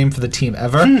alternate name for the team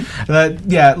ever.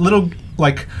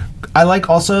 I like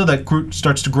also that Groot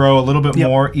starts to grow a little bit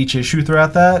more each issue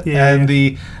throughout that,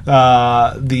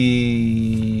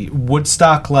 the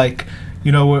Woodstock,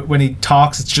 when he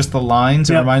talks, it's just the lines.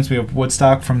 It reminds me of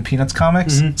Woodstock from Peanuts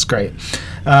comics. It's great.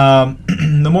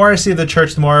 The more I see of the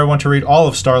Church, the more I want to read all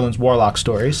of Starlin's Warlock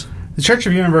stories. The Church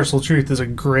of Universal Truth is a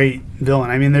great villain.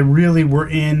 I mean, they really were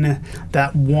in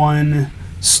that one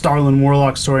Starlin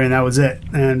Warlock story, and that was it.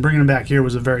 And bringing him back here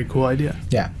was a very cool idea.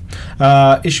 Yeah.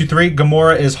 Issue 3,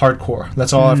 Gamora is hardcore.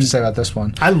 That's all I have to say about this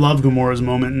one. I love Gamora's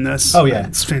moment in this. Oh, yeah.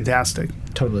 It's fantastic.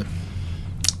 Totally.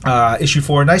 Issue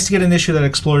 4, nice to get an issue that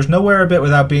explores nowhere a bit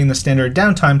without being the standard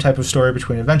downtime type of story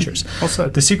between adventures. Also,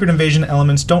 the Secret Invasion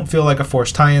elements don't feel like a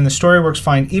forced tie-in. The story works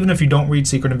fine even if you don't read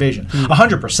Secret Invasion.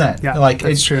 100%. Yeah,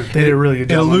 that's true. They did a really good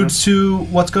job. It alludes to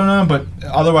what's going on, but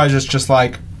otherwise it's just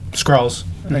like Skrulls,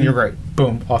 and you're great.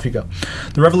 Boom, off you go.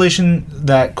 The revelation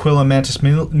that Quill and Mantis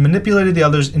manipulated the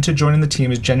others into joining the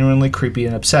team is genuinely creepy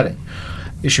and upsetting.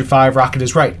 Issue 5, Rocket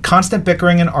is right. Constant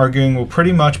bickering and arguing will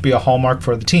pretty much be a hallmark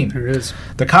for the team. There is.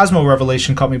 The Cosmo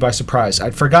revelation caught me by surprise.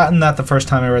 I'd forgotten that the first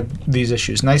time I read these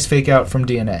issues. Nice fake out from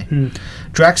DNA.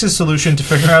 Drax's solution to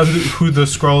figure out who the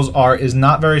Skrulls are is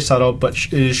not very subtle, but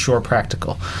it is sure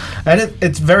practical. And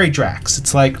it's very Drax.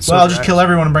 It's like, So well, I'll just Drax. kill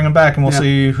everyone and bring them back, and we'll Yeah.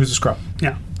 see who's a Skrull.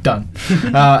 Yeah. Done.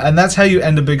 And that's how you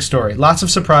end a big story. Lots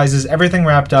of surprises, everything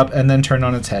wrapped up and then turned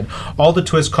on its head. All the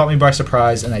twists caught me by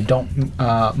surprise, and I don't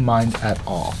mind at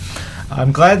all.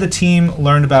 I'm glad the team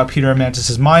learned about Peter and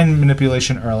Mantis' mind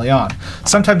manipulation early on.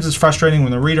 Sometimes it's frustrating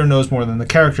when the reader knows more than the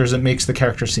characters. It makes the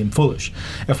characters seem foolish.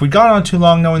 If we'd gone on too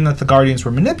long knowing that the Guardians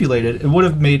were manipulated, it would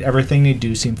have made everything they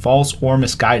do seem false or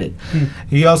misguided.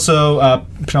 He also,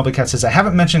 Penelope Cat says, I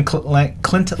haven't mentioned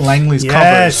Clint Langley's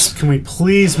Yes. covers. Can we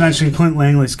please mention Clint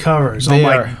Langley's covers? They oh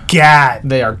my are- God.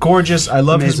 They are gorgeous. I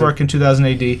love his Amazing. work in 2000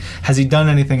 AD. Has he done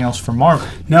anything else for Marvel?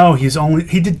 No,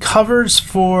 he did covers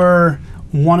for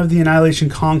one of the Annihilation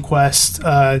Conquest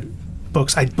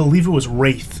books. I believe it was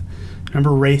Wraith.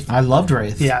 Remember Wraith? I loved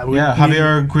Wraith. Yeah.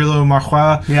 Javier Grillo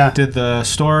Marquez Yeah. did the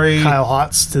story. Kyle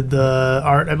Hotz did the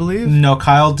art, I believe. No,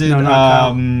 Kyle did. No, not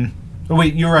Kyle. Oh,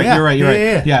 wait, you're right. Yeah, You're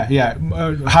right. yeah.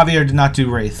 Javier did not do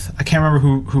Wraith. I can't remember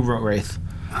who wrote Wraith.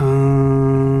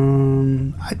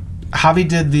 Javi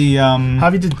did the.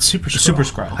 Javi did Super Skrull. Super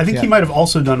Skrull. I think he might have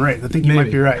also done Wraith. I think you might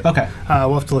Maybe. be right. Okay.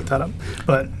 We'll have to look that up.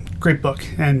 But great book,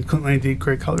 and Clint Lane did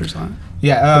great colors on it.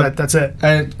 Yeah, that's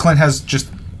it. Clint has just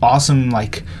awesome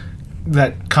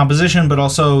that composition, but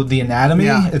also the anatomy.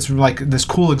 Yeah. It's like this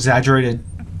cool exaggerated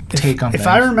take on If things.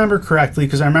 I remember correctly,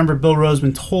 because I remember Bill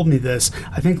Roseman told me this,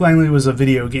 I think Langley was a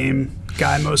video game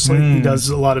guy mostly. He does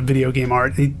a lot of video game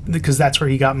art because that's where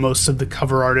he got most of the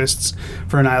cover artists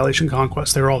for Annihilation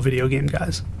Conquest. They were all video game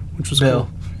guys, which was Bill.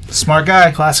 cool. Smart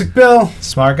guy. Classic Bill.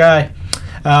 Smart guy.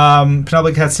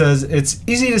 Penelope Cat says, it's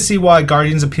easy to see why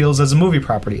Guardians appeals as a movie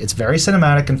property. It's very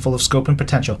cinematic and full of scope and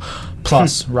potential.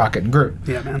 Plus, Rocket and Groot.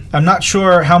 Yeah, man. I'm not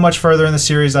sure how much further in the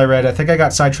series I read. I think I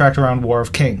got sidetracked around War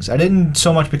of Kings. I didn't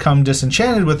so much become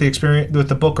disenchanted with the experience, with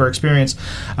the book, or experience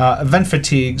event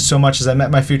fatigue so much as I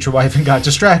met my future wife and got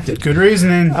distracted. Good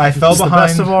reasoning. I fell It's behind. the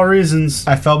best of all reasons.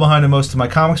 I fell behind in most of my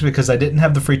comics because I didn't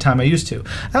have the free time I used to.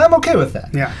 And I'm okay with that.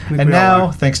 Yeah. I think And we all now,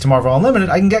 are. thanks to Marvel Unlimited,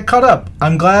 I can get caught up.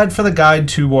 I'm glad for the guide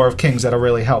to War of Kings. That'll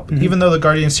really help. Mm-hmm. Even though the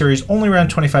Guardian series only ran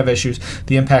 25 issues,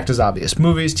 the impact is obvious.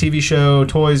 Movies, TV show,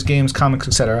 toys, games, comics,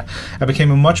 etc. I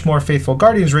became a much more faithful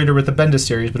Guardians reader with the Bendis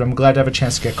series, but I'm glad to have a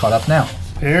chance to get caught up now.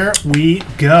 There we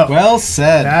go. Well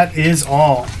said. That is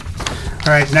all. All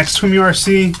right, next from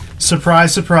URC.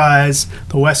 Surprise, surprise.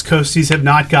 The West Coasties have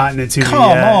not gotten it to me Come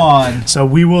yet. on. So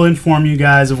we will inform you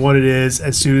guys of what it is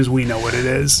as soon as we know what it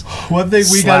is. One thing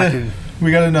we Slacking.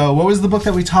 gotta know. What was the book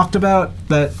that we talked about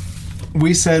that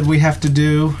we said we have to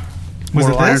do? Was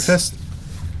Mortal it Iron this? Fist?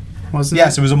 Wasn't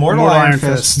Yes, it was Immortal Iron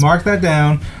Fist. Mark that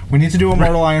down. We need to do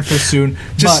Immortal Iron Fist soon.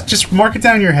 Just mark it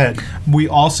down in your head. We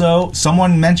also,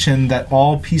 someone mentioned that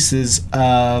all pieces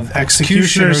of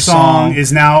Executioner song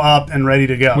is now up and ready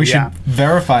to go. We Yeah. should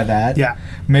verify that. Yeah.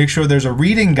 Make sure there's a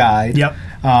reading guide. Yep.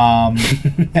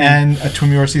 And a Twim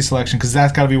URC selection, because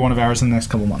that's got to be one of ours in the next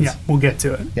couple months. Yeah, we'll get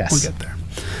to it. Yes. We'll get there.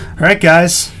 All right,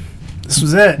 guys. This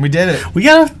was it. We did it.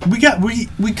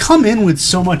 We come in with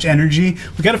so much energy.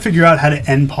 We got to figure out how to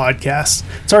end podcasts.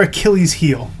 It's our Achilles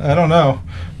heel. I don't know,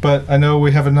 but I know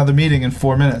we have another meeting in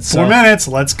 4 minutes. 4 minutes.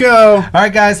 Let's go. All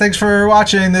right, guys. Thanks for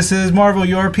watching. This is Marvel,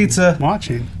 Your Pizza.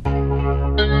 Watching.